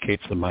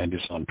indicates the mind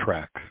is on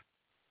track.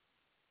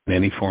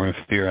 Any form of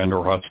fear and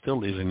or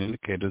hostility is an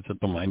indicator that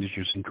the mind is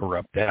using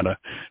corrupt data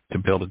to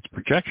build its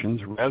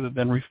projections rather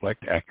than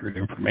reflect accurate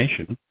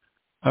information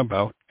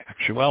about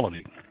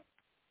actuality.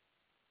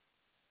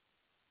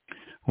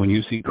 When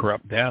using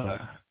corrupt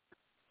data,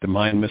 the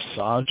mind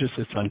massages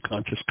its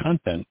unconscious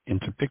content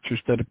into pictures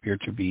that appear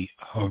to be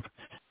of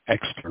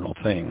external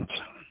things.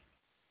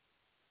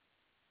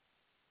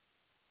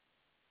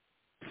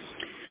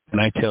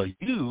 And I tell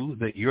you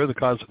that you're the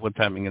cause of what's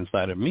happening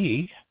inside of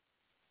me,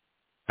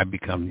 I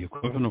become the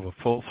equivalent of a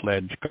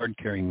full-fledged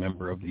card-carrying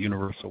member of the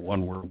universal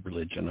one-world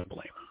religion of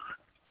blame.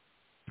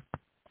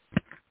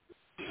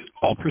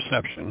 All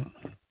perception,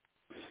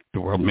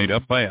 the world made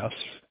up by us,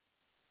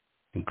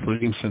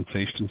 including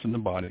sensations in the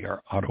body,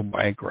 are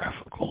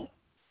autobiographical.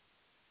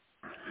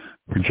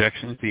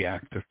 Projection is the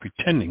act of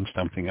pretending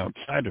something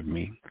outside of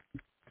me,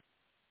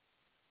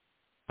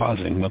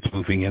 causing what's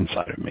moving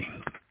inside of me.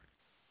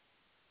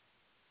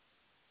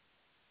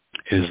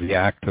 It is the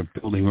act of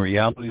building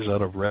realities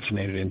out of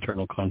resonated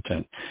internal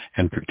content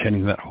and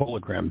pretending that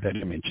hologram, that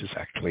image, is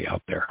actually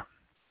out there.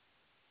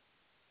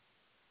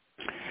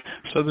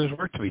 So there's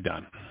work to be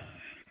done.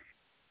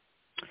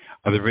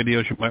 Other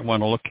videos you might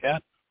want to look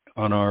at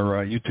on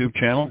our YouTube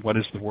channel, What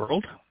is the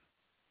World?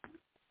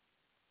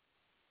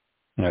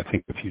 And I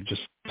think if you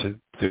just do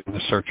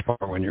the search bar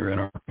when you're in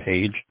our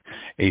page,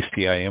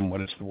 ACIM,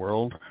 What is the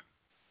World?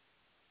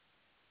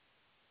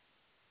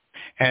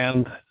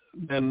 And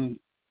then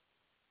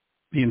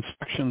the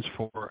instructions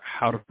for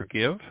how to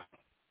forgive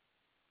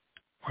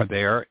are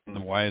there in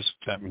the Wise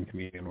Chapman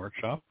Comedian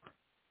Workshop.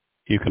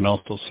 You can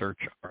also search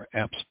our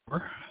App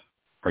Store,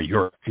 or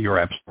your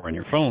App Store on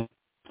your phone,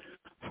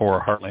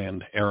 for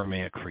Heartland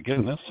Aramaic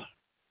Forgiveness.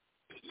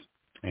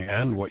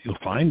 And what you'll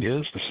find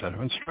is a set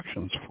of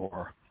instructions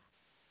for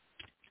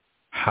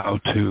how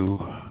to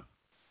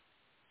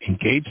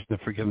engage the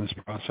forgiveness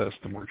process.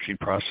 The worksheet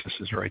process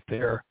is right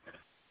there.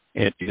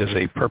 It is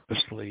a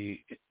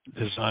purposely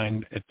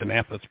designed, it's an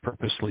app that's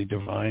purposely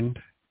designed,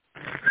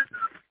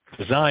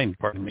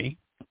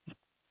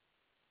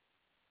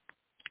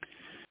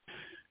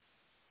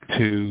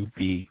 to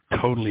be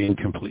totally and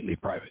completely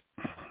private.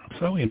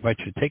 So we invite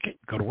you to take it,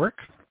 go to work,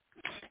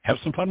 have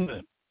some fun with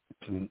it.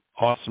 It's an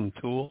awesome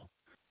tool.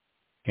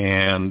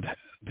 And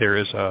there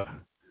is a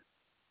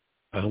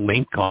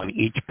link on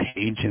each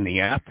page in the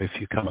app. If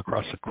you come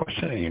across a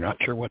question and you're not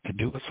sure what to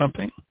do with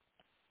something,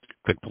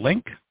 click the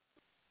link,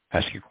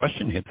 ask your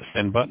question, hit the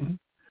send button.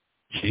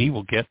 Jeanie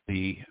will get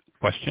the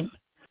question.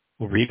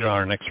 We'll read it on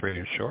our next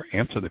radio show,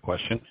 answer the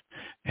question,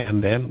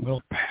 and then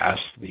we'll pass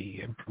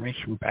the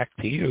information back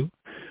to you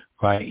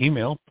via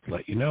email to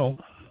let you know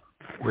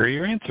where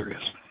your answer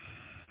is.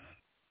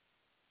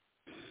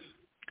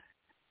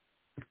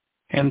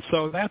 And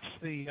so that's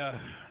the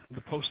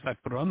post I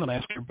put on that I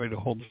ask everybody to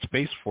hold the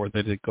space for,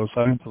 that it goes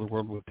out into the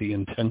world with the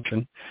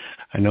intention.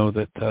 I know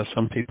that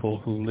some people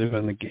who live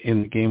in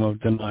the game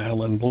of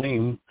denial and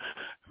blame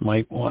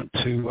might want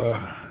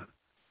to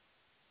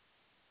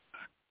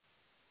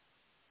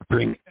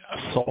bring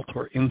assault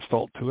or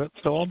insult to it.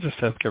 So I'll just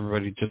ask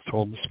everybody just to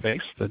hold the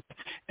space, that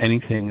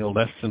anything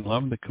less than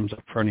love that comes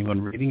up for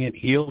anyone reading it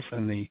heals,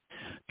 and the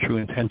true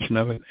intention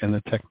of it and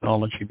the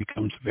technology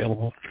becomes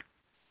available.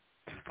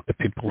 The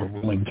people are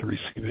willing to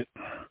receive it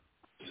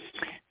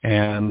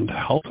and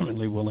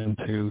ultimately willing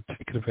to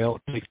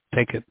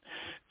take it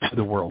to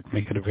the world,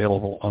 make it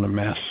available on a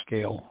mass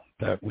scale,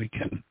 that we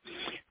can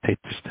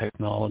take this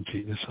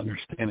technology, this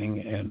understanding,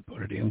 and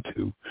put it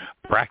into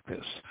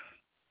practice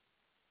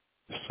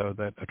so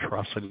that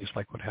atrocities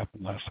like what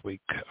happened last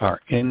week are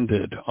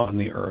ended on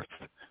the earth,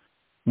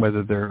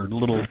 whether they're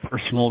little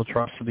personal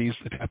atrocities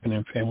that happen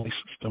in family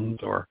systems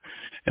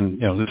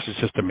and this is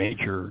just a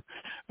major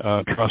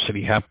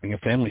atrocity happening in a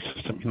family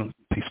system.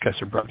 These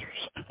guys are brothers.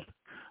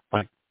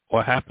 Like,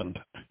 what happened?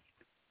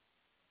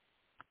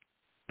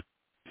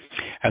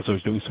 As I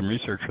was doing some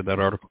research for that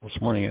article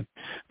this morning,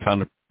 I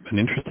found an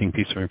interesting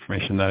piece of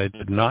information that I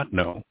did not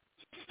know.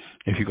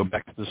 If you go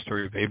back to the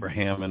story of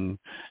Abraham and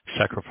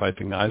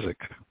sacrificing Isaac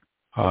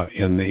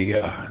in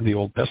the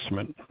Old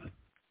Testament,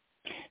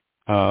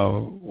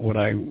 what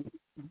I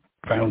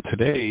found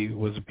today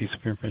was a piece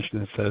of information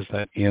that says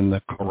that in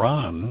the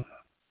Quran,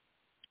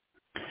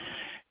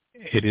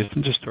 it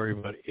isn't a story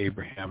about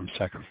Abraham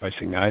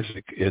sacrificing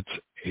Isaac, it's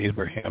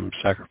Abraham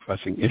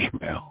sacrificing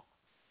Ishmael.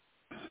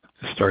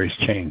 The story's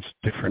changed,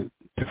 different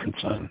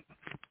son,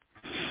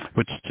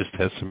 which just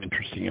has some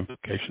interesting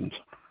implications.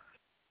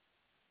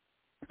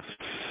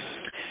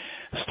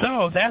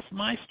 So that's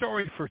my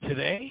story for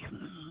today.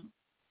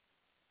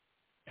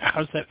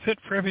 How's that fit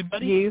for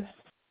everybody?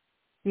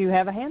 You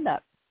have a hand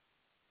up.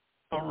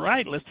 All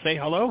right, let's say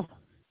hello.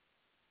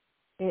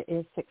 It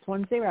is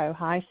 610.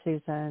 Hi,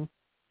 Susan.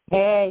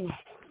 Hey,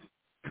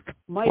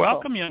 Michael.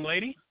 Welcome, young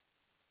lady.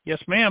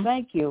 Yes, ma'am.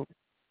 Thank you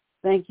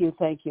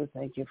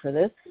for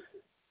this.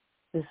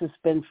 This has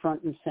been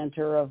front and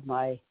center of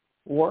my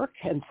work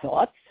and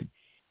thoughts.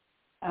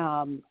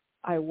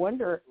 I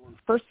wonder,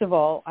 first of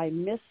all, I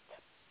missed,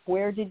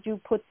 where did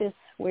you put this?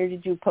 Where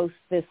did you post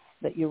this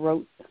that you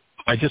wrote?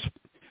 I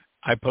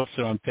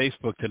posted on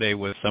Facebook today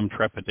with some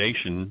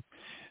trepidation,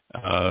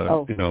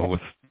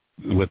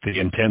 with the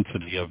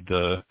intensity of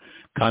the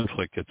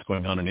conflict that's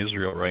going on in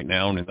Israel right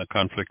now, and the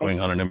conflict going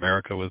on in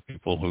America with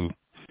people who,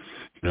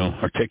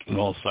 are taking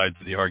all sides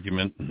of the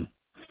argument, and,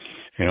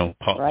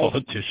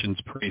 politicians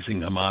praising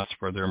Hamas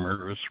for their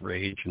murderous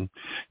rage and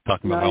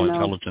talking about how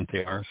intelligent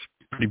they are. It's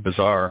pretty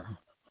bizarre.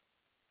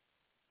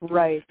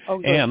 Right.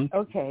 Okay. And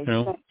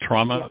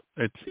trauma.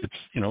 Yeah.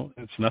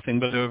 It's nothing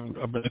but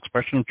an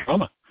expression of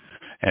trauma.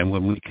 And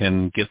when we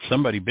can get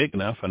somebody big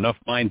enough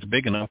minds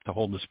big enough to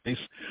hold the space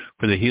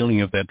for the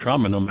healing of that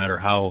trauma, no matter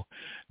how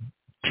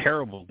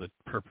terrible the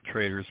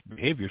perpetrator's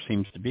behavior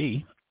seems to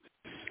be,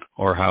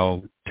 or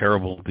how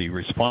terrible the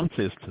response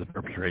is to the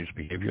perpetrator's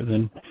behavior,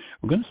 then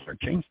we're going to start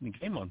changing the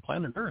game on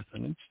planet Earth,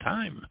 and it's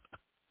time.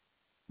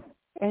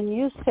 And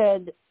you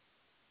said,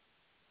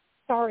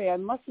 sorry, I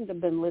mustn't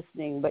have been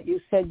listening, but you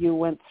said you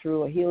went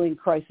through a healing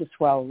crisis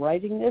while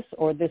writing this,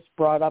 or this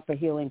brought up a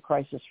healing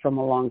crisis from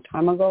a long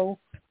time ago?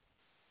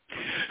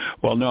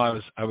 Well,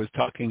 no, I was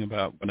talking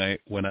about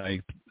when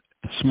I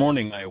this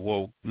morning I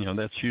awoke.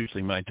 That's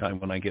usually my time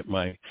when I get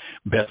my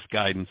best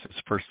guidance. It's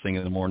first thing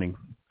in the morning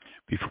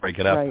before I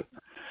get up, right.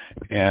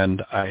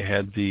 And I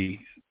had the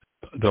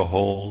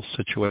whole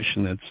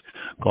situation that's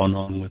gone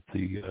on with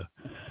the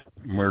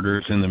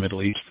murders in the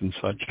Middle East and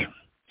such,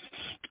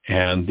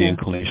 and the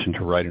inclination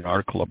to write an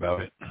article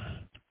about it.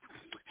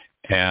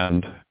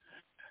 And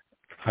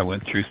I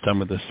went through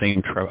some of the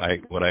same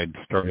what I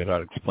started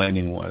out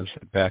explaining was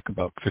back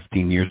about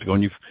 15 years ago,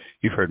 and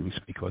you've heard me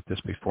speak about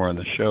this before on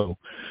the show.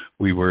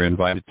 We were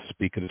invited to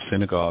speak at a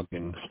synagogue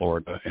in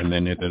Florida, and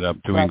then ended up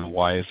doing the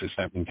Why Is This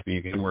Happening to Me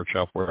Again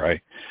workshop, where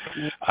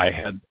I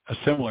had a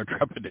similar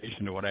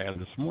trepidation to what I had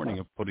this morning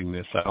of putting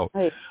this out.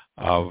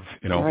 Of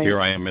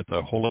here I am at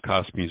the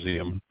Holocaust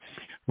Museum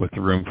with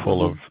a room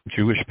full of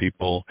Jewish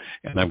people,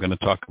 and I'm going to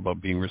talk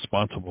about being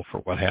responsible for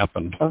what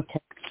happened. Okay.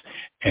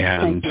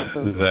 And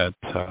that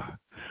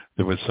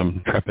there was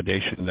some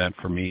trepidation in that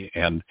for me.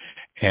 And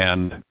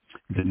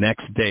the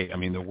next day,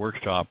 the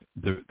workshop,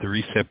 the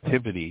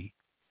receptivity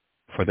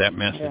for that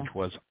message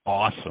was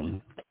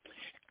awesome.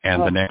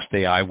 And the next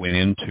day I went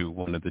into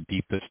one of the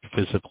deepest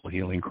physical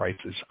healing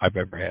crises I've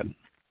ever had.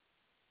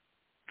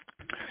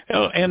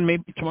 And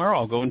maybe tomorrow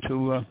I'll go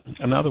into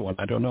another one.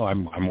 I don't know.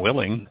 I'm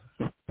willing.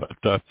 But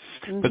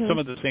some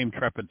of the same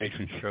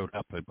trepidation showed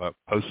up about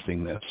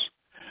posting this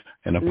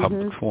in a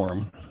public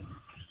forum.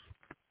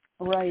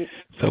 Right.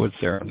 So it's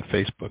there on the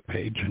Facebook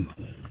page. And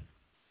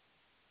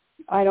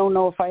I don't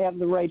know if I have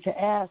the right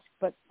to ask,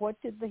 but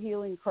what did the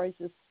healing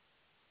crisis,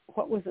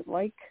 what was it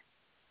like?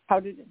 How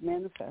did it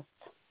manifest?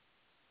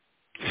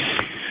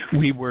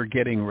 We were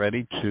getting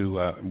ready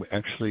to,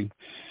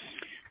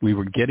 we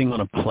were getting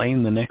on a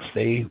plane the next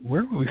day.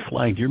 Where were we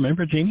flying? Do you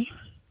remember, Jeannie?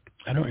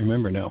 I don't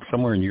remember now.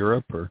 Somewhere in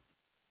Europe or?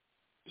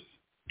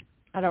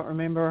 I don't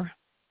remember.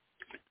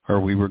 Or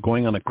we were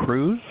going on a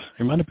cruise.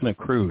 It might have been a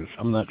cruise.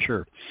 I'm not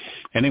sure.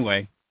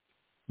 Anyway,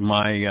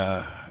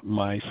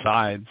 my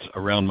sides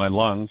around my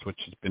lungs, which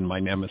has been my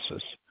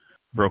nemesis,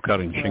 broke out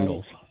in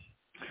shingles,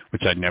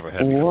 which I'd never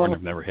had before and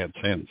I've never had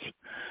since.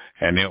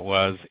 And it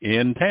was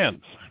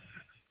intense.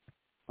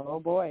 Oh,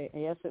 boy.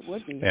 Yes, it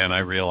would be. And I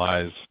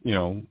realized,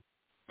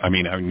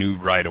 I knew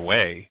right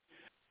away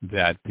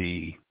that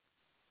the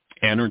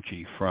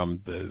energy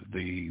from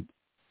the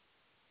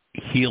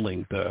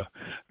healing, the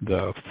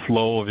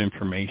flow of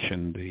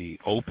information, the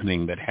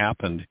opening that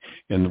happened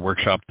in the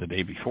workshop the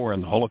day before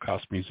in the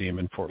Holocaust Museum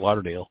in Fort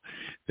Lauderdale,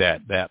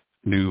 that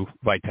new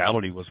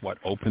vitality was what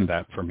opened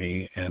that for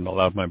me and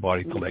allowed my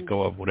body to let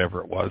go of whatever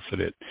it was that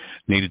it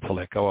needed to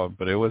let go of.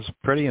 But it was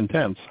pretty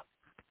intense.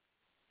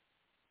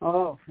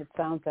 Oh, it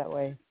sounds that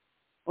way.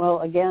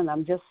 Well, again,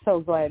 I'm just so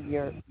glad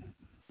this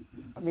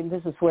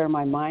is where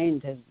my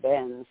mind has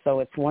been, so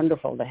it's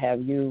wonderful to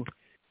have you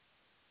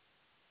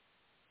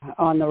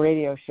on the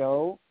radio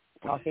show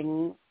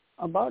talking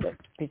about it,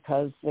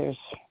 because that's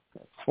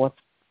what's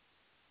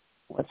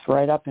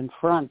right up in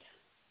front.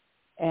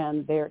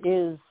 And there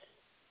is,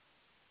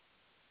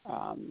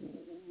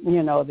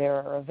 there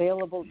are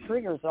available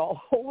triggers all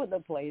over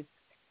the place.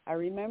 I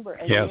remember,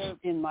 and you're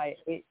in my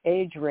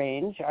age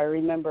range, I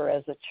remember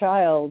as a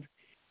child,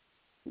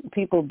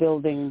 people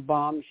building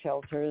bomb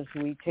shelters,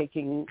 we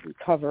taking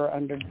cover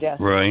under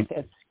desks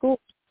at school,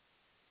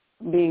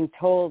 being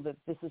told that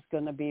this is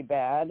going to be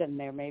bad and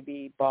there may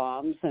be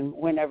bombs. And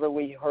whenever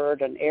we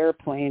heard an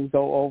airplane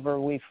go over,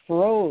 we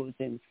froze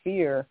in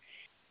fear.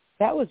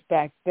 That was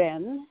back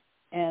then.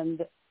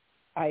 And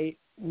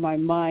my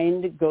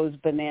mind goes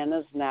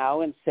bananas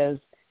now and says,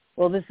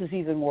 well, this is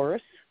even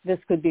worse. This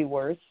could be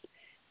worse,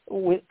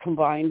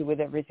 combined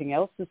with everything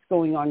else that's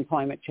going on,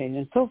 climate change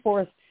and so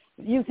forth.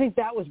 You think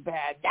that was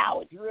bad. Now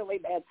it's really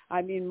bad.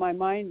 My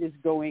mind is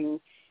going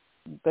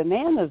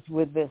bananas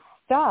with this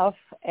stuff,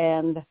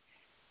 and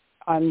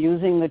I'm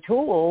using the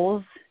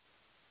tools,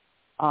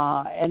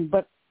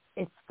 but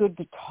it's good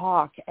to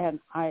talk, and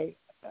I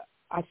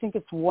think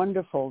it's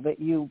wonderful that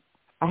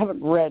I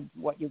haven't read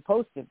what you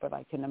posted, but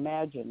I can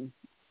imagine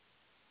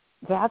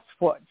that's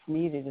what's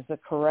needed, is a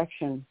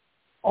correction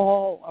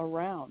all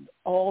around,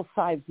 all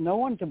sides. No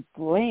one to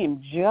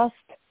blame, just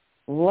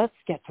let's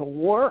get to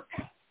work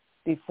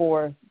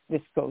before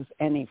this goes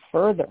any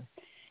further.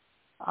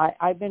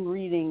 I've been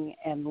reading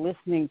and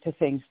listening to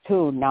things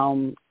too.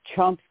 Noam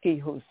Chomsky,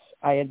 who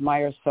I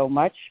admire so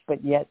much,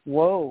 but yet,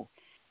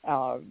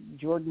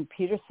 Jordan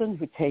Peterson,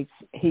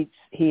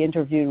 he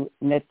interviewed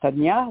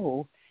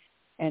Netanyahu,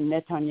 and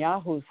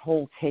Netanyahu's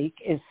whole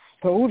take is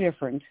so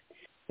different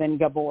than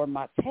Gabor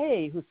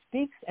Mate, who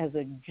speaks as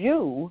a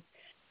Jew,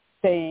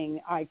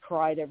 saying, I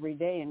cried every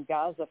day in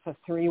Gaza for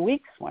 3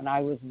 weeks when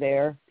I was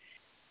there.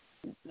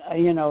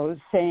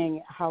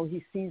 saying how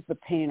he sees the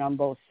pain on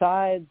both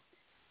sides.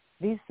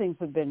 These things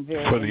have been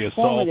very for the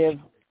informative.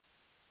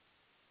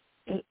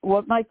 Assault.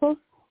 What, Michael?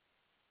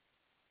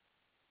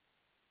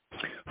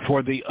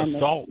 For the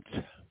assault.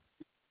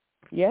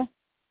 Yeah.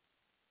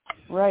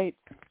 Right.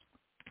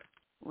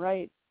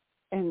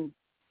 And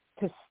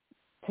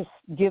to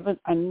give it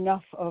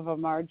enough of a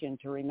margin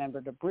to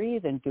remember to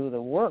breathe and do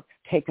the work,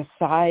 take a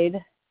side.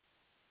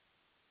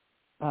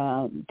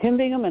 Tim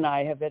Bingham and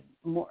I have had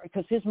more,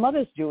 because his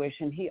mother's Jewish,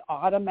 and he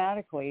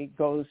automatically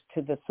goes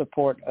to the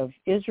support of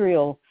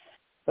Israel.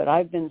 But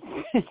I've been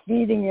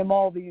feeding him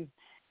all these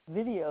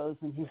videos,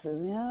 and he says,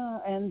 yeah,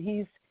 and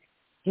he's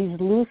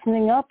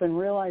loosening up and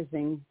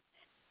realizing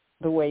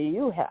the way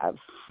you have,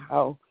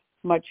 how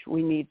much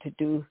we need to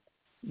do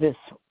this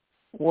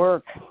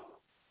work.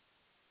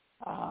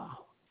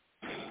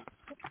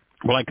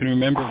 Well, I can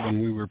remember when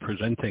we were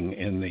presenting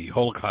in the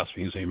Holocaust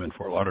Museum in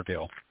Fort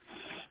Lauderdale.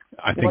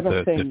 I think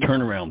the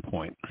turnaround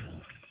point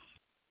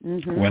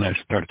when I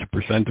started to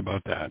present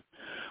about that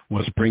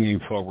was bringing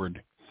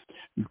forward,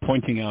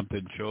 pointing out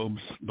that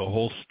the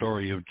whole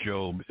story of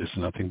Job is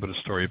nothing but a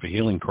story of a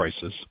healing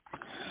crisis.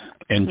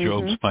 And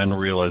Job's final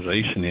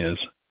realization is,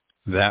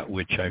 that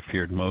which I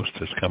feared most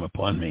has come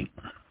upon me.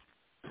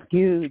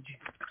 Huge.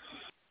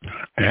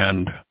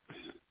 And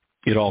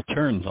it all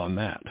turns on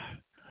that.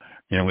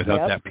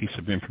 Without that piece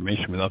of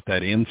information, without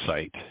that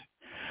insight,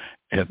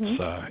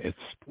 it's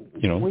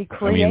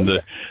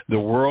the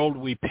world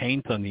we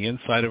paint on the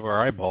inside of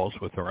our eyeballs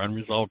with our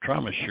unresolved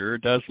trauma sure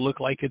does look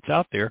like it's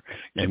out there,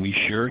 and we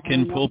sure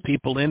can pull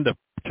people in to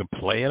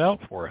play it out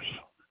for us.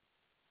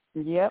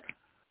 Yep.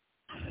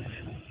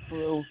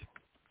 True.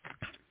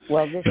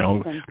 Well, this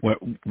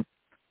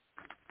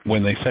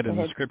when they said in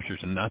the scriptures,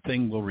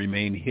 nothing will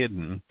remain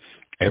hidden,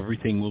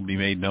 everything will be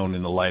made known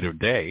in the light of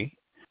day,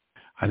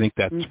 I think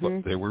that's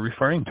what they were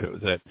referring to,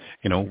 that,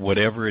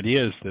 whatever it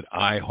is that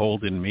I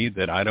hold in me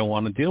that I don't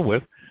want to deal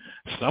with,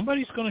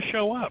 somebody's going to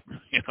show up.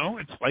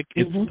 It's like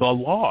it's the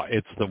law.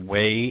 It's the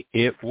way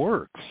it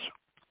works.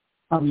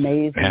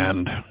 Amazing.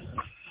 And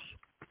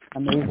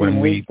when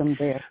we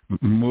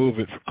move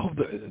it,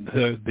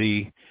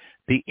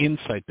 the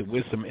insight, the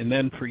wisdom, and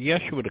then for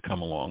Yeshua to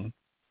come along,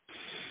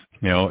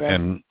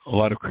 and a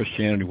lot of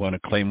Christianity want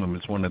to claim him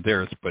as one of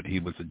theirs, but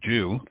he was a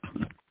Jew.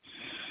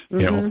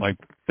 Like,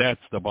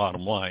 that's the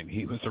bottom line.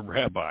 He was a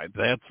rabbi.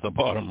 That's the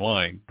bottom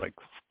line. Like,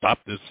 stop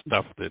this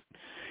stuff that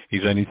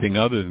he's anything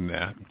other than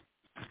that.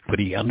 But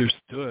he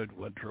understood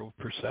what drove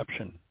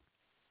perception.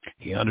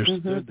 He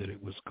understood that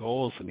it was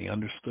goals, and he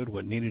understood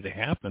what needed to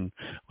happen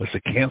was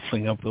the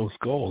canceling of those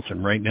goals.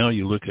 And right now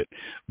you look at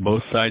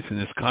both sides in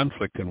this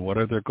conflict, and what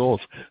are their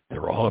goals?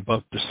 They're all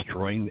about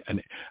destroying,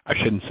 and I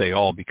shouldn't say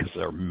all because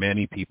there are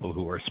many people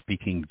who are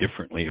speaking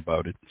differently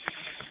about it.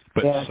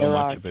 But so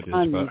much of it is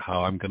about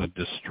how I'm going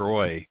to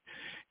destroy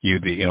you.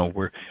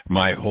 Where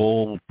my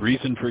whole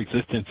reason for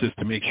existence is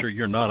to make sure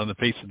you're not on the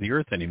face of the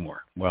earth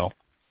anymore. Well,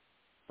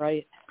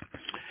 right.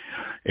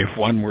 If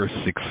one were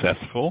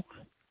successful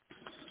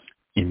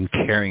in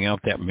carrying out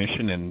that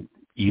mission and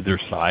either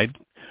side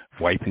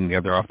wiping the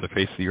other off the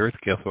face of the earth,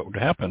 guess what would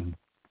happen?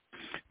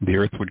 The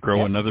earth would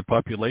grow another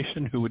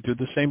population who would do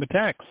the same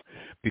attacks,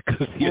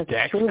 because the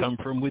attacks come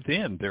from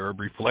within. They're a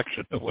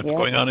reflection of what's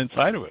going on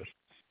inside of us.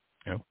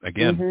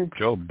 Again,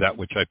 Job, that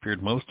which I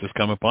feared most has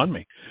come upon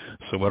me.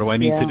 So what do I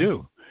need to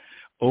do?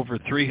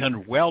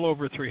 Well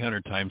over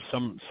 300 times.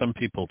 Some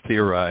people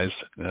theorize,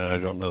 I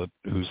don't know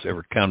who's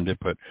ever counted it,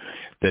 but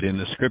that in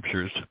the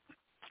scriptures,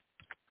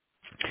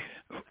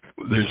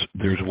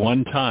 there's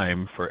one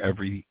time for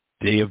every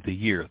day of the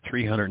year,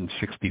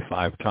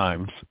 365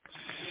 times,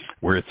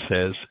 where it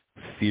says,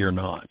 fear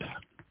not.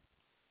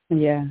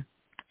 Yeah.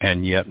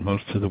 And yet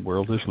most of the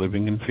world is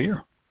living in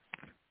fear.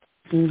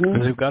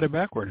 Because they've got it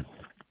backward.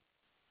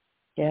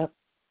 Yep.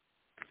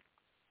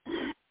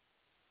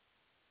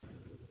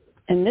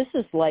 And this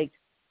is like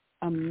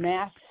a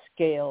mass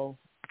scale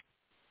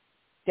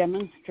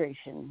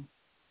demonstration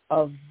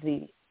of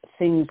the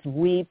things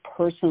we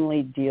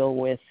personally deal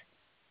with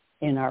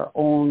in our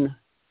own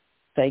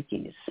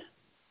psyches.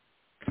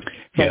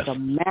 Yes. Like a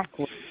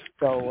macro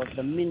show of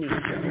the mini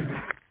show.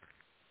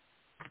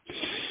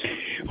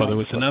 Well, there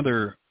was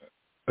another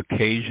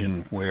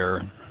occasion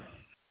where,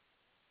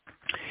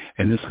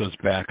 and this goes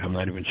back, I'm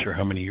not even sure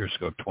how many years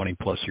ago, 20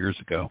 plus years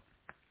ago,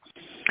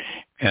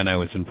 and I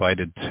was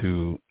invited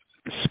to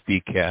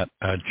speak at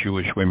a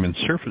Jewish Women's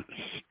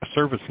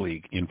Service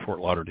League in Fort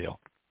Lauderdale.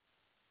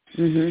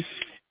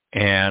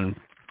 And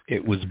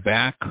it was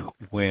back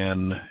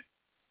when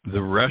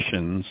the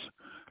Russians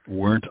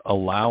weren't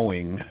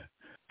allowing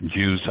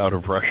Jews out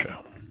of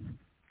Russia.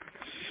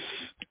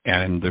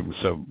 And there was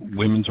a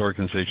women's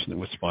organization that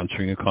was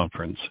sponsoring a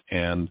conference,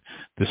 and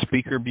the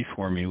speaker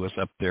before me was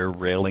up there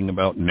railing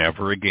about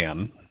never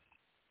again.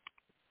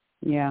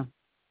 Yeah.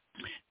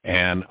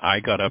 And I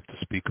got up to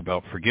speak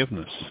about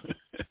forgiveness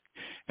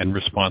and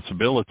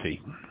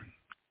responsibility.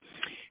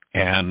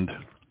 And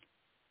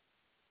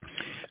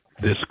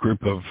this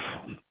group of,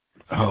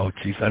 I don't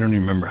even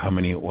remember how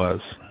many it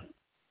was.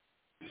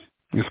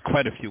 There's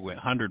quite a few,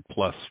 100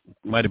 plus,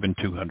 might have been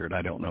 200,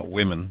 I don't know,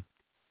 women.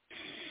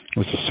 It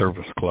was a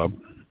service club.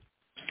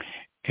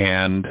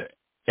 And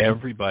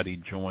everybody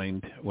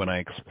joined, when I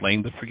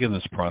explained the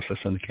forgiveness process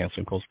and the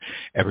counseling calls,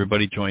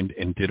 everybody joined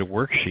and did a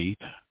worksheet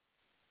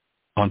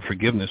on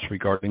forgiveness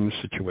regarding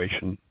the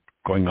situation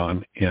going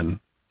on in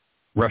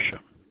Russia.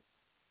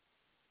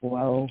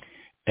 Wow.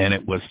 And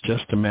it was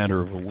just a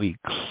matter of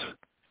weeks,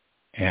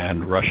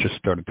 and Russia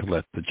started to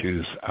let the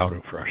Jews out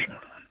of Russia.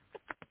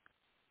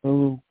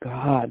 Oh,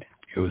 God.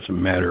 It was a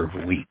matter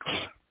of weeks.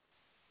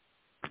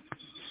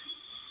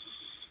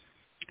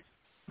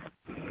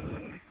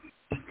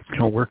 You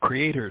know, we're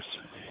creators,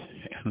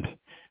 and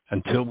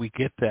until we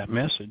get that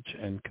message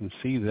and can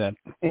see that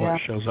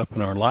what shows up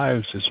in our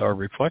lives is our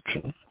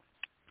reflection.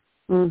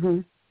 Mm-hmm.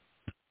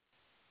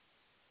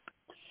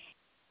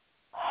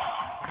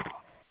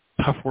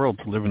 Tough world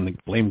to live in the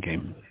blame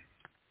game.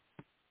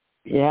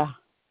 Yeah.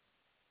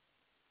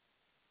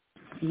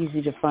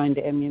 Easy to find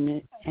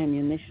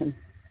ammunition.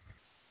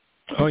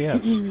 Oh, yes.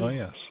 Oh,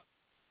 yes.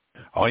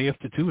 All you have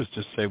to do is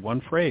just say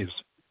one phrase.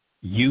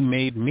 You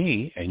made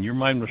me, and your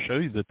mind will show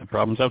you that the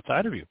problem's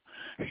outside of you.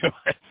 You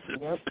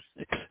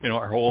know,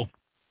 our whole,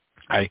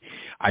 I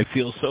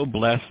feel so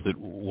blessed that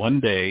one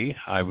day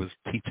I was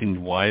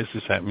teaching Why Is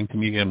This Happening to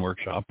Me Again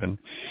workshop, and,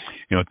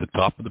 you know, at the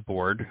top of the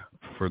board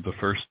for the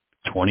first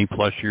 20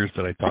 plus years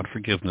that I taught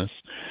forgiveness,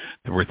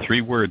 there were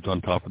 3 words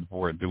on top of the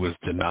board. There was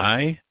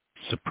deny,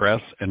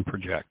 suppress, and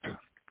project.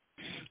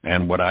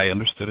 And what I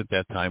understood at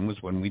that time was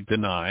when we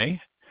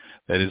deny,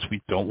 that is,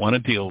 we don't want to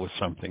deal with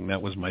something.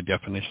 That was my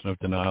definition of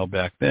denial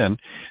back then.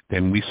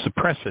 Then we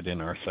suppress it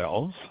in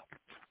ourselves.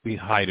 We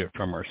hide it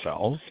from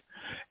ourselves.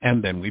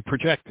 And then we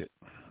project it.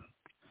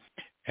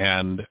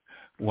 And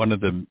one of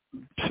the,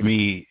 to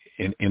me,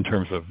 in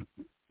terms of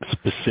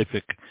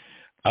specific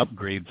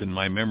upgrades in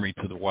my memory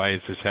to the Why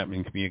Is This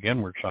Happening to Me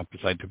Again workshop as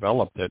I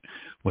developed it,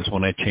 was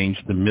when I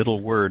changed the middle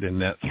word in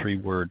that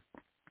 3-word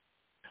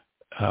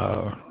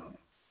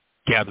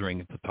gathering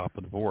at the top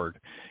of the board,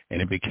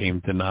 and it became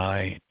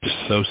deny,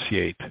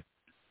 dissociate,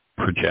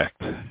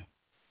 project.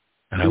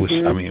 And I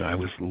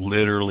was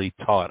literally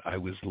taught, I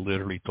was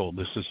literally told,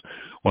 this is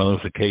one of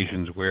those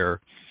occasions where,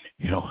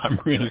 you know, I'm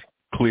really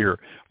clear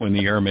when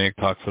the Aramaic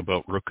talks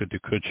about ruka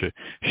dukucha,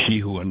 she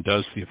who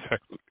undoes the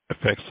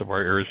effects of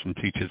our errors and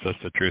teaches us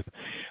the truth.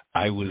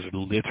 I was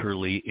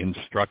literally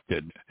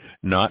instructed,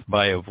 not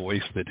by a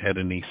voice that had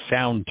any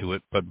sound to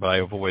it, but by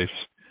a voice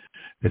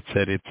that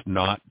said it's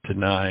not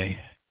deny,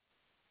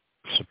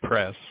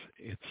 suppress,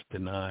 it's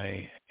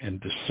deny and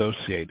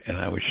dissociate. And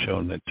I was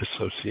shown that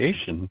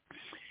dissociation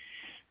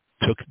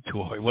took it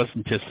to, it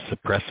wasn't just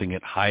suppressing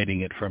it,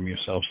 hiding it from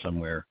yourself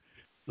somewhere.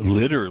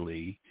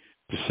 Literally,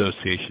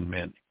 dissociation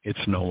meant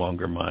it's no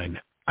longer mine.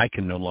 I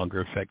can no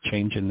longer affect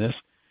change in this.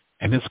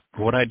 And it's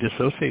what I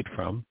dissociate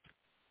from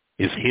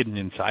is hidden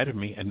inside of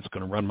me, and it's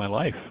going to run my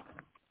life.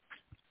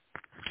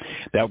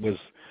 That was,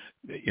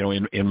 you know,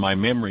 in my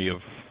memory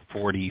of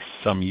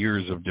 40-some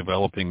years of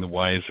developing the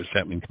Why Is This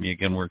Happening to Me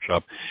Again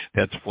workshop,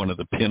 that's one of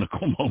the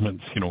pinnacle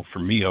moments, you know, for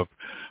me of,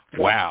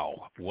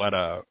 wow, what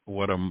a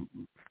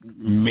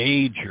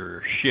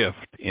major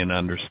shift in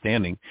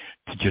understanding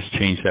to just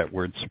change that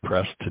word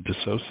suppress to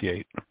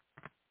dissociate.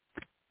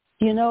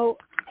 You know,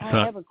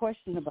 I have a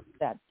question about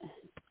that.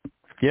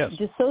 Yes.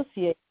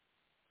 Dissociate.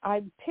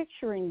 I'm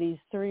picturing these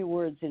 3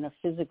 words in a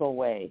physical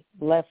way,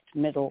 left,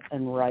 middle,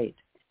 and right.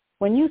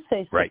 When you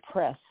say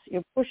suppress,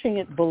 you're pushing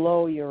it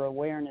below your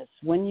awareness.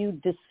 When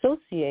you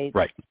dissociate,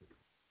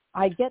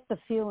 I get the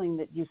feeling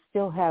that you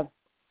still have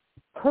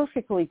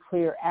perfectly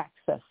clear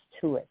access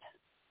to it.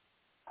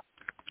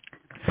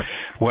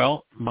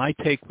 Well, my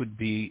take would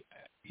be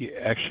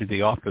actually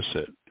the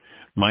opposite.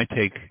 My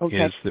take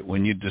is that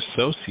when you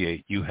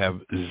dissociate, you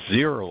have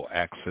zero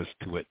access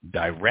to it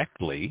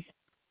directly.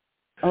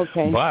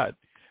 But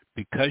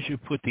because you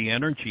put the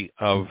energy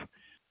of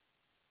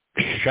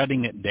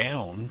shutting it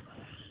down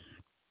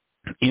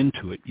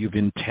into it, you've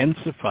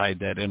intensified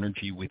that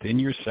energy within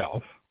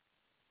yourself,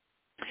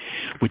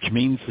 which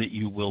means that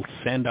you will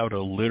send out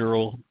a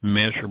literal,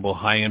 measurable,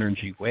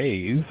 high-energy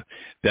wave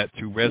that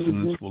through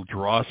resonance will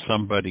draw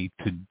somebody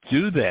to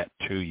do that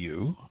to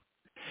you.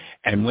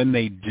 And when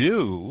they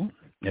do,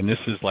 and this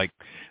is like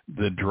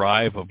the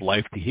drive of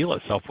life to heal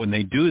itself, when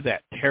they do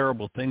that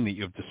terrible thing that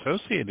you've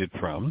dissociated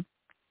from,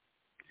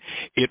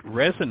 it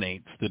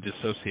resonates the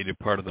dissociated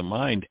part of the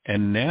mind,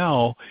 and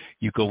now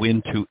you go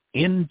into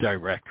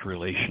indirect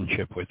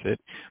relationship with it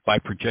by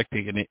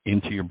projecting it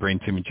into your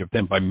brain's image of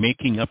them, by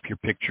making up your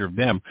picture of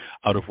them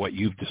out of what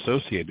you've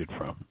dissociated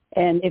from.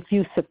 And if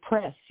you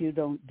suppress, you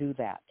don't do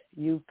that.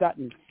 You've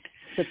gotten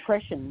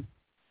suppression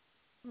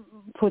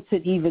puts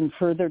it even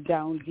further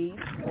down deep,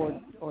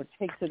 or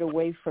takes it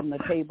away from the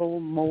table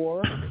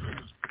more.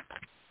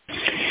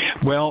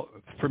 Well,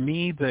 for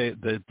me,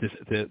 the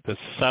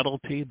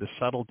subtlety, the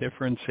subtle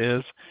difference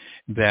is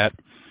that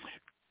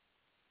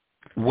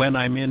when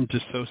I'm in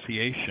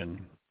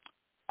dissociation,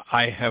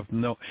 I have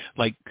no,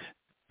 like,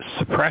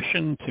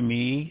 suppression to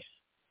me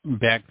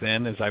back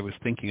then as I was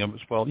thinking of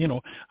it, well,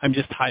 I'm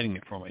just hiding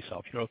it from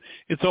myself.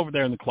 It's over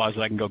there in the closet.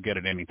 I can go get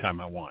it anytime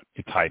I want.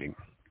 It's hiding.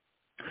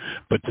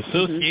 But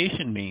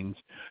dissociation means,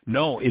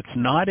 no, it's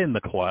not in the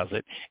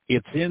closet.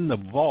 It's in the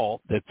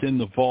vault that's in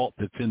the vault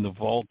that's in the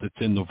vault that's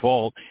in the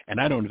vault, and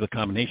I don't have the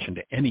combination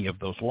to any of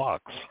those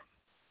locks.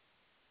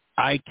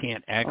 I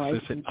can't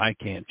access it. I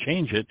can't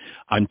change it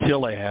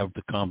until I have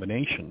the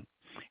combination.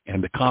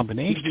 And the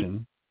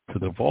combination to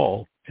the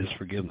vault is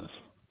forgiveness.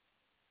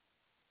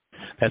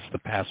 That's the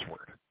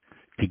password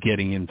to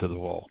getting into the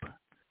vault.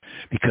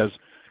 Because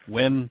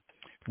when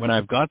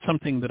I've got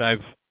something that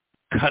I've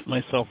cut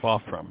myself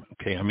off from,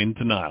 okay, I'm in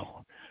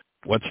denial.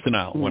 What's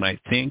denial? When I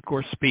think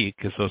or speak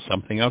as though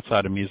something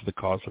outside of me is the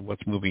cause of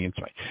what's moving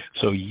inside.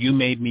 So you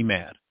made me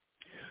mad.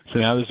 So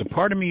now there's a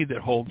part of me that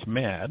holds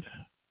mad,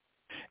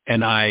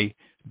 and I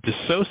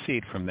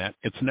dissociate from that.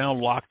 It's now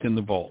locked in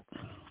the vault.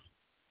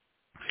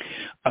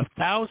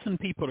 1,000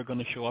 people are going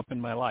to show up in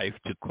my life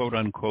to, quote,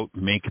 unquote,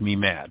 make me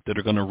mad, that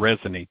are going to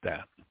resonate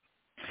that.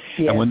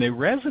 Yes. And when they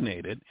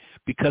resonate it,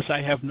 because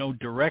I have no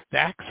direct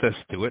access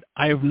to it,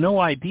 I have no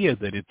idea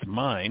that it's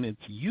mine.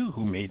 It's you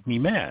who made me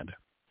mad.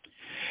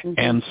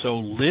 And so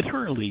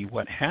literally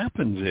what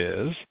happens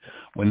is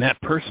when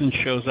that person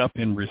shows up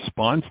in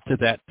response to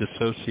that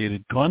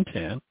dissociated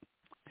content,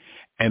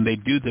 and they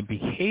do the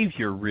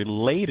behavior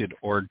related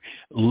or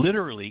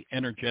literally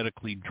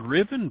energetically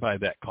driven by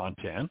that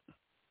content.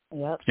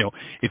 Yep.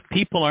 If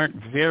people aren't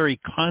very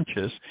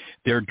conscious,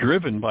 they're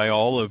driven by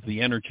all of the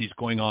energies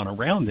going on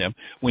around them.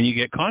 When you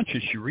get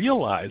conscious, you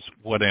realize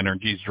what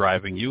energy is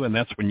driving you, and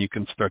that's when you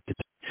can start to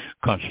take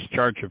conscious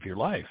charge of your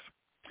life.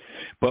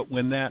 But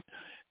when that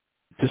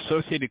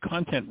dissociated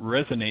content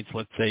resonates,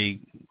 let's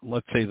say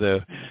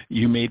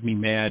you made me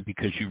mad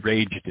because you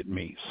raged at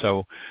me.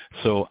 So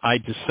I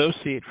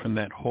dissociate from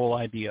that whole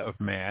idea of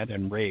mad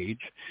and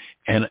rage,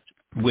 and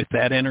with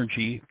that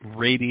energy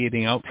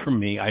radiating out from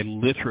me, I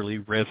literally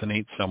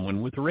resonate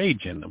someone with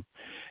rage in them.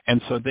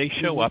 And so they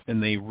show up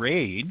and they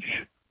rage,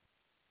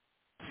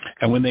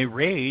 and when they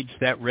rage,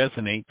 that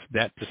resonates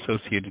that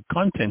dissociated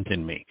content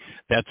in me.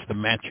 That's the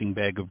matching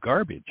bag of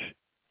garbage.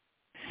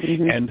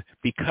 And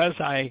because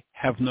I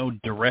have no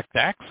direct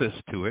access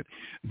to it,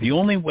 the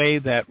only way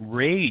that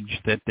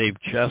rage that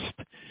they've just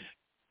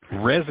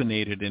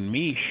resonated in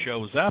me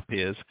shows up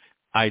is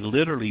I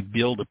literally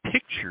build a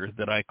picture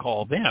that I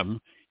call them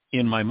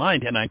in my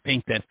mind, and I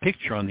paint that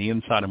picture on the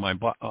inside of my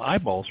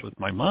eyeballs with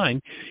my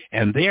mind,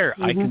 and there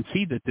I can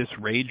see that this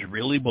rage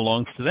really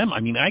belongs to them. I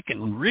mean, I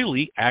can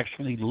really,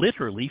 actually,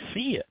 literally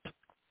see it.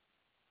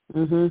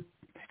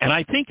 And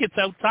I think it's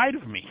outside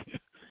of me.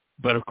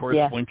 But, of course,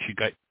 once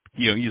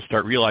you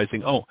start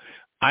realizing, oh,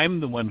 I'm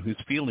the one who's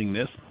feeling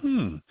this.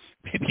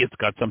 Maybe it's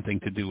got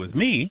something to do with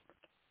me.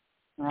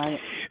 Right.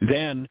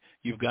 Then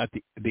you've got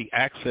the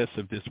access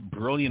of this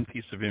brilliant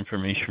piece of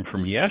information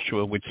from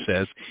Yeshua, which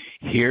says,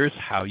 here's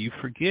how you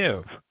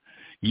forgive.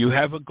 You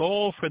have a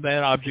goal for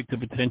that object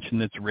of attention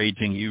that's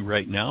raging you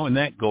right now, and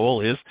that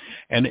goal is,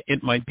 and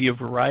it might be a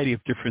variety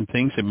of different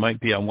things. It might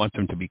be I want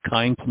them to be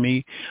kind to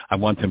me. I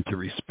want them to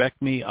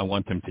respect me. I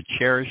want them to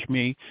cherish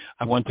me.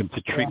 I want them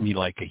to treat me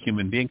like a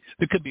human being.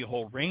 There could be a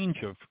whole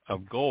range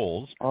of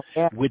goals.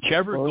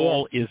 Whichever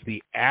goal is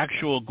the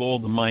actual goal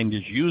the mind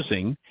is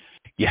using,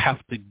 you have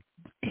to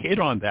hit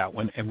on that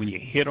one. And when you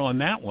hit on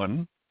that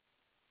one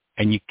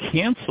and you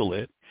cancel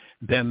it,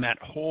 then that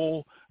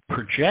whole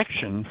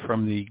projection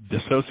from the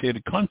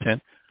dissociated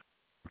content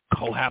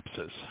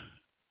collapses.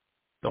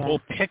 The whole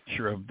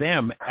picture of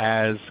them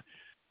as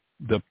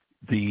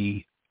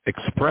the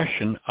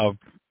expression of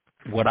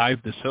what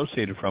I've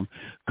dissociated from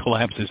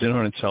collapses in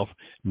on itself.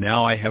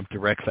 Now I have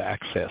direct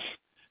access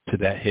to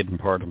that hidden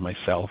part of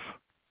myself.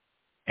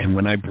 And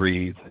when I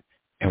breathe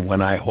and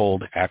when I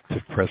hold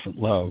active present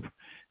love,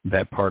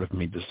 that part of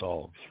me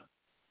dissolves.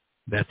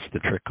 That's the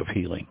trick of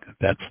healing.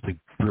 That's the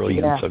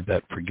brilliance of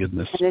that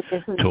forgiveness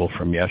tool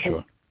from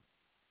Yeshua.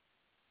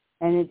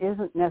 And it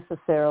isn't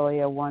necessarily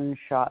a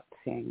one-shot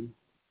thing.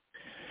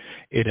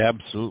 It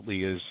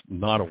absolutely is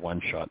not a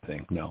one-shot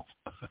thing, no.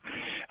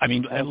 I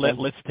mean,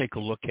 let's take a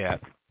look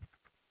at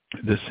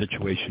this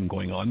situation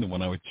going on, the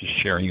one I was just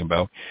sharing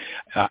about.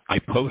 I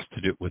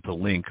posted it with a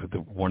link.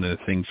 One of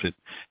the things that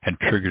had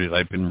triggered it,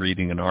 I've been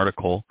reading an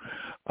article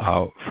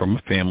from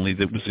a family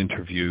that was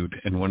interviewed,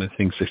 and one of the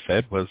things they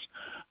said was,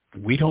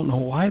 we don't know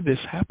why this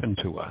happened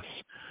to us.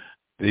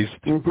 These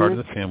part of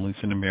the families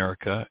in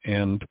America,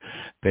 and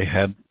they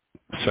had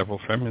several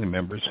family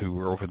members who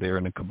were over there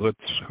in a kibbutz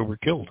who were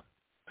killed.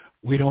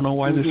 We don't know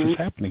why this is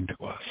happening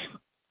to us.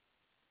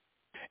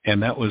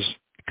 And that was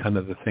kind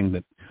of the thing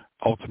that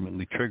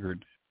ultimately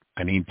triggered,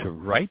 I need to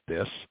write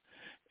this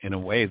in a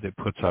way that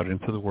puts out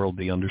into the world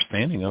the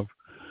understanding of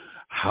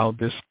how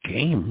this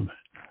game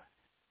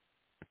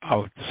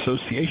of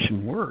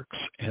dissociation works,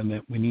 and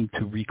that we need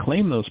to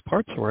reclaim those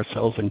parts of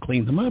ourselves and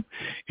clean them up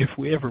if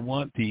we ever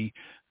want the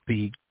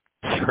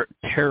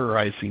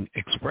terrorizing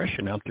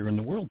expression out there in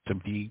the world to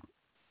be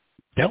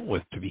dealt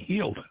with, to be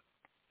healed.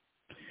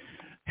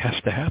 Has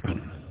to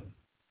happen.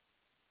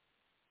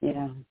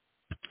 Yeah.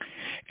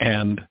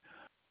 And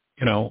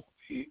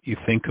you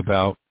think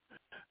about,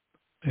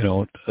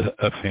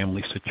 a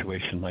family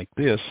situation like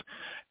this,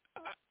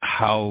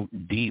 how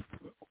many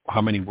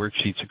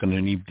worksheets are going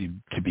to need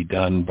to be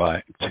done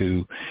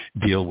to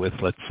deal with,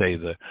 let's say,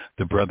 the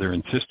brother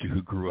and sister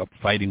who grew up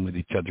fighting with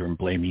each other and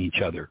blaming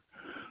each other,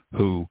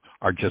 who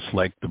are just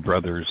like the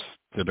brothers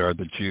that are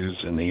the Jews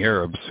and the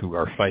Arabs who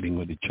are fighting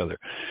with each other.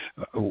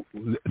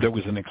 There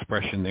was an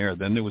expression there.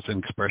 Then there was an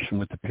expression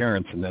with the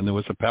parents, and then there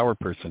was a power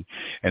person,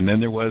 and then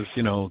there was,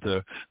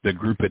 the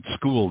group at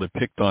school that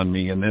picked on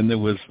me, and then there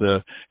was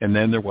and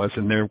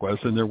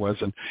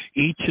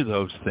each of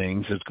those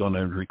things is going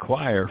to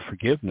require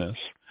forgiveness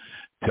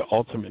to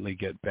ultimately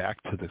get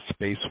back to the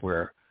space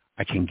where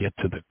I can get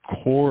to the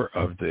core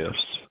of this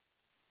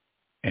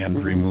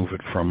and remove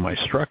it from my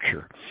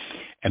structure.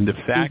 And the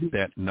fact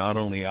that not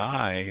only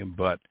I,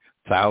 but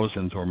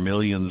thousands or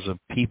millions of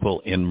people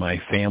in my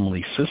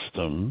family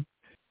system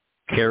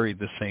carry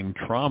the same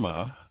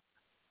trauma,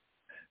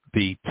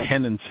 the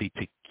tendency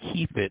to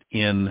keep it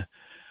to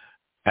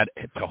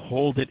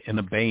hold it in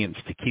abeyance,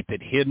 to keep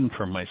it hidden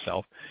from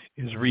myself,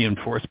 is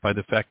reinforced by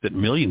the fact that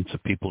millions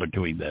of people are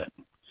doing that.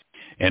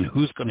 And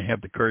who's going to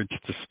have the courage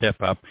to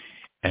step up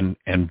and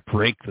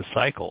break the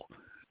cycle?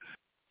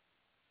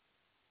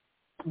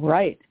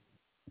 Right.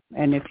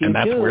 And if you and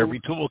that's where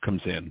every tool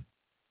comes in.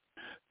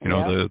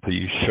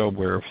 The show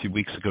where a few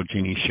weeks ago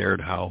Jeannie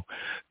shared how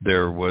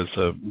there was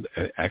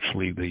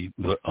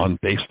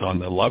based on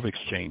the love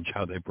exchange,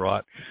 how they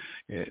brought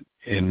in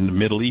the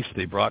Middle East,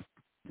 they brought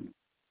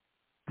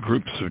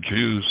groups of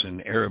Jews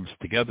and Arabs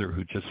together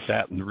who just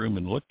sat in the room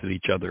and looked at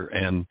each other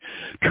and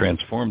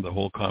transformed the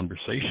whole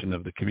conversation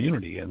of the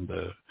community and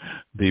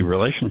the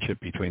relationship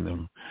between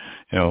them.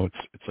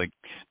 It's like,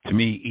 to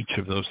me, each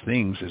of those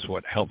things is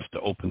what helps to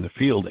open the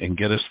field and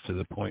get us to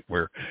the point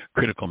where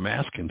critical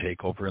mass can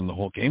take over and the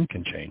whole game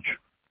can change.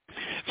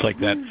 It's like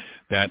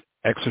that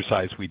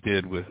exercise we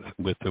did with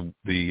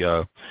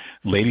the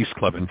ladies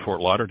club in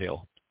Fort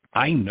Lauderdale.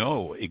 I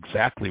know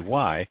exactly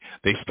why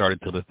they started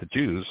to let the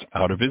Jews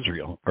out of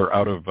Israel, or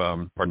out of,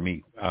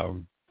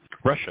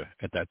 Russia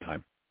at that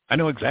time. I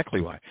know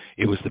exactly why.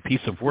 It was the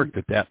piece of work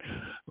that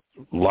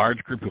large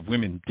group of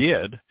women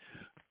did,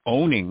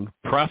 owning,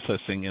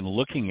 processing, and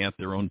looking at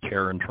their own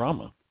terror and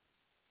trauma.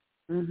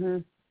 Mm-hmm.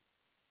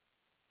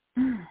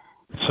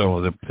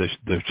 So when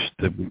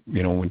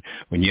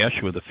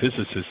Yeshua, the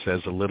physicist, says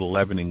a little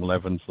leavening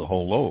leavens the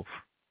whole loaf,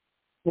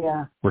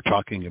 we're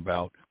talking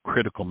about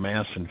critical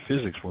mass in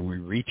physics. When we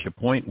reach a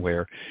point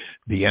where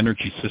the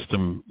energy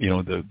system,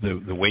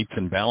 the weights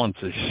and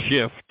balances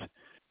shift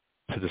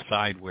to the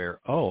side where,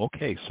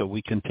 so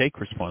we can take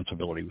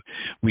responsibility.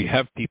 We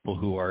have people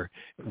who are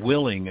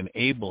willing and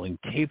able and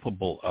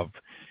capable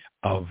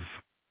of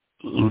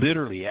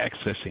literally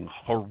accessing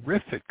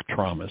horrific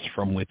traumas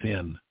from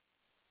within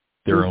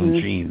their own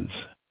genes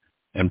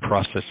and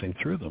processing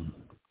through them.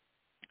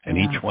 And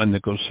each one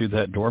that goes through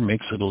that door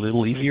makes it a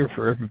little easier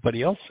for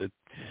everybody else to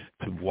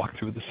walk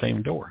through the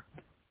same door.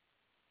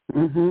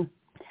 Mm-hmm.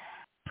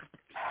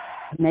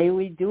 May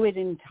we do it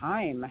in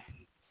time.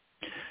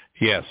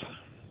 Yes.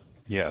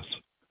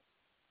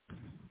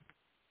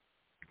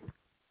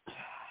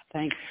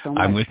 Thanks so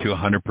much. I'm with you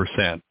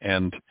 100%.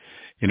 And,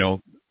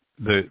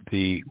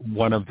 the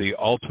one of the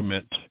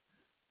ultimate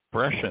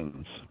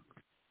expressions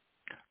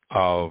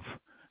of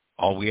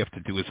all we have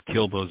to do is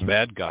kill those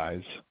bad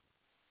guys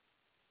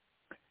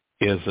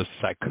is a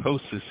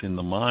psychosis in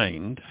the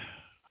mind,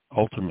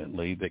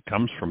 ultimately, that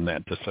comes from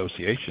that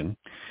dissociation.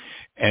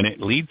 And it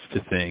leads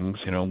to things,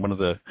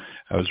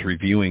 I was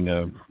reviewing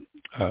a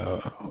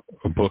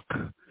book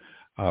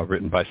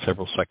written by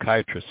several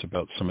psychiatrists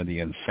about some of the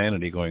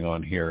insanity going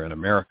on here in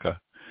America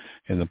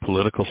in the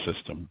political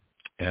system.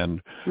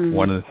 And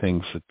one of the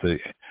things that the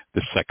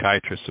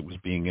psychiatrist that was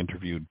being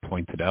interviewed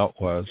pointed out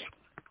was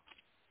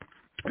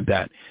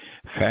that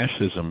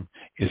fascism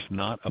is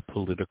not a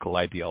political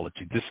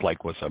ideology. This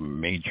was a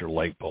major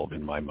light bulb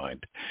in my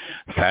mind.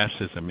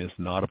 Fascism is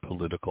not a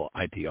political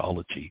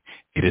ideology.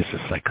 It is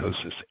a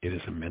psychosis. It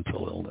is a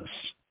mental illness.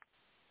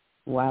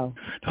 Wow.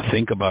 Now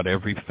think about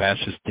every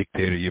fascist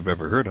dictator you've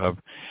ever heard of,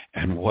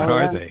 and what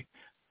are they?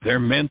 They're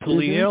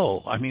mentally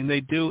ill. I mean,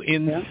 they do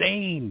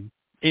insane,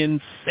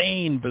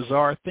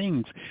 bizarre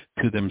things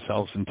to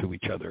themselves and to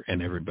each other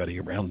and everybody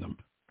around them.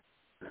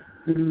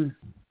 Mm-hmm.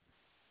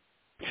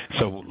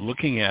 So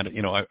looking at it,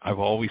 I've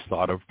always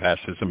thought of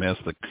fascism as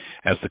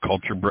the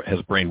culture has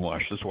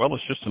brainwashed as well.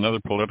 It's just another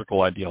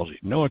political ideology.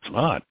 No, it's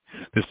not.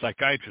 The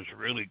psychiatrist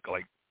really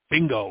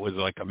bingo was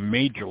like a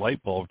major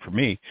light bulb for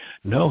me.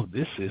 No,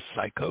 this is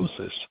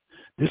psychosis.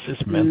 This is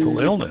mental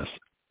illness.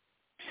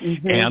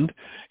 Mm-hmm. And,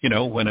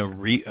 when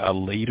a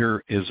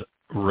leader is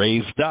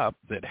raised up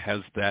that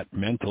has that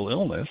mental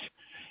illness,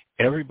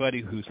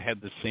 everybody who's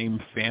had the same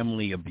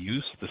family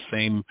abuse, the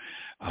same,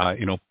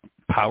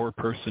 power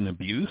person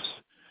abuse,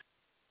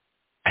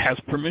 has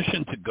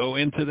permission to go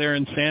into their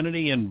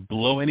insanity and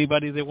blow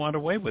anybody they want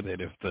away with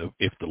it. If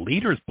the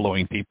leader's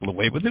blowing people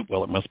away with it,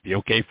 well, it must be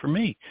okay for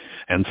me.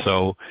 And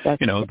so,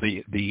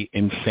 the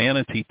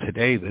insanity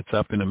today that's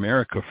up in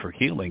America for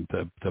healing,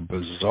 the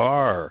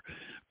bizarre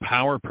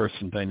power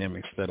person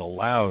dynamics that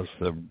allows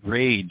the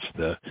rage,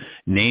 the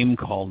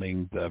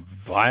name-calling, the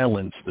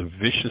violence, the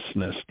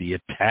viciousness, the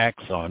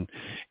attacks on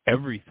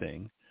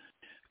everything,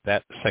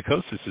 that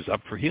psychosis is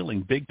up for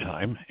healing big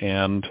time.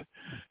 And,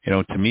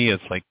 to me,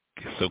 it's like,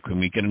 so can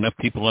we get enough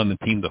people on the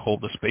team to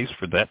hold the space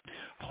for that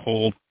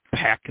whole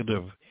packet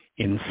of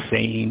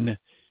insane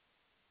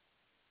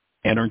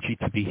energy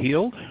to be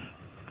healed?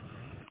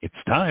 It's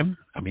time.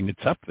 I mean,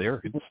 it's up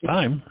there. It's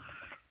time.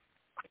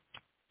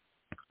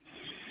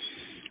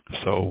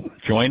 So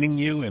joining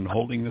you and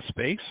holding the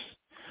space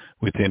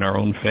within our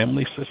own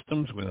family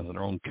systems, within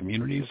our own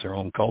communities, our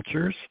own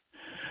cultures,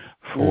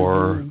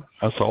 for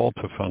us all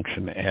to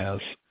function as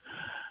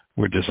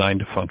we're designed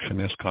to function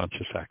as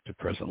conscious, active,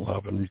 present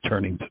love, and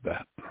returning to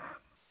that.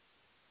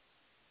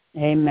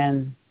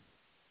 Amen.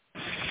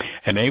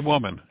 And a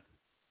woman.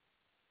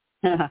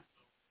 Thank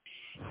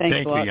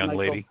you, lot, young Michael.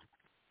 lady.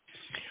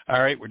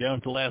 All right, we're down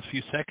to the last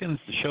few seconds.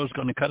 The show's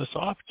going to cut us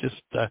off.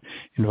 Just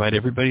invite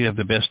everybody to have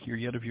the best year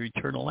yet of your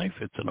eternal life.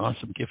 It's an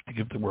awesome gift to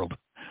give the world.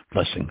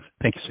 Blessings.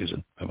 Thank you,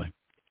 Susan. Bye-bye.